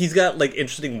 He's got like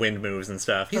interesting wind moves and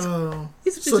stuff. He's so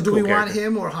a do cool we want character.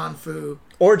 him or Hanfu?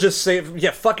 Or just say,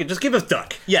 fuck it, just give us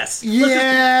Duck. Yes.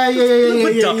 Yeah.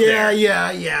 Put Duck there.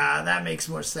 Yeah. That makes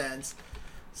more sense.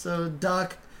 So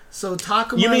Duck. So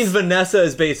Takuma. You mean Vanessa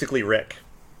is basically Rick?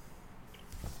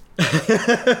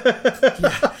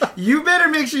 You better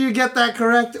make sure you get that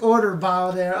correct order,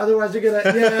 Bao. There, otherwise you're gonna.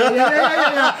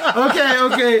 Yeah.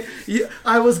 Okay.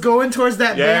 I was going towards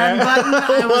that ban button.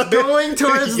 I was going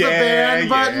towards the ban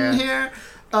button here.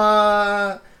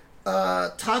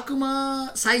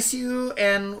 Takuma, Saisyu,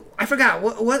 and I forgot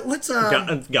what's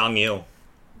Gangil.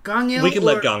 Gangil. We could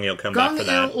let Gangil come back for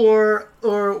that. Or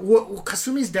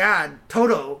Kasumi's dad,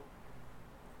 Toto.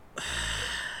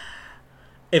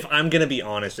 If I'm gonna be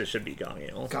honest, it should be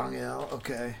Gangil. Gangil,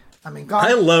 okay. I mean,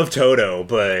 I love Toto,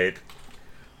 but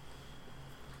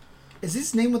is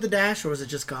his name with a dash or is it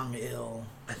just Gangil?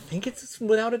 I think it's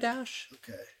without a dash.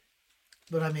 Okay,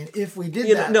 but I mean, if we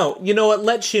did that, no, you know what?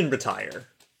 Let Shin retire.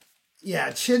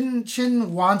 Yeah,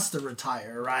 Chin wants to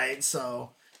retire, right?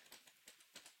 So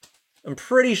I'm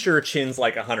pretty sure Chin's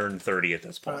like 130 at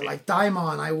this point. like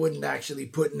Daimon, I wouldn't actually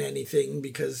put in anything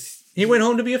because he went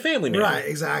home to be a family man. Right,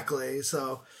 exactly.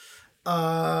 So,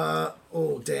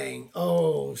 oh dang,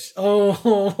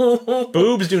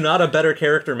 Boobs do not a better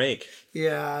character make.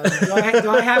 Yeah. Do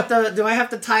I have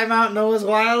to time out Noah's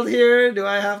Wild here? Do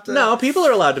I have to? No, people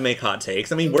are allowed to make hot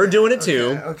takes. I mean, we're doing it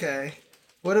too. Okay.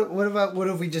 What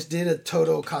if we just did a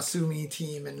Todo Kasumi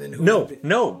team and then who?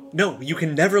 No. You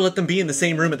can never let them be in the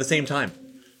same room at the same time.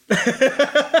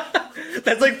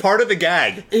 That's like part of the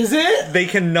gag. Is it? They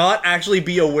cannot actually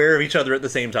be aware of each other at the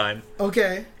same time.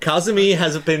 Okay. Kazumi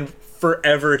has been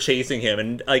forever chasing him,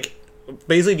 and like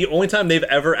basically the only time they've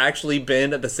ever actually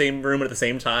been at the same room at the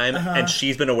same time, and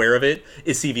she's been aware of it,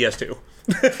 is CVS 2.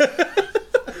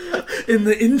 In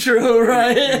the intro,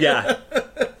 right? Yeah.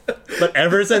 But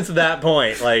ever since that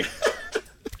point, like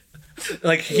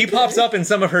he pops up in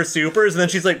some of her supers, and then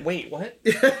she's like, "Wait, what?"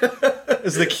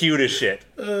 It's the cutest shit.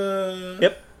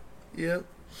 Yep.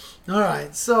 All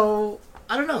right. So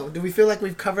I don't know. Do we feel like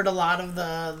we've covered a lot of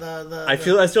the? I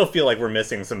still feel like we're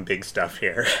missing some big stuff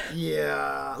here.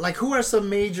 Yeah. Like, who are some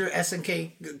major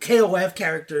SNK KOF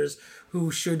characters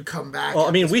who should come back? Well,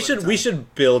 I mean, we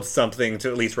should build something to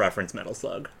at least reference Metal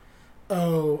Slug.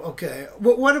 Oh, okay.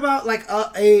 What about like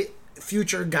a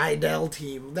future Gaidel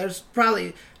team? There's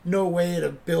probably no way to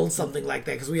build something like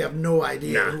that because we have no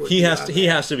idea. Who He has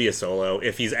to be a solo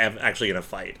if he's actually gonna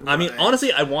fight. Right. I mean,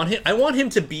 honestly, I want him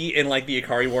to be in like the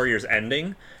Ikari Warriors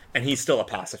ending, and he's still a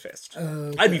pacifist.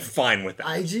 Okay. I'd be fine with that.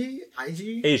 Eiji.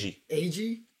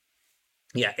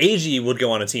 Yeah, Eiji would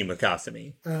go on a team with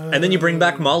Kasumi, and then you bring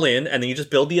back Malin, and then you just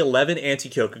build the 11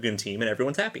 anti-Kyokugen team, and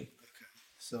everyone's happy. Okay.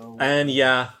 So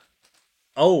yeah.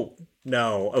 Oh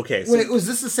no. Okay. So, wait, was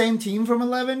this the same team from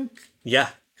 11? Yeah.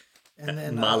 And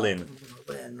then Malin.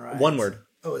 Malin, right? One word.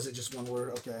 Oh, is it just one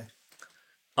word? Okay.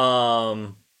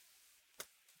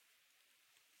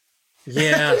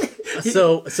 Yeah.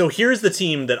 So here's the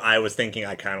team that I was thinking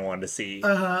I kind of wanted to see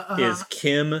is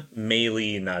Kim,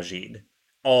 Meili, Najid.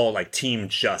 All like Team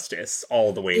Justice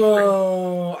all the way through.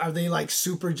 Oh, are they like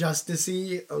super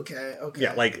justice-y? Okay.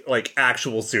 Yeah, like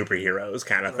actual superheroes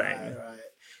kind of thing. Right.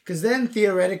 Because then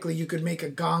theoretically you could make a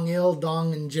Gong Il,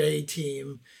 Dong, and Jay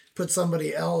team. Put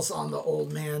somebody else on the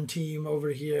old man team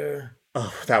over here.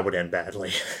 Oh, that would end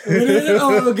badly.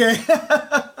 Oh, okay.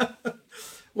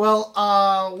 Well,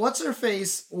 what's her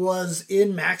face was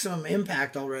in Maximum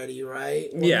Impact already, right?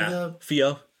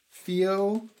 Fio.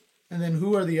 And then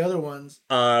who are the other ones?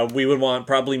 We would want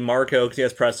probably Marco because he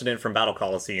has precedent from Battle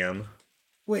Coliseum.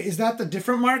 Wait, is that the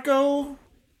different Marco?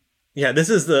 Yeah, this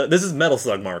is Metal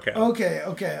Slug Marco. Okay.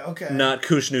 Not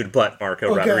Kushnud Butt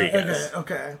Marco Rodriguez.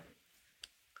 Okay.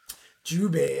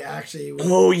 Jubei actually.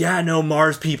 Oh yeah, no,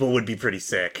 Mars people would be pretty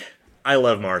sick. I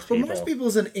love Mars people. But Mars people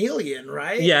is an alien,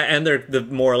 right? Yeah, and they're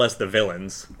more or less the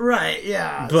villains. Right.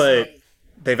 Yeah. But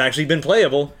they've actually been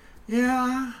playable.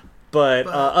 Yeah. But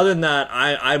other than that,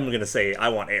 I'm gonna say I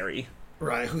want Eri.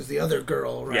 Right. Who's the other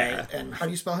girl? Right. Yeah. And how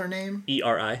do you spell her name?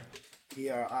 Eri.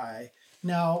 Eri.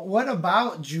 Now, what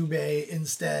about Jubei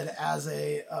instead as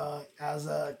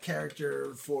a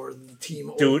character for the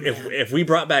team? Dude, if we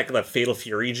brought back the Fatal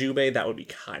Fury Jubei, that would be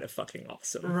kind of fucking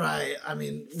awesome. Right. I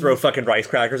mean, throw fucking rice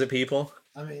crackers at people.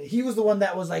 I mean, he was the one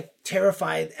that was like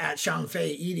terrified at Shang Fei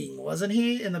eating, wasn't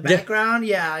he? In the background,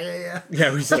 yeah.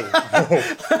 Yeah, we say.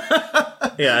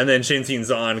 Oh. Yeah, and then Shinsin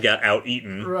Zan got out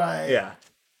eaten. Right. Yeah.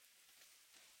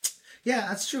 Yeah,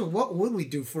 that's true. What would we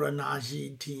do for a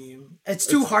Najid team? It's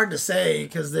too hard to say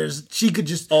because she could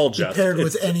just be paired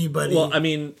with anybody. Well, I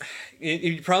mean,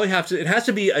 you probably have to. It has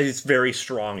to be a very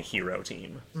strong hero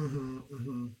team.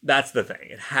 That's the thing.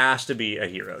 It has to be a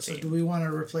hero team. Do we want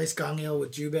to replace Gong Il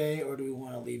with Jubei, or do we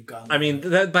want to leave Gong Il? I mean,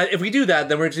 but if we do that,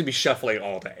 then we're just gonna be shuffling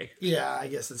all day. Yeah, I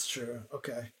guess that's true.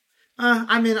 Okay.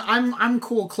 I mean, I'm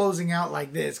cool closing out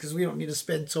like this because we don't need to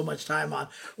spend so much time on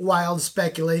wild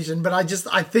speculation. But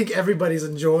I think everybody's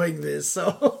enjoying this,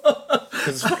 so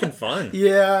it's fucking fun.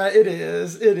 Yeah, it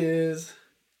is.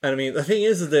 And I mean, the thing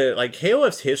is that like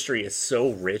KOF's history is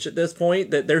so rich at this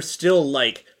point that there's still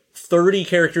like 30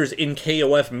 characters in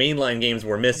KOF mainline games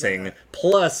we're missing,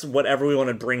 plus whatever we want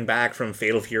to bring back from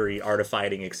Fatal Fury, Art of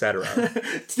Fighting, etc.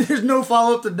 There's no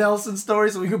follow-up to Nelson's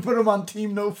story, so we can put him on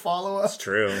Team No Follow-Up. It's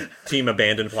true. Team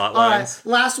Abandoned Plot All Lines.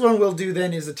 right, last one we'll do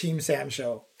then is a Team Sam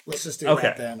show. Let's just do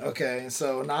that then. Okay,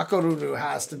 so Nakoruru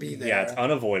has to be there. Yeah, it's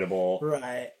unavoidable.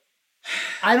 Right.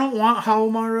 I don't want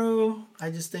Haomaru. I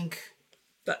just think...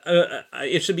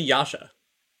 it should be Yasha.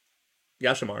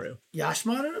 Yashimaru.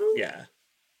 Yashimaru? Yeah.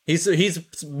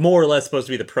 He's more or less supposed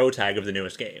to be the pro tag of the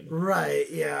newest game. Right,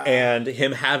 yeah. And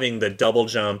him having the double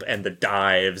jump and the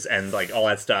dives and like all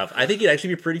that stuff, I think it'd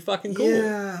actually be pretty fucking cool.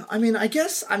 Yeah, I mean, I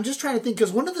guess I'm just trying to think,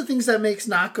 because one of the things that makes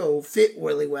Nako fit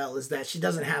really well is that she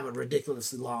doesn't have a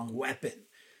ridiculously long weapon.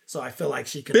 So I feel like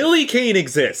she could... Billy Kane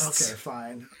exists. Okay,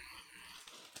 fine.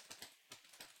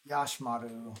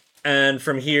 Yashimaru. And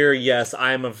from here, yes,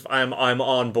 I'm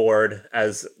on board,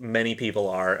 as many people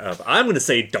are, of I'm going to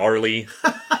say Darlie.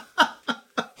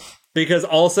 Because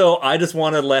also, I just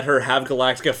want to let her have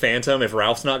Galactica Phantom if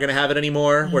Ralph's not going to have it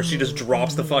anymore, where she just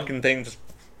drops the fucking thing, just...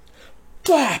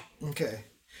 Okay.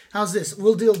 How's this?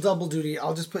 We'll deal double duty.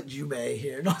 I'll just put Jubei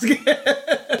here. No, I was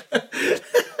kidding.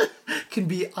 Can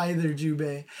be either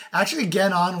Jubei. Actually,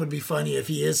 Genon would be funny if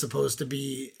he is supposed to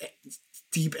be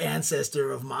deep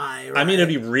ancestor of Mai. Right? I mean, it'd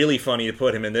be really funny to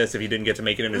put him in this if he didn't get to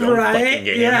make it in his own fucking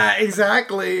game. Yeah,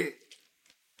 exactly.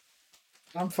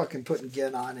 I'm fucking putting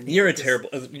Genon in here. You're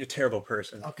a terrible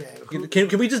person. Okay.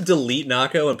 Can we just delete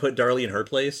Nako and put Darlie in her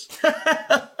place?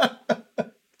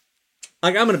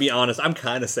 Like, I'm gonna be honest, I'm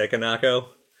kind of sick of Nako.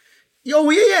 Yo,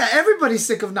 yeah, everybody's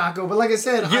sick of Nako, but like I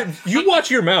said... You watch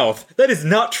your mouth. That is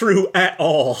not true at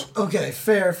all. Okay,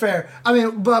 fair. I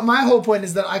mean, but my whole point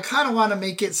is that I kind of want to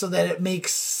make it so that it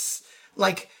makes...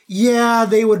 Like, yeah,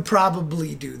 they would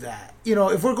probably do that. You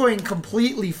know, if we're going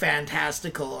completely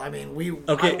fantastical, I mean,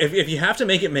 Okay, if you have to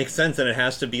make it make sense, then it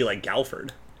has to be like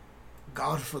Galford.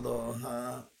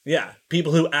 Godfather, Yeah,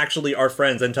 people who actually are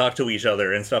friends and talk to each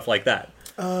other and stuff like that.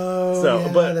 Oh, So,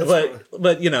 yeah,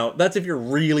 but you know, that's if you're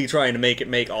really trying to make it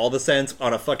make all the sense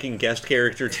on a fucking guest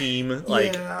character team.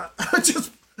 Like, yeah.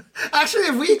 Actually,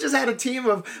 if we just had a team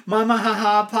of Mama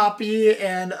Haha, Poppy,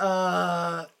 and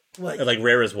like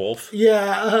Rara's Wolf.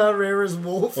 Yeah, Rara's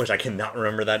Wolf. Which I cannot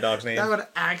remember that dog's name. That would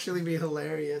actually be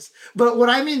hilarious. But what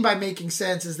I mean by making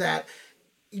sense is that,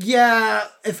 yeah,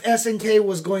 if SNK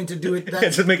was going to do it...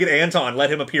 Just make it Anton.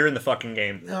 Let him appear in the fucking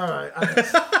game. All right.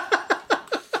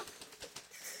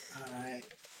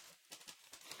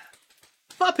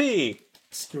 Puppy!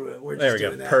 Screw it. We're There just we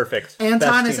doing go. that. Perfect. Anton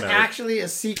Best is team ever. actually a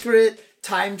secret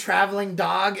time-traveling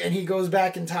dog, and he goes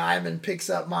back in time and picks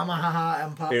up Mama Haha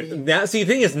and Poppy. Now, see,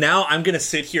 the thing is, now I'm going to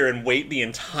sit here and wait the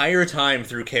entire time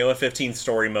through KOF 15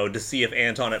 story mode to see if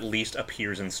Anton at least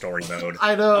appears in story mode.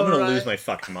 I know, I'm going right? to lose my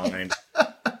fucking mind.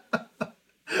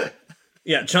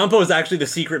 Yeah, Champo is actually the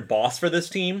secret boss for this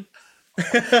team.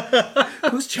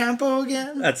 Who's Champo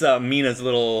again? That's Mina's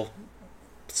little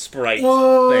sprite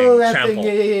Whoa, thing. that Champo.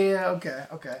 thing. Yeah.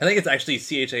 Okay. I think it's actually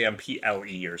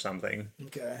CHAMPLE or something.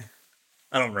 Okay.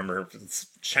 I don't remember if it's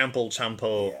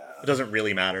Champo. Yeah. It doesn't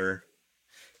really matter.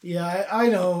 Yeah, I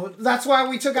know. That's why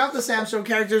we took out the Sam Show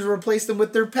characters and replaced them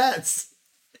with their pets.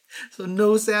 So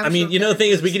no Sam Show. I mean, you know, the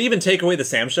thing is, we could even take away the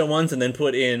Sam Show ones and then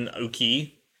put in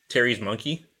Uki, Terry's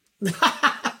monkey.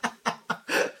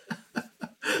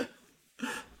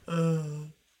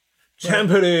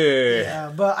 Champity!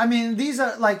 Yeah, but I mean, these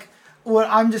are like what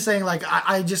I'm just saying. Like,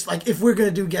 I just like if we're gonna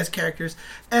do guest characters,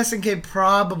 SNK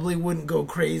probably wouldn't go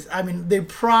crazy. I mean, they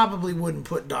probably wouldn't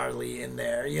put Darlie in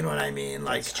there. You know what I mean?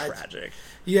 Like, It's tragic.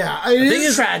 Yeah, it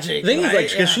is tragic. The thing is, right? like,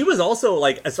 because she was also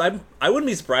like, so I wouldn't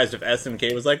be surprised if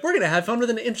SMK was like, we're gonna have fun with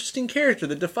an interesting character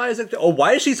that defies. Oh,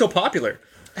 why is she so popular?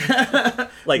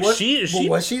 Like What- she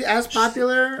was she as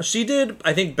popular? She did,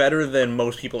 I think, better than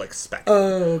most people expect.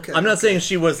 Oh, okay. I'm not saying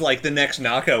she was like the next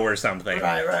Nako or something,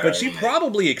 Right, but she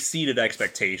probably exceeded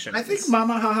expectations. I think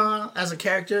Mama Haha as a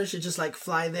character should just like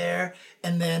fly there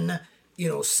and then, you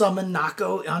know, summon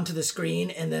Nako onto the screen,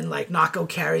 and then like Nako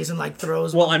carries and like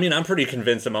throws. Well, I mean, I'm pretty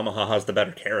convinced that Mama Haha's the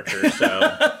better character,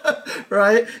 so.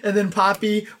 Right, and then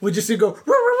Poppy would just go, "Roo,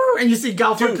 roo, roo," and you see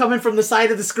Galford coming from the side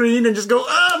of the screen and just go,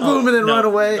 boom, and then No. run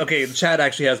away. Okay, Chad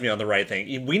actually has me on the right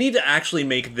thing. We need to actually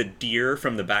make the deer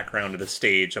from the background of the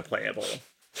stage a playable.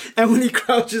 And when he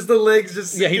crouches, the legs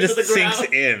just Yeah, he sink just into the sinks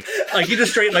ground. in. Like, he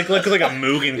just straight, like, looks like a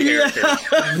Mugen character.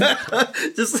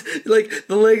 Just like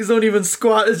the legs don't even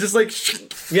squat. It's just like,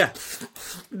 Yeah.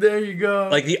 there you go.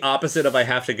 Like the opposite of I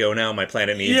have to go now, my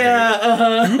planet needs me.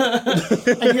 yeah,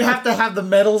 and you have to have the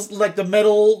metals, like the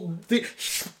metal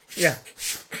Yeah.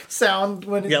 sound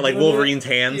when it's Yeah, like doing it. Wolverine's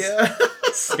hands. Yeah.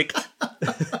 Sticked.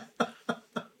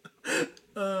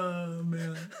 Oh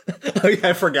man, Oh, yeah,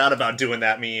 I forgot about doing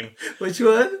that meme. which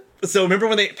one? So remember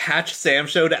when they patched Sam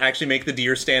Show to actually make the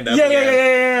deer stand up Yeah.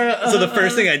 again? So the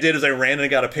first thing I did is I ran and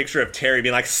got a picture of Terry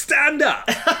being like, stand up!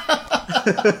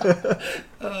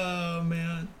 Oh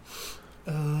man.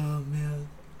 Oh man.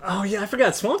 Oh yeah, I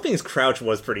forgot. Swamp Thing's crouch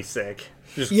was pretty sick.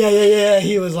 Just Yeah.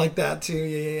 He was like that too.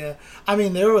 Yeah. I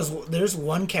mean, there's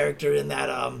one character in that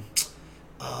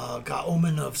got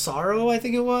Omen of Sorrow, I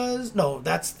think it was. No,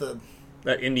 that's the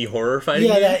that indie horror fighting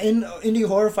yeah game. that indie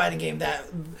horror fighting game that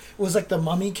was like the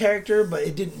mummy character, but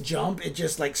it didn't jump. It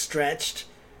just like stretched,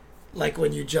 like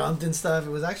when you jumped and stuff.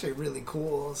 It was actually really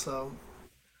cool. So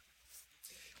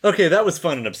Okay, that was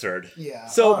fun and absurd. Yeah.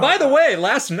 So, All by right. the way,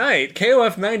 last night,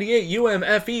 KOF 98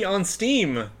 UMFE on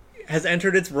Steam has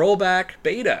entered its rollback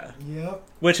beta, Yep.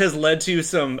 which has led to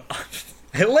some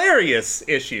hilarious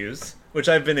issues, which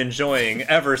I've been enjoying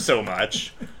ever so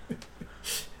much.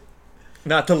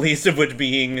 Not the least of which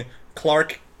being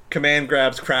Clark command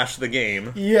grabs crash the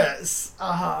game. Yes.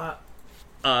 Uh-huh.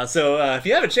 So if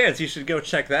you have a chance, you should go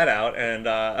check that out. And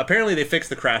apparently they fixed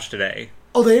the crash today.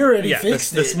 Oh, they already Yeah,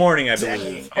 fixed this it. morning, I Dang.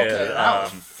 believe. Okay, that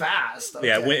was fast. Okay.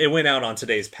 Yeah, it went out on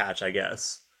today's patch, I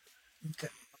guess. Okay.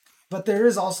 But there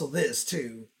is also this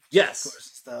too. Yes. Of course,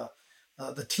 it's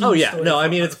the team. Oh yeah, story no, I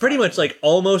from mean it's pretty much like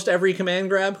almost every command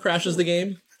grab crashes the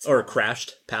game, or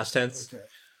crashed, past tense. Okay.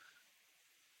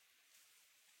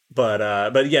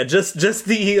 But yeah, just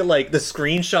the like the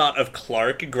screenshot of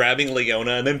Clark grabbing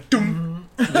Leona and then doom,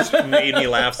 just made me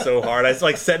laugh so hard. I was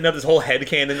like setting up this whole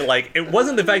headcanon. Like it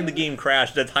wasn't the fact the game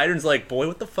crashed. That Titan's like, boy,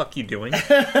 what the fuck you doing?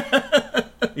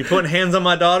 You putting hands on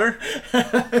my daughter?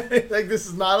 Like this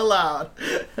is not allowed.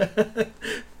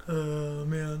 Oh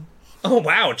man. Oh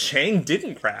wow, Chang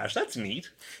didn't crash. That's neat.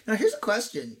 Now here's a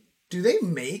question: do they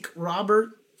make Robert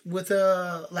with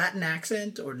a Latin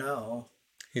accent or no?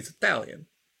 He's Italian.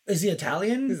 Is he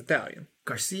Italian? He's Italian.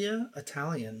 Garcia,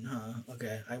 Italian, huh?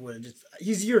 Okay, I would have just.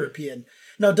 He's European.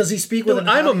 No, does he speak with? Dude, An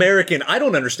I'm Italian? American. I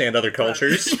don't understand other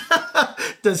cultures.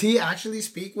 Does he actually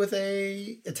speak with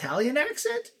a Italian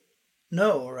accent?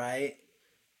 No, right?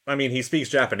 I mean, he speaks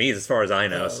Japanese as far as I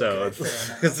know, so okay, fair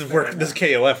enough, this is this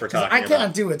KOF we're talking I about.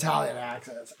 can't do Italian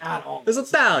accents at all. It's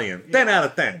Italian. 10 out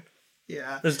of 10.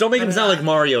 Yeah. Just don't make him sound like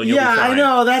Mario and you'll Yeah, be fine. I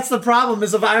know. That's the problem.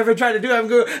 Is if I ever try to do it, I'm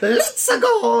going, let's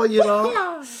go. You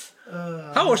know.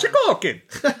 How was she cooking?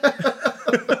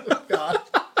 God.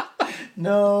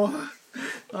 No.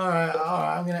 All right.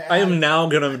 I'm gonna. I am now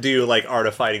gonna do like Art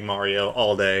of Fighting Mario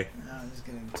all day. I'm just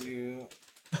gonna do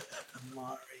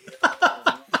Mario,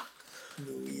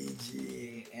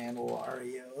 Luigi, and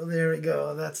Wario. There we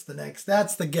go. That's the next.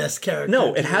 That's the guest character.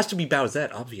 No, it has to be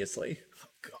Bowsette, obviously.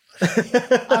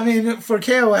 I mean, for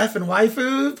KOF and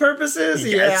waifu purposes,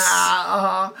 Yes.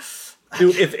 yeah.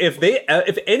 Dude,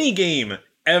 if any game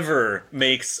ever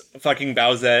makes fucking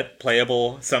Bowsette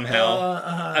playable somehow,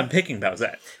 I'm picking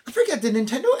Bowsette. I forget. Did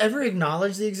Nintendo ever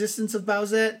acknowledge the existence of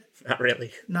Bowsette? Not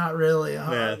really. Not really.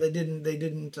 Yeah. They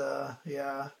didn't.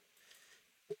 Yeah.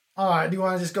 All right. Do you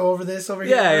want to just go over this over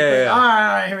here? Yeah, real yeah, quick? yeah. All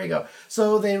right. Here we go.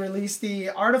 So they released the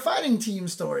Art of Fighting team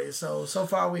stories. So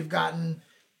far we've gotten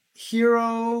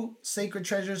Hero, Sacred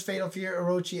Treasures, Fatal Fear,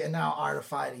 Orochi, and now Art of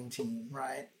Fighting team.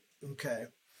 Right. Okay.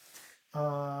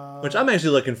 Which I'm actually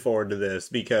looking forward to this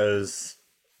because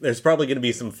there's probably going to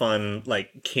be some fun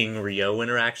like King Ryo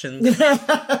interactions.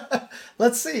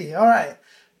 Let's see. All right.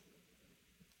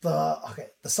 The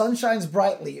sun shines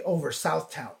brightly over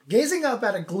Southtown. Gazing up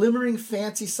at a glimmering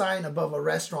fancy sign above a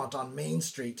restaurant on Main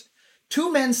Street,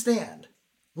 two men stand,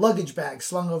 luggage bags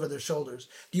slung over their shoulders.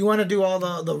 Do you want to do all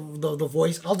the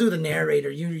voice? I'll do the narrator.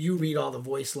 You read all the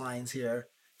voice lines here.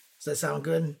 Does that sound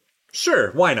good?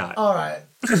 Sure, why not? All right,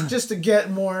 just to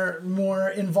get more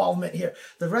involvement here.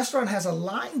 The restaurant has a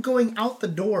line going out the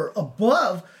door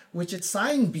above which its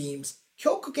sign beams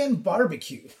Kyokugen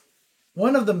Barbecue.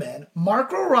 One of the men,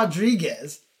 Marco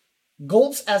Rodriguez,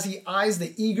 gulps as he eyes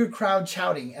the eager crowd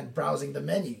shouting and browsing the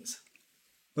menus.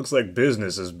 Looks like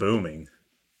business is booming.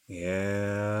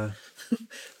 Yeah.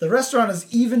 The restaurant is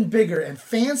even bigger and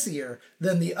fancier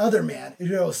than the other man,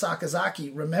 Ryo Sakazaki,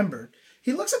 remembered.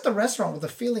 He looks at the restaurant with a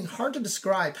feeling hard to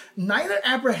describe, neither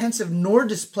apprehensive nor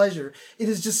displeasure. It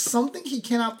is just something he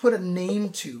cannot put a name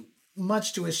to,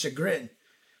 much to his chagrin.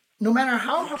 No matter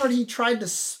how hard he tried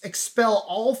to expel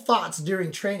all thoughts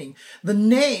during training, the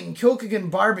name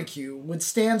Kyokugen Barbecue would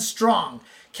stand strong,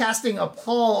 casting a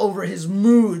pall over his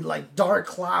mood like dark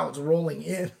clouds rolling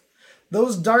in.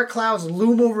 Those dark clouds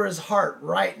loom over his heart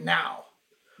right now.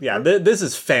 Yeah, this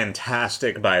is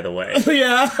fantastic, by the way.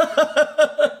 Yeah.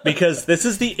 Because this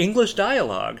is the English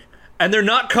dialogue. And they're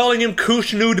not calling him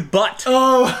Kushnud Butt.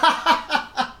 Oh.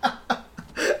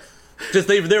 Just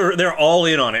they're all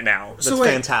in on it now. That's So wait,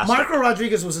 fantastic. Marco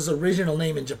Rodriguez was his original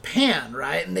name in Japan,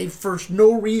 right? And they for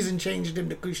no reason changed him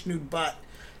to Kushnud Butt.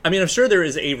 I mean, I'm sure there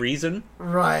is a reason,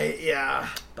 Right, yeah.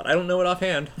 but I don't know it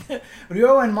offhand.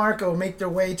 Ryo and Marco make their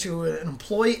way to an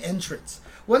employee entrance.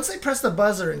 Once they press the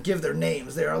buzzer and give their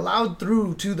names, they are allowed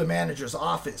through to the manager's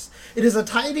office. It is a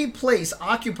tidy place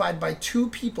occupied by two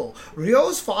people.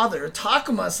 Ryo's father,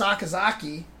 Takuma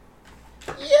Sakazaki.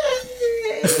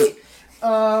 Yay!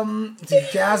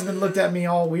 Jasmine looked at me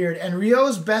all weird. And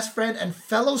Ryo's best friend and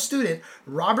fellow student,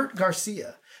 Robert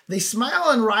Garcia. They smile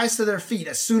and rise to their feet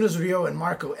as soon as Ryo and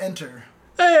Marco enter.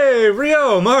 Hey,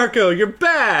 Ryo, Marco, you're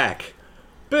back!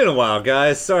 Been a while,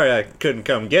 guys. Sorry I couldn't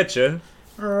come get you.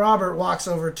 Robert walks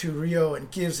over to Ryo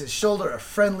and gives his shoulder a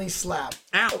friendly slap.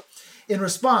 Ow! In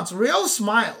response, Ryo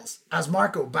smiles as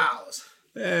Marco bows.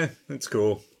 It's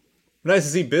cool. Nice to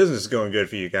see business going good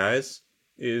for you guys.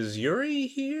 Is Yuri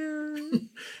here?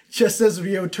 Just as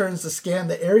Ryo turns to scan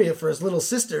the area for his little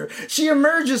sister, she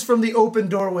emerges from the open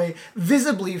doorway,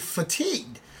 visibly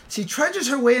fatigued. She trudges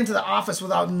her way into the office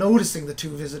without noticing the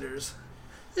two visitors.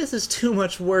 This is too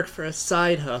much work for a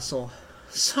side hustle.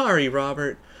 Sorry,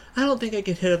 Robert. I don't think I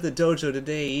can hit up the dojo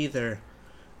today either.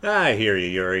 I hear you,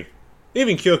 Yuri.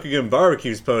 Even Kyokugen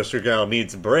Barbecue's poster girl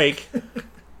needs a break.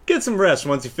 Get some rest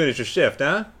once you finish your shift,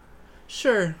 huh?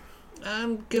 Sure.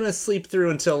 I'm gonna sleep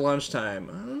through until lunchtime.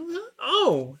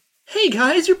 Oh! Hey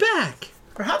guys, you're back!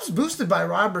 Perhaps boosted by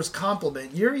Robert's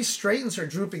compliment, Yuri straightens her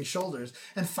drooping shoulders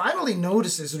and finally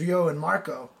notices Ryo and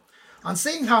Marco. On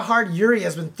seeing how hard Yuri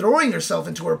has been throwing herself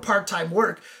into her part-time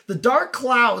work, the dark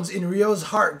clouds in Ryo's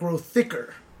heart grow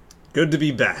thicker. Good to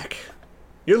be back.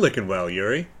 You're looking well,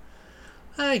 Yuri.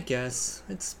 I guess.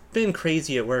 It's been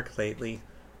crazy at work lately.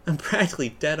 I'm practically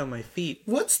dead on my feet.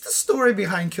 What's the story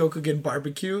behind Kyokugen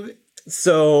Barbecue?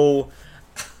 So,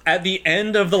 at the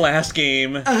end of the last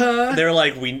game, they're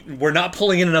like, we're not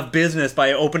pulling in enough business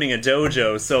by opening a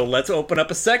dojo, so let's open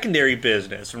up a secondary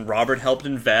business. And Robert helped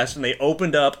invest, and they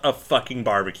opened up a fucking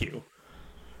barbecue.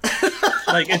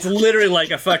 Like, it's literally like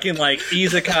a fucking, like,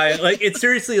 izakaya. Like, it's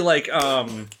seriously like,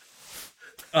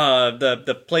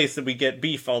 the place that we get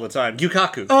beef all the time.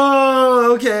 Gyukaku.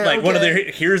 Oh, okay. Like, okay. one of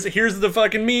their, here's the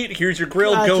fucking meat, here's your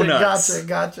grilled go nuts.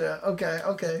 Gotcha.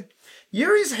 Okay.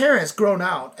 Yuri's hair has grown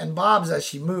out and bobs as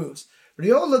she moves.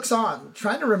 Ryo looks on,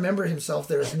 trying to remember himself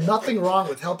there is nothing wrong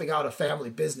with helping out a family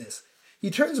business. He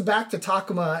turns back to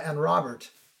Takuma and Robert.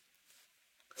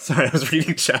 Sorry, I was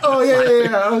reading chat. Oh,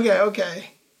 yeah.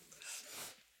 Okay.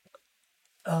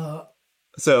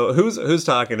 So, who's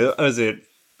talking? Is it...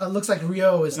 Looks like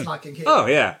Ryo is talking here. Oh,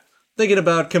 yeah. Thinking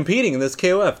about competing in this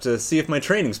KOF to see if my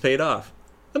training's paid off.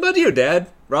 How about you, Dad?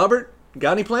 Robert?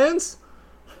 Got any plans?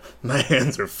 My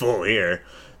hands are full here.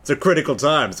 It's a critical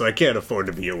time, so I can't afford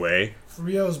to be away.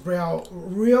 Ryo's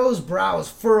brows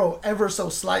furrow ever so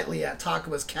slightly at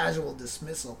Takuma's casual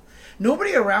dismissal.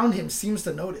 Nobody around him seems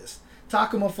to notice.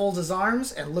 Takuma folds his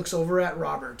arms and looks over at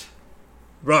Robert.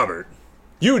 Robert,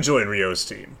 you join Ryo's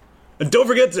team. And don't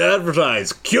forget to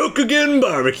advertise Kyokugen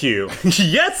Barbecue.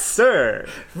 Yes, sir.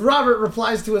 Robert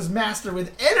replies to his master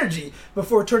with energy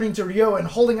before turning to Ryo and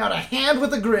holding out a hand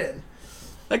with a grin.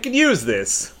 I could use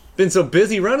this. Been so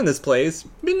busy running this place.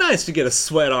 Be nice to get a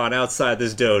sweat on outside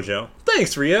this dojo.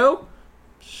 Thanks, Ryo.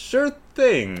 Sure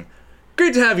thing.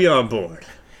 Great to have you on board.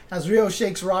 As Ryo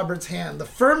shakes Robert's hand, the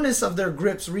firmness of their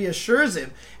grips reassures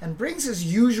him and brings his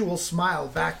usual smile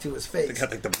back to his face. They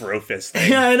got like the bro fist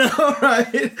thing. Yeah, I know,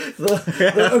 right?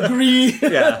 The agree.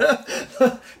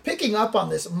 Yeah. Picking up on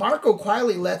this, Marco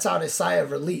quietly lets out a sigh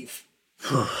of relief.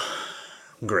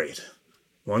 Great.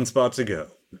 One spot to go.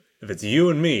 If it's you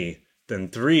and me, then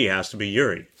 3 has to be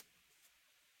Yuri.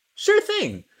 Sure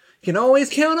thing. You can always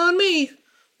count on me.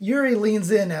 Yuri leans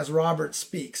in as Robert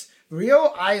speaks.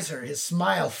 Ryo eyes her, his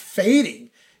smile fading.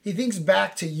 He thinks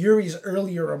back to Yuri's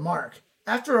earlier remark.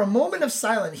 After a moment of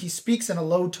silence, he speaks in a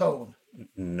low tone.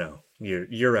 No,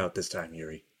 you're out this time,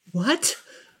 Yuri. What?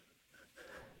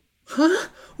 Huh?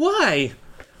 Why?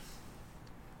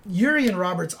 Yuri and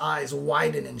Robert's eyes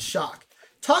widen in shock.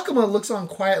 Takuma looks on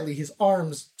quietly, his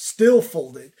arms still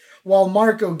folded, while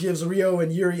Marco gives Ryo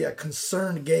and Yuri a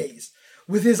concerned gaze.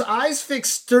 With his eyes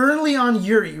fixed sternly on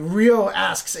Yuri, Ryo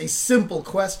asks a simple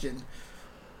question.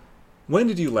 When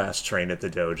did you last train at the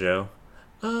dojo?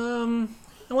 I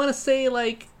want to say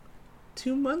like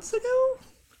 2 months ago?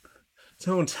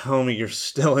 Don't tell me you're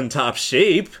still in top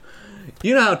shape.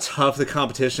 You know how tough the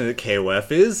competition at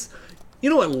KOF is?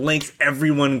 You know what lengths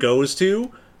everyone goes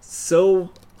to?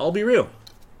 So, I'll be real.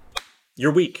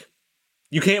 You're weak.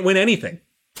 You can't win anything.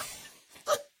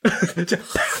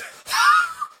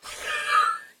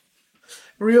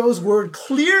 Ryo's word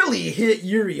clearly hit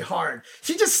Yuri hard.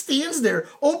 She just stands there,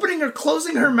 opening or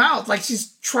closing her mouth like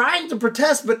she's trying to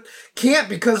protest but can't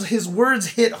because his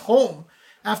words hit home.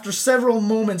 After several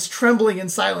moments trembling in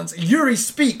silence, Yuri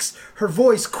speaks, her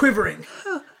voice quivering.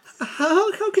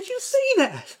 How could you say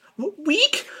that?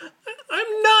 Weak?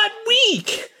 I'm not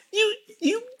weak.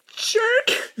 You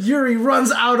jerk. Yuri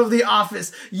runs out of the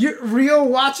office. Ryo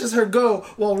watches her go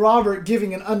while Robert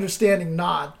giving an understanding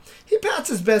nod. He pats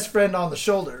his best friend on the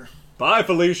shoulder. Bye,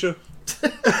 Felicia.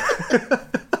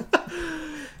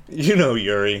 You know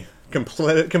Yuri.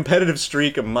 Competitive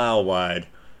streak a mile wide.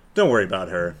 Don't worry about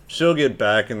her. She'll get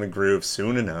back in the groove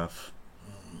soon enough.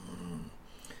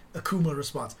 Akuma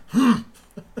responds,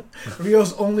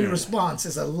 Ryo's only response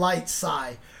is a light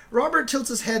sigh. Robert tilts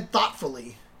his head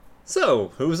thoughtfully.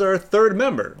 So, who's our third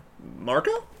member?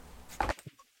 Marco?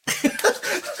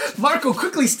 Marco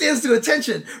quickly stands to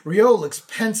attention. Ryo looks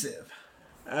pensive.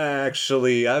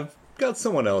 Actually, I've got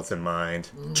someone else in mind.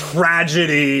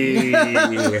 Tragedy!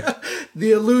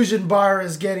 The illusion bar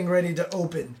is getting ready to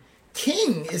open.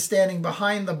 King is standing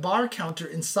behind the bar counter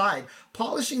inside,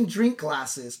 polishing drink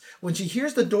glasses, when she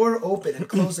hears the door open and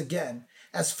close again.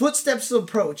 As footsteps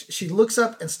approach, she looks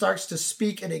up and starts to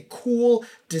speak in a cool,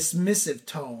 dismissive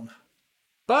tone.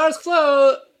 Bar's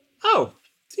closed! Oh,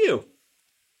 it's you.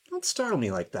 Don't startle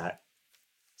me like that.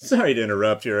 Sorry to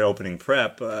interrupt your opening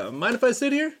prep. Mind if I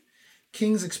sit here?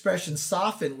 King's expression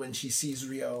softens when she sees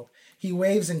Ryo. He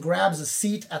waves and grabs a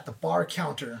seat at the bar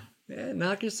counter. Yeah,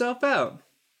 knock yourself out.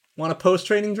 Want a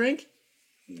post-training drink?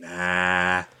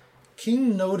 Nah.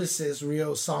 King notices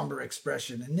Ryo's somber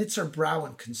expression and knits her brow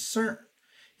in concern.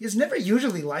 He is never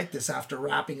usually like this after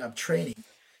wrapping up training.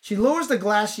 She lowers the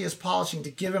glass she is polishing to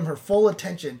give him her full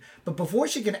attention, but before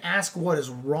she can ask what is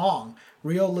wrong,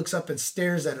 Ryo looks up and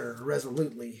stares at her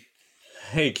resolutely.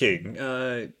 Hey, King,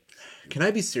 can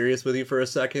I be serious with you for a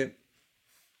second?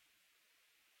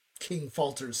 King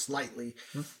falters slightly.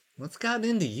 What's gotten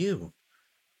into you?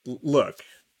 Look,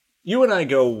 you and I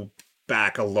go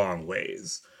back a long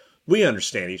ways. We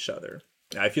understand each other.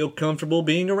 I feel comfortable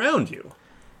being around you.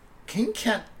 King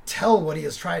can't tell what he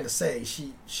is trying to say.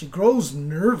 She grows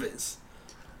nervous.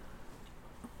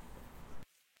 I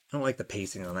don't like the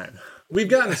pacing on that. We've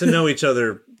gotten to know each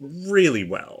other really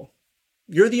well.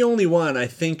 You're the only one I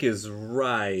think is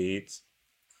right.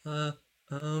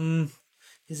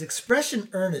 His expression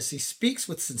earnest, he speaks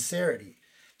with sincerity.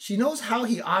 She knows how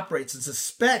he operates and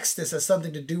suspects this has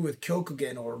something to do with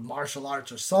Kyokugen or martial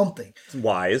arts or something. It's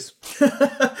wise.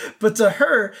 But to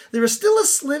her, there is still a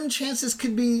slim chance this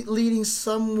could be leading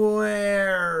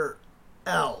somewhere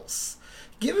else.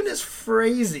 Given his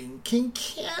phrasing, King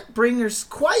can't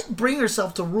quite bring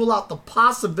herself to rule out the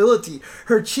possibility.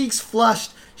 Her cheeks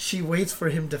flushed. She waits for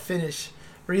him to finish.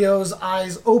 Ryo's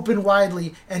eyes open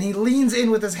widely, and he leans in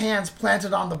with his hands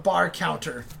planted on the bar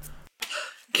counter.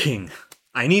 King,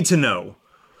 I need to know.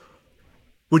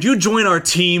 Would you join our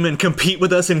team and compete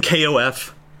with us in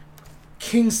KOF?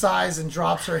 King sighs and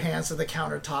drops her hands to the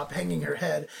countertop, hanging her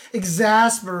head,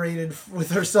 exasperated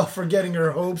with herself for getting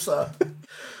her hopes up.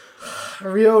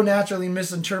 Ryo naturally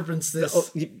misinterprets this. Oh,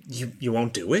 you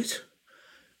won't do it?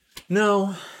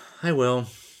 No, I will.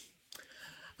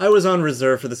 I was on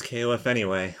reserve for this KOF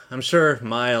anyway. I'm sure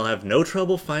Mai'll have no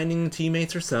trouble finding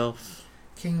teammates herself.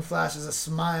 King flashes a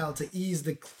smile to ease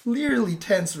the clearly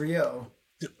tense Ryo.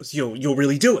 You'll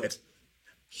really do it?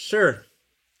 Sure.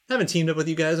 Haven't teamed up with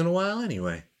you guys in a while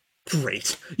anyway.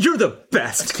 Great. You're the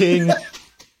best, King.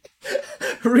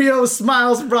 Ryo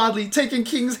smiles broadly, taking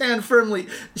King's hand firmly.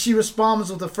 She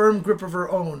responds with a firm grip of her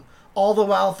own, all the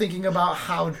while thinking about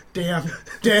how damn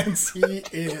dense he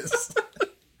is.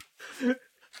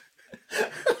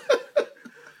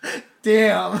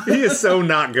 Damn. He is so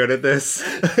not good at this.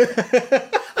 I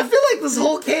feel like this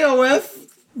whole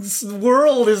KOF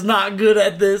world is not good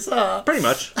at this, huh? Pretty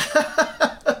much.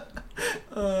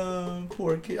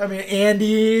 Poor kid. I mean,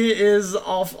 Andy is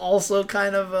also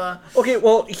kind of Okay,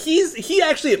 well, he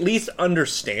actually at least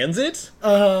understands it.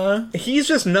 He's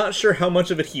just not sure how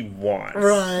much of it he wants.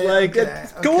 Right. Like, okay,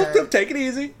 go okay. take it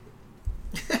easy.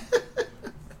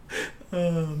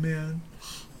 Oh man.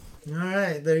 All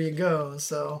right, there you go.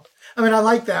 So, I mean, I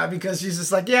like that because she's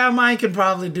just like, yeah, Mine can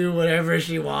probably do whatever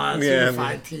she wants. Yeah, She can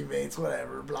find teammates,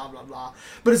 whatever, blah blah blah.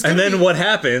 But it's And then what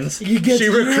happens? she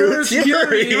recruits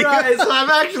Yuri. right? So I'm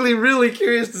actually really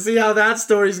curious to see how that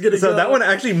story's gonna go. So that one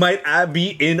actually might be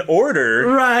in order,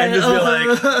 Right, And just be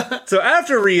like, so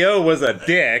after Ryo was a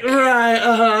dick,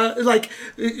 right? Like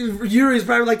Yuri's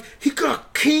probably like, he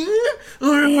got King,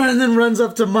 and then runs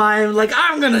up to Mime like,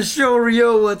 I'm gonna show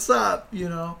Ryo what's up, you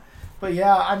know. But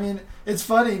yeah, I mean, it's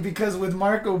funny because with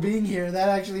Marco being here, that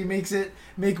actually makes it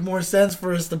make more sense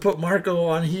for us to put Marco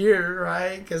on here,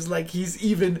 right? Because like he's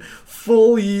even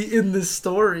fully in this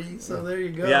story. So there you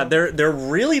go. yeah, they're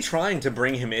really trying to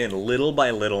bring him in little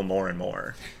by little, more and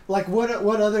more, Like what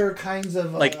other kinds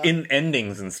of like in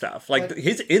endings and stuff. Like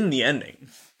he's in the ending.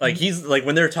 Like he's like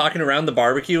when they're talking around the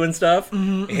barbecue and stuff.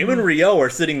 Him and Ryo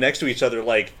are sitting next to each other,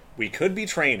 like we could be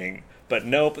training. But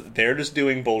nope, they're just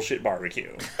doing bullshit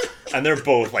barbecue. And they're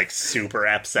both, like, super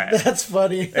upset. That's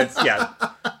funny.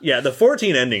 Yeah, the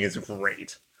 14 ending is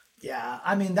great. Yeah,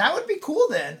 I mean, that would be cool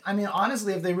then. I mean,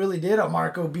 honestly, if they really did a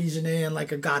Marco Bijane and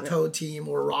like a Gato team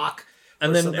or Rock.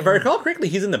 And then, if I recall correctly,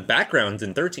 he's in the backgrounds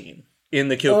in 13. in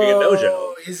the Kyokugen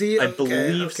Dojo. Is he? I Okay,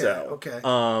 believe so. Okay.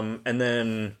 And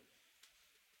then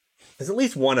there's at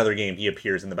least one other game he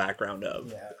appears in the background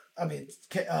of. Yeah. I mean,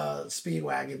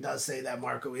 Speedwagon does say that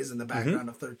Marco is in the background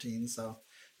of 13, so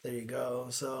there you go.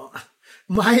 So,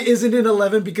 Mai isn't in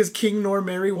 11 because King nor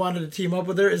Mary wanted to team up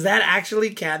with her. Is that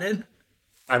actually canon?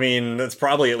 I mean, that's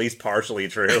probably at least partially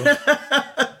true.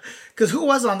 Because who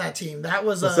was on that team? That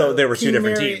was So there were two King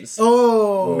different Mary. teams.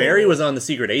 Oh, Mary was on the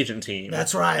Secret Agent team.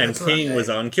 That's right, And that's King right. was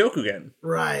on Kyokugen.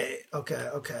 right.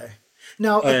 Okay.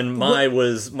 Now, And Mai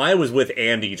was with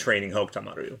Andy training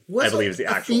Hokutomaru. I believe is the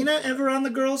actual. Athena ever on the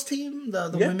girls' team,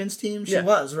 the Yeah. women's team? She Yeah.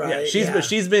 was, right? Yeah,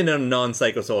 she's been on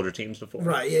non-Psycho Soldier teams before.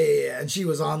 right. Yeah. And she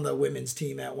was on the women's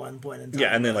team at one point in time.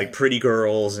 Yeah, and then like right? Pretty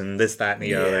Girls and this, that, and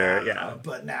the other. Yeah.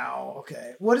 But now,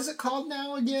 okay, what is it called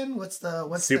now again? What's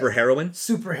Super the Heroine?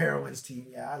 Super Heroines team?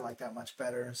 Yeah, I like that much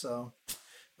better. So,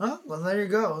 well, there you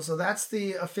go. So that's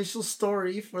the official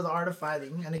story for the Art of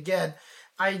Fighting. And again,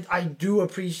 I do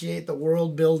appreciate the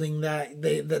world building that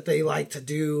they like to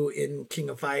do in King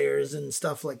of Fighters and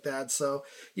stuff like that. So,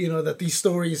 that these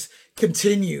stories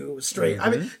continue straight.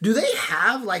 I mean, do they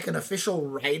have like an official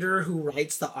writer who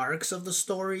writes the arcs of the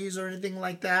stories or anything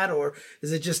like that? Or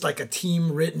is it just like a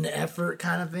team written effort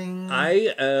kind of thing?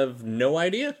 I have no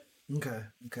idea. Okay.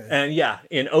 And yeah,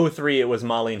 in 03 it was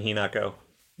Molly and Hinako.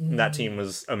 And that team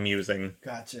was amusing.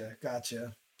 Gotcha.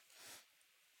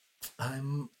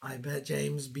 I bet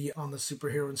James be on the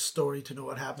superhero story to know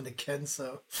what happened to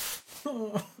Kenso.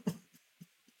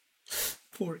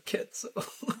 Poor Kenso.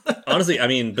 Honestly, I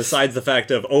mean, besides the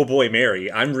fact of, oh boy,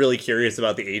 Mary, I'm really curious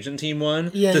about the agent team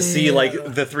one. Yeah, to see, yeah. like,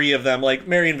 the three of them, like,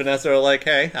 Mary and Vanessa are like,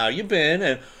 hey, how you been?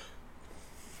 And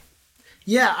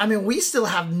Yeah, I mean, we still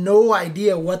have no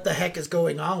idea what the heck is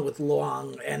going on with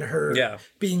Luang and her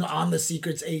being on the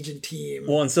Secrets Agent team.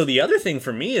 well, and so the other thing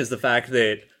for me is the fact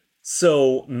that,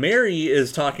 so Mary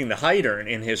is talking to Heidern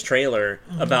in his trailer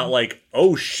about, like,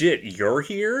 oh shit, you're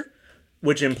here?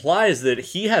 Which implies that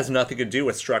he has nothing to do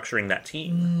with structuring that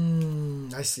team.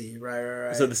 I see,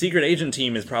 right. So the Secret Agent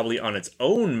team is probably on its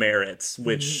own merits,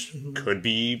 which could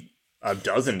be a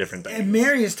dozen different things. And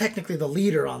Mary is technically the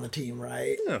leader on the team,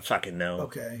 right? I don't fucking know.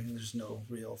 Okay, there's no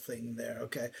real thing there.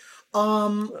 Okay.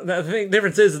 The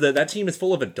difference is that team is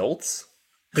full of adults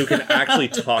who can actually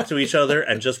talk to each other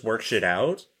and just work shit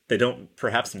out. They don't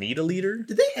perhaps need a leader.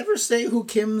 Did they ever say who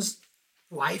Kim's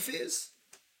wife is?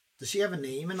 Does she have a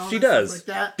name and all She that does. stuff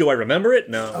like that? Do I remember it?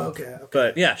 No. Okay.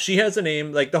 But yeah, she has a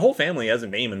name. Like the whole family has a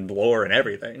name and lore and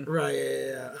everything. Right,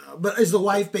 yeah. But is the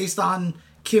wife based on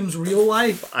Kim's real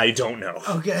life? I don't know.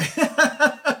 Okay.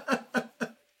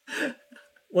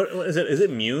 What is it? Is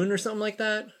it Mune or something like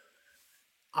that?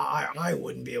 I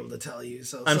wouldn't be able to tell you.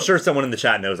 So I'm sure someone in the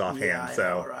chat knows offhand. Yeah, I so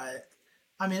know, right.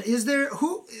 I mean, is there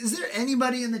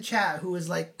anybody in the chat who is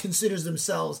like considers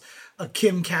themselves a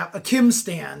Kim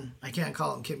stan? I can't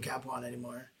call him Kim Cap1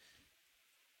 anymore.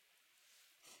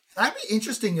 That'd be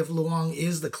interesting if Luang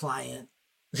is the client.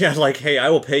 yeah, like, hey, I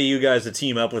will pay you guys to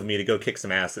team up with me to go kick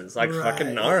some asses. Like,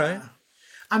 fucking, all right.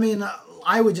 I mean,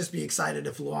 I would just be excited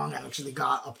if Luang actually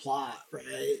got a plot,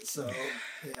 right? So,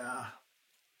 yeah.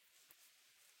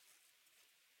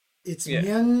 It's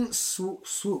Myung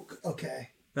Swook. Okay.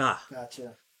 Ah,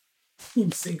 Gotcha.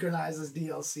 Team synchronizes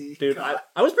DLC. dude, God.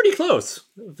 I was pretty close.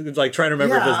 Like, trying to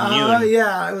remember if it was Mune.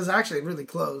 Yeah, it was actually really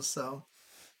close. So,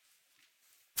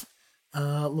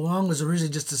 Luang was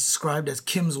originally just described as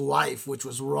Kim's wife, which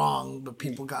was wrong, but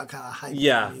people got kind of hyped.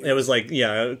 Yeah, it was like,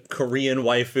 Korean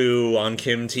waifu on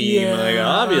Kim team. Yeah. Like,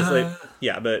 obviously.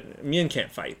 Yeah, but Mune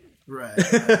can't fight. Right.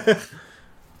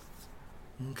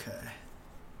 Okay.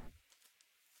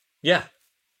 Yeah.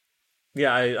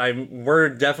 Yeah, we're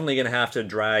definitely going to have to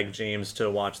drag James to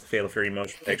watch the Fatal Fury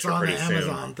motion It's picture on the pretty soon.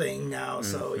 Amazon thing now,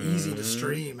 so easy to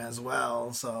stream as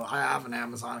well. So I have an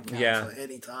Amazon account, so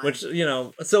anytime. Which,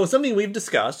 so something we've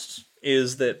discussed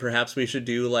is that perhaps we should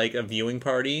do like a viewing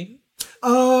party.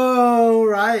 Oh,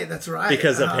 right. That's right.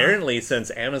 Because apparently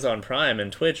since Amazon Prime and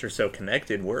Twitch are so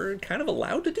connected, we're kind of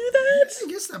allowed to do that. I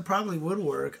guess that probably would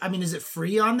work. I mean, is it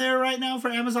free on there right now for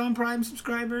Amazon Prime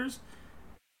subscribers?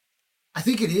 I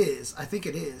think it is.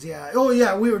 Yeah. Oh,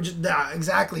 yeah. We were just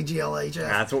exactly GLHF.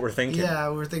 That's what we're thinking. Yeah,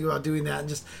 we were thinking about doing that, and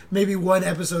just maybe one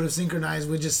episode of Synchronized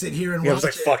would just sit here and I watch was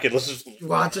like, it. fuck it, let's just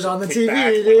Watch it on the kick TV,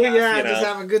 back, dude. laugh, Yeah, just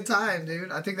have a good time,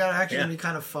 dude. I think that actually would be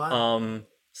kind of fun.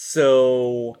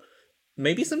 So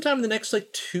maybe sometime in the next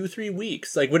like 2-3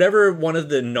 weeks, like whatever one of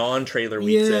the non-trailer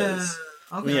weeks is.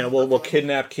 Okay. We'll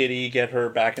kidnap Kitty, get her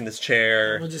back in this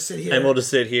chair. We'll just sit here. And we'll just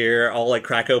sit here. I'll like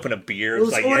crack open a beer.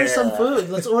 Let's order some food.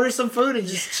 Let's order some food and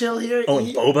just chill here. Oh, and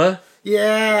boba?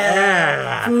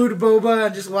 Yeah. Food boba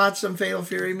and just watch some Fatal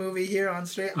Fury movie here on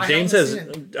straight. James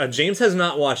has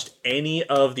not watched any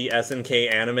of the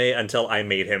SNK anime until I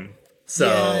made him. So,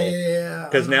 yeah.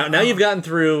 Because now you've gotten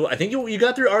through. I think you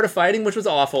got through Art of Fighting, which was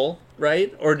awful,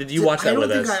 right? Or did you watch that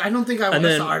with us? I don't think I watched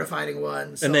the Art of Fighting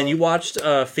one. So. And then you watched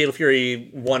Fatal Fury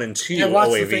 1 and 2 I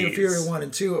watched OAVs. the Fatal Fury 1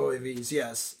 and 2 OAVs,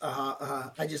 yes.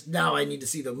 Now I need to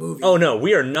see the movie. Oh no,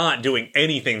 we are not doing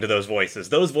anything to those voices.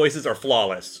 Those voices are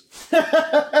flawless.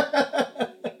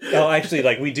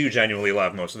 Actually, we do genuinely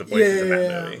love most of the voices in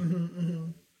that movie. Mm-hmm.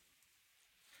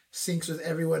 Syncs with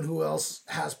everyone who else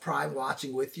has Prime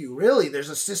watching with you. Really? There's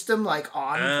a system on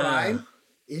Prime?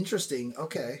 Interesting.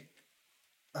 Okay.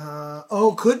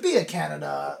 Could be a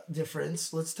Canada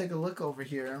difference. Let's take a look over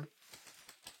here.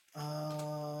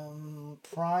 Prime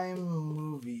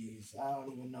movies. I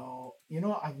don't even know.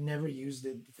 I've never used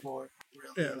it before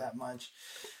really that much.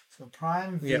 So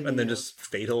Prime Video. Yep, and then just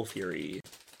Fatal Fury.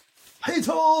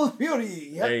 Fatal Fury!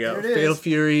 Yep, there you go. There it Fatal is.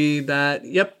 Fury,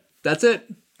 that's it.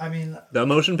 I mean, the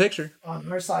motion picture.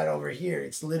 On our side over here,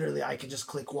 it's literally I can just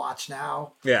click watch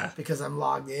now. Yeah. Because I'm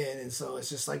logged in, and so it's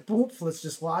just boop, let's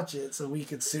just watch it. So we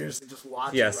could seriously just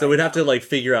watch it. Yeah, so we'd have to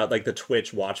figure out the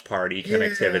Twitch watch party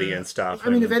connectivity and stuff. I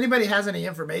mean, if anybody has any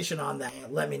information on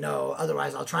that, let me know.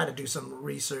 Otherwise, I'll try to do some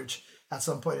research at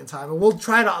some point in time. But we'll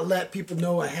try to let people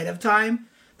know ahead of time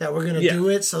that we're going to do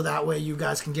it, so that way you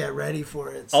guys can get ready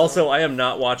for it. So. Also, I am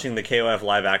not watching the KOF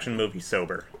live action movie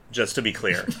sober, just to be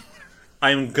clear.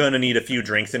 I'm gonna need a few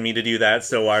drinks in me to do that,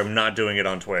 so I'm not doing it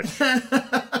on Twitch.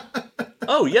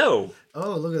 Oh, yo!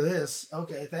 Oh, look at this.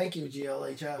 Okay, thank you,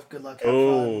 GLHF. Good luck.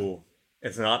 Oh,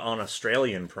 it's not on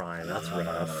Australian Prime. That's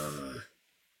rough.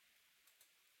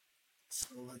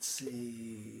 So let's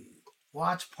see.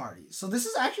 Watch parties. So this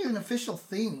is actually an official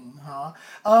thing, huh?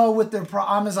 Oh, with their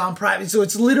Amazon Prime. So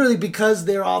it's literally because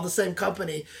they're all the same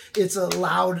company. It's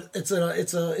allowed. It's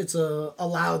a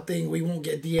allowed thing. We won't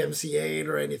get DMCA'd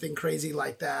or anything crazy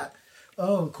like that.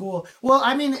 Oh, cool. Well,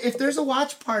 I mean, if there's a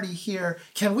watch party here,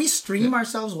 can we stream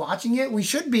ourselves watching it? We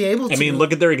should be able to. I mean,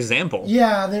 look at their example.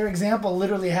 Yeah, their example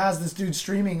literally has this dude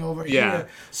streaming over here.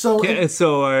 So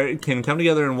can come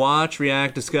together and watch,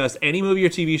 react, discuss any movie or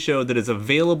TV show that is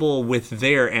available with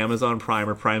their Amazon Prime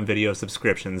or Prime Video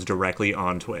subscriptions directly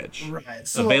on Twitch. Right.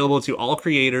 So, available to all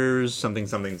creators, something.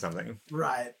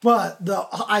 Right. But the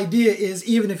idea is,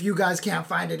 even if you guys can't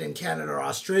find it in Canada or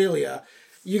Australia,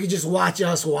 you can just watch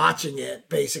us watching it,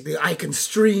 basically. I can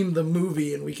stream the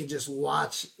movie and we can just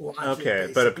watch okay,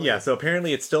 it, but so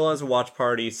apparently it still has a watch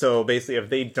party. So basically, if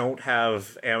they don't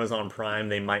have Amazon Prime,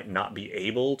 they might not be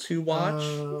able to watch,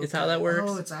 is how that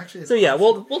works. Oh, it's actually... So yeah,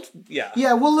 we'll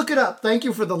look it up. Thank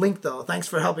you for the link, though. Thanks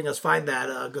for helping us find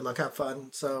that. Good luck, have fun.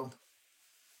 So,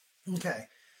 okay.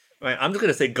 Right, I'm just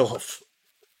going to say Gulf.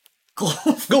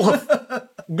 Gulf.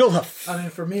 Gulf. I mean,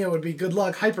 for me, it would be good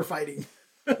luck hyper fighting.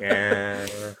 Yeah.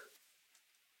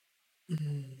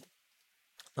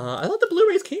 I thought the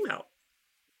Blu-rays came out.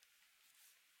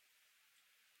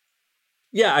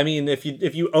 Yeah, I mean, if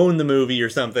you own the movie or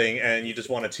something and you just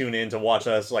want to tune in to watch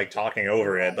us talking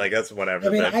over it, that's whatever. I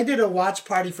mean, I did a watch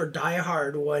party for Die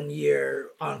Hard one year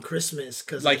on Christmas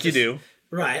you do,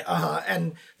 right?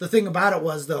 And the thing about it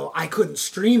was, though, I couldn't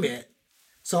stream it,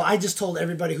 so I just told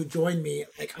everybody who joined me,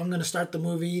 I'm going to start the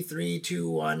movie. 3, 2,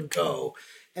 1, go.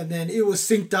 And then it was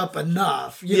synced up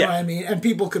enough, you know what I mean? And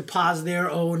people could pause their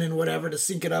own and whatever to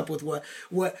sync it up with what,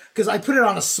 because I put it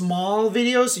on a small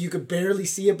video so you could barely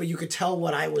see it, but you could tell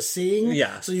what I was seeing.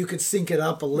 Yeah. So you could sync it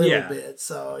up a little bit.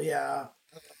 So, yeah.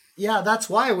 Yeah, that's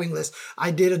why, Wingless.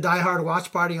 I did a Die Hard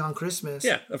watch party on Christmas.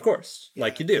 Yeah, of course.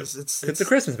 You do. It's a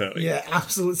Christmas movie. Yeah,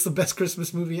 absolutely. It's the best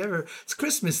Christmas movie ever. It's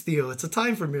Christmas, Theo. It's a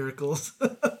time for miracles.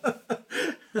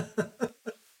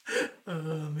 Oh,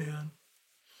 man.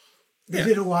 They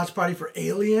did a watch party for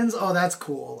Aliens? Oh, that's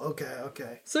cool.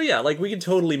 Okay. So yeah, we could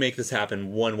totally make this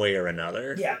happen one way or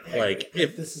another. Yeah.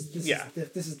 If this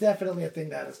is definitely a thing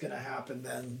that is going to happen,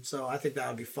 then so I think that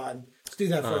would be fun. Let's do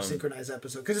that for a synchronized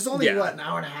episode because it's only an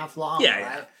hour and a half long,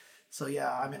 right? So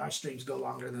yeah, I mean our streams go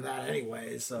longer than that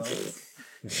anyway, so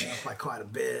by quite a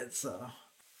bit. So,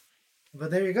 but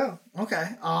there you go. Okay.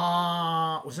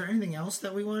 Was there anything else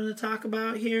that we wanted to talk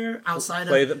about here outside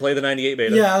of play the 98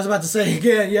 beta? Yeah, I was about to say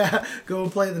again. Yeah, go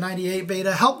and play the 98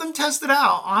 beta. Help them test it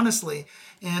out, honestly.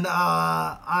 And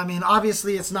I mean,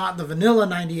 obviously, it's not the vanilla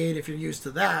 98 if you're used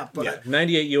to that. But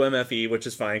 98 UMFE, which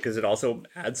is fine because it also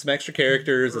adds some extra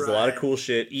characters. There's a lot of cool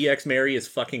shit. EX Mary is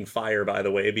fucking fire, by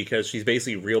the way, because she's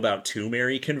basically Real Bout 2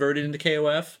 Mary converted into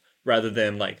KOF. rather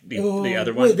than like the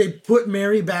other one. Wait, they put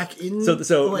Mary back in.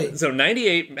 So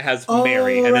 98 has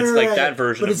Mary, and it's like that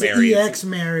version but of Mary. An EX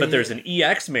Mary. But there's an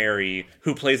EX Mary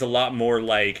who plays a lot more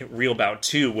like Real Bout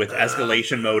 2 with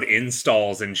escalation mode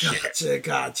installs and shit.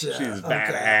 Gotcha. She's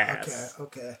badass.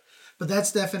 Okay. But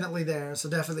that's definitely there, so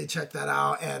definitely check that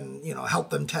out and, help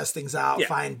them test things out,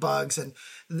 find bugs, and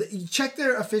check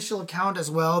their official account as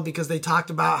well, because they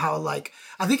talked about how, like,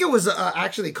 I think it was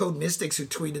actually Code Mystics who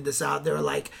tweeted this out. They were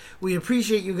like, we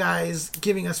appreciate you guys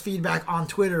giving us feedback on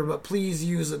Twitter, but please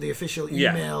use the official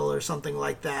email or something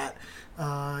like that.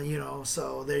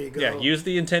 So there you go. Yeah, use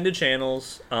the intended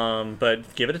channels,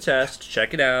 but give it a test,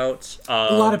 check it out.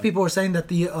 A lot of people were saying that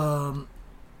the...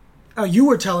 you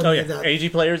were telling me that AG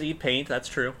players eat paint. That's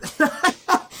true.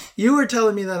 You were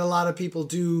telling me that a lot of people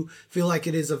do feel like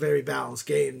it is a very balanced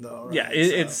game, though. Right? Yeah,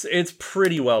 it's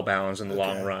pretty well balanced in the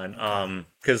long run.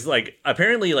 Because like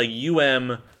apparently like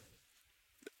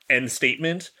end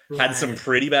statement had some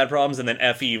pretty bad problems, and then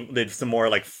FE did some more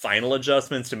like final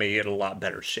adjustments to make it a lot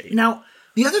better shape. Now,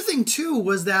 the other thing too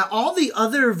was that all the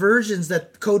other versions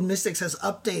that Code Mystics has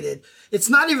updated, it's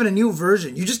not even a new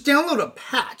version. You just download a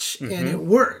patch and it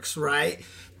works, right?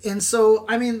 And so,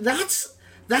 I mean, that's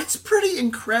pretty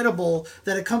incredible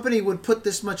that a company would put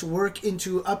this much work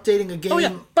into updating a game. Oh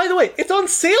yeah, by the way, it's on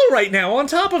sale right now on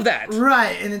top of that.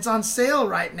 Right, and it's on sale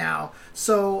right now.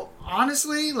 So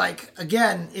honestly, like,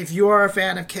 again, if you are a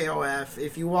fan of KOF,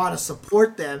 if you want to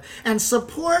support them and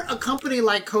support a company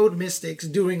like Code Mystics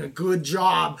doing a good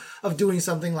job of doing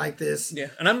something like this,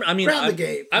 and grab the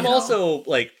game. I'm also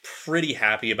like pretty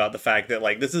happy about the fact that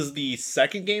like this is the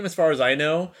second game, as far as I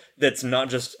know, that's not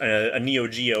just a Neo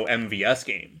Geo MVS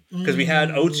game, because we had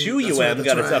 02 UM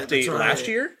got its update last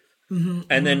year,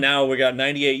 and then now we got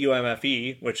 98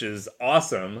 UMFE, which is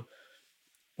awesome.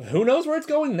 Who knows where it's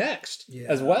going next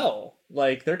as well.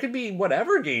 Like, there could be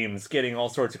whatever games getting all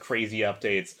sorts of crazy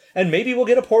updates. And maybe we'll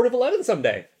get a port of 11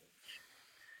 someday.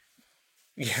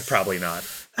 Yeah, probably not.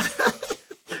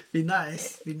 Be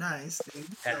nice, dude. So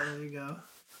there you go.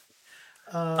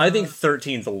 I think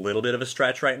 13's a little bit of a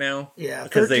stretch right now. Yeah,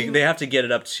 because they have to get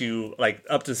it up to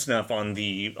snuff on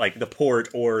the port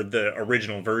or the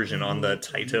original version on the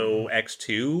Taito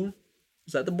X2.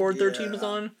 Is that the board 13 was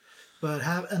on? But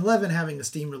 11 having the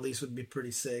Steam release would be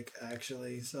pretty sick,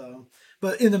 actually. So,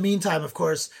 but in the meantime, of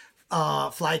course,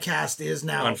 Flycast is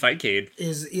now on Fightcade.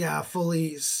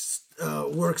 Fully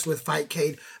works with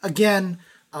Fightcade again.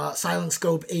 Silent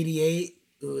Scope 88,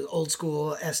 old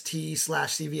school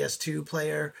ST/CVS2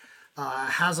 player,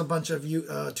 has a bunch of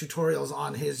tutorials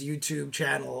on his YouTube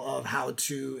channel of how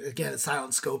to. Again,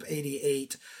 Silent Scope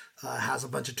 88. Has a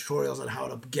bunch of tutorials on how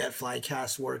to get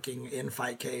Flycast working in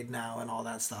Fightcade now and all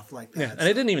that stuff like that. Yeah, and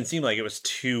it didn't even seem like it was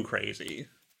too crazy.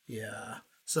 Yeah.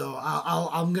 So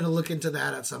I'm going to look into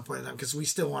that at some point in time, because we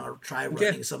still want to try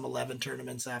running some 11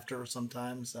 tournaments after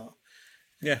sometime. So.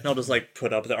 Yeah, and I'll just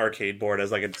put up the arcade board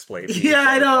as a display piece. Yeah,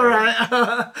 I know,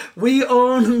 right? We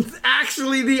own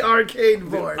actually the arcade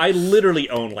board. I literally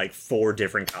own 4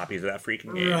 different copies of that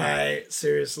freaking game. Right,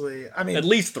 seriously. I mean, at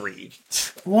least 3.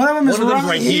 One of them is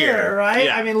right here, right?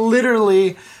 Yeah. I mean,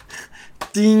 literally,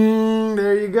 ding,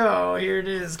 there you go. Here it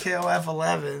is, KOF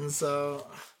 11. So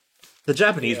the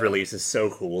Japanese release is so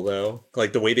cool, though.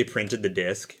 The way they printed the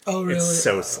disc. Oh, really? It's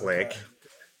so slick. Okay.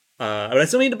 But I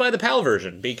still need to buy the PAL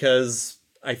version because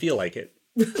I feel like it.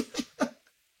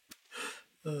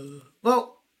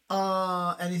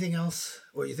 Anything else?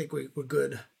 Or you think we're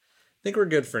good? I think we're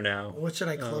good for now. What should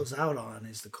I close out on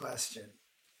is the question.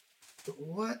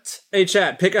 What? Hey,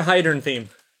 chat, pick a Hydern theme.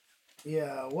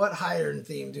 Yeah, what Hydern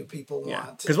theme do people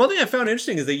want? Because one thing I found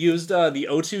interesting is they used the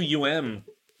O2 UM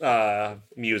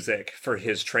music for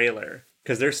his trailer.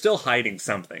 Because they're still hiding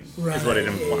something, is what it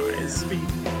implies. Yeah.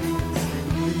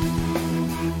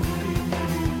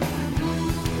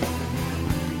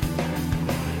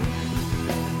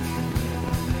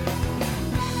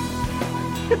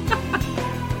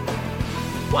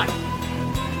 What?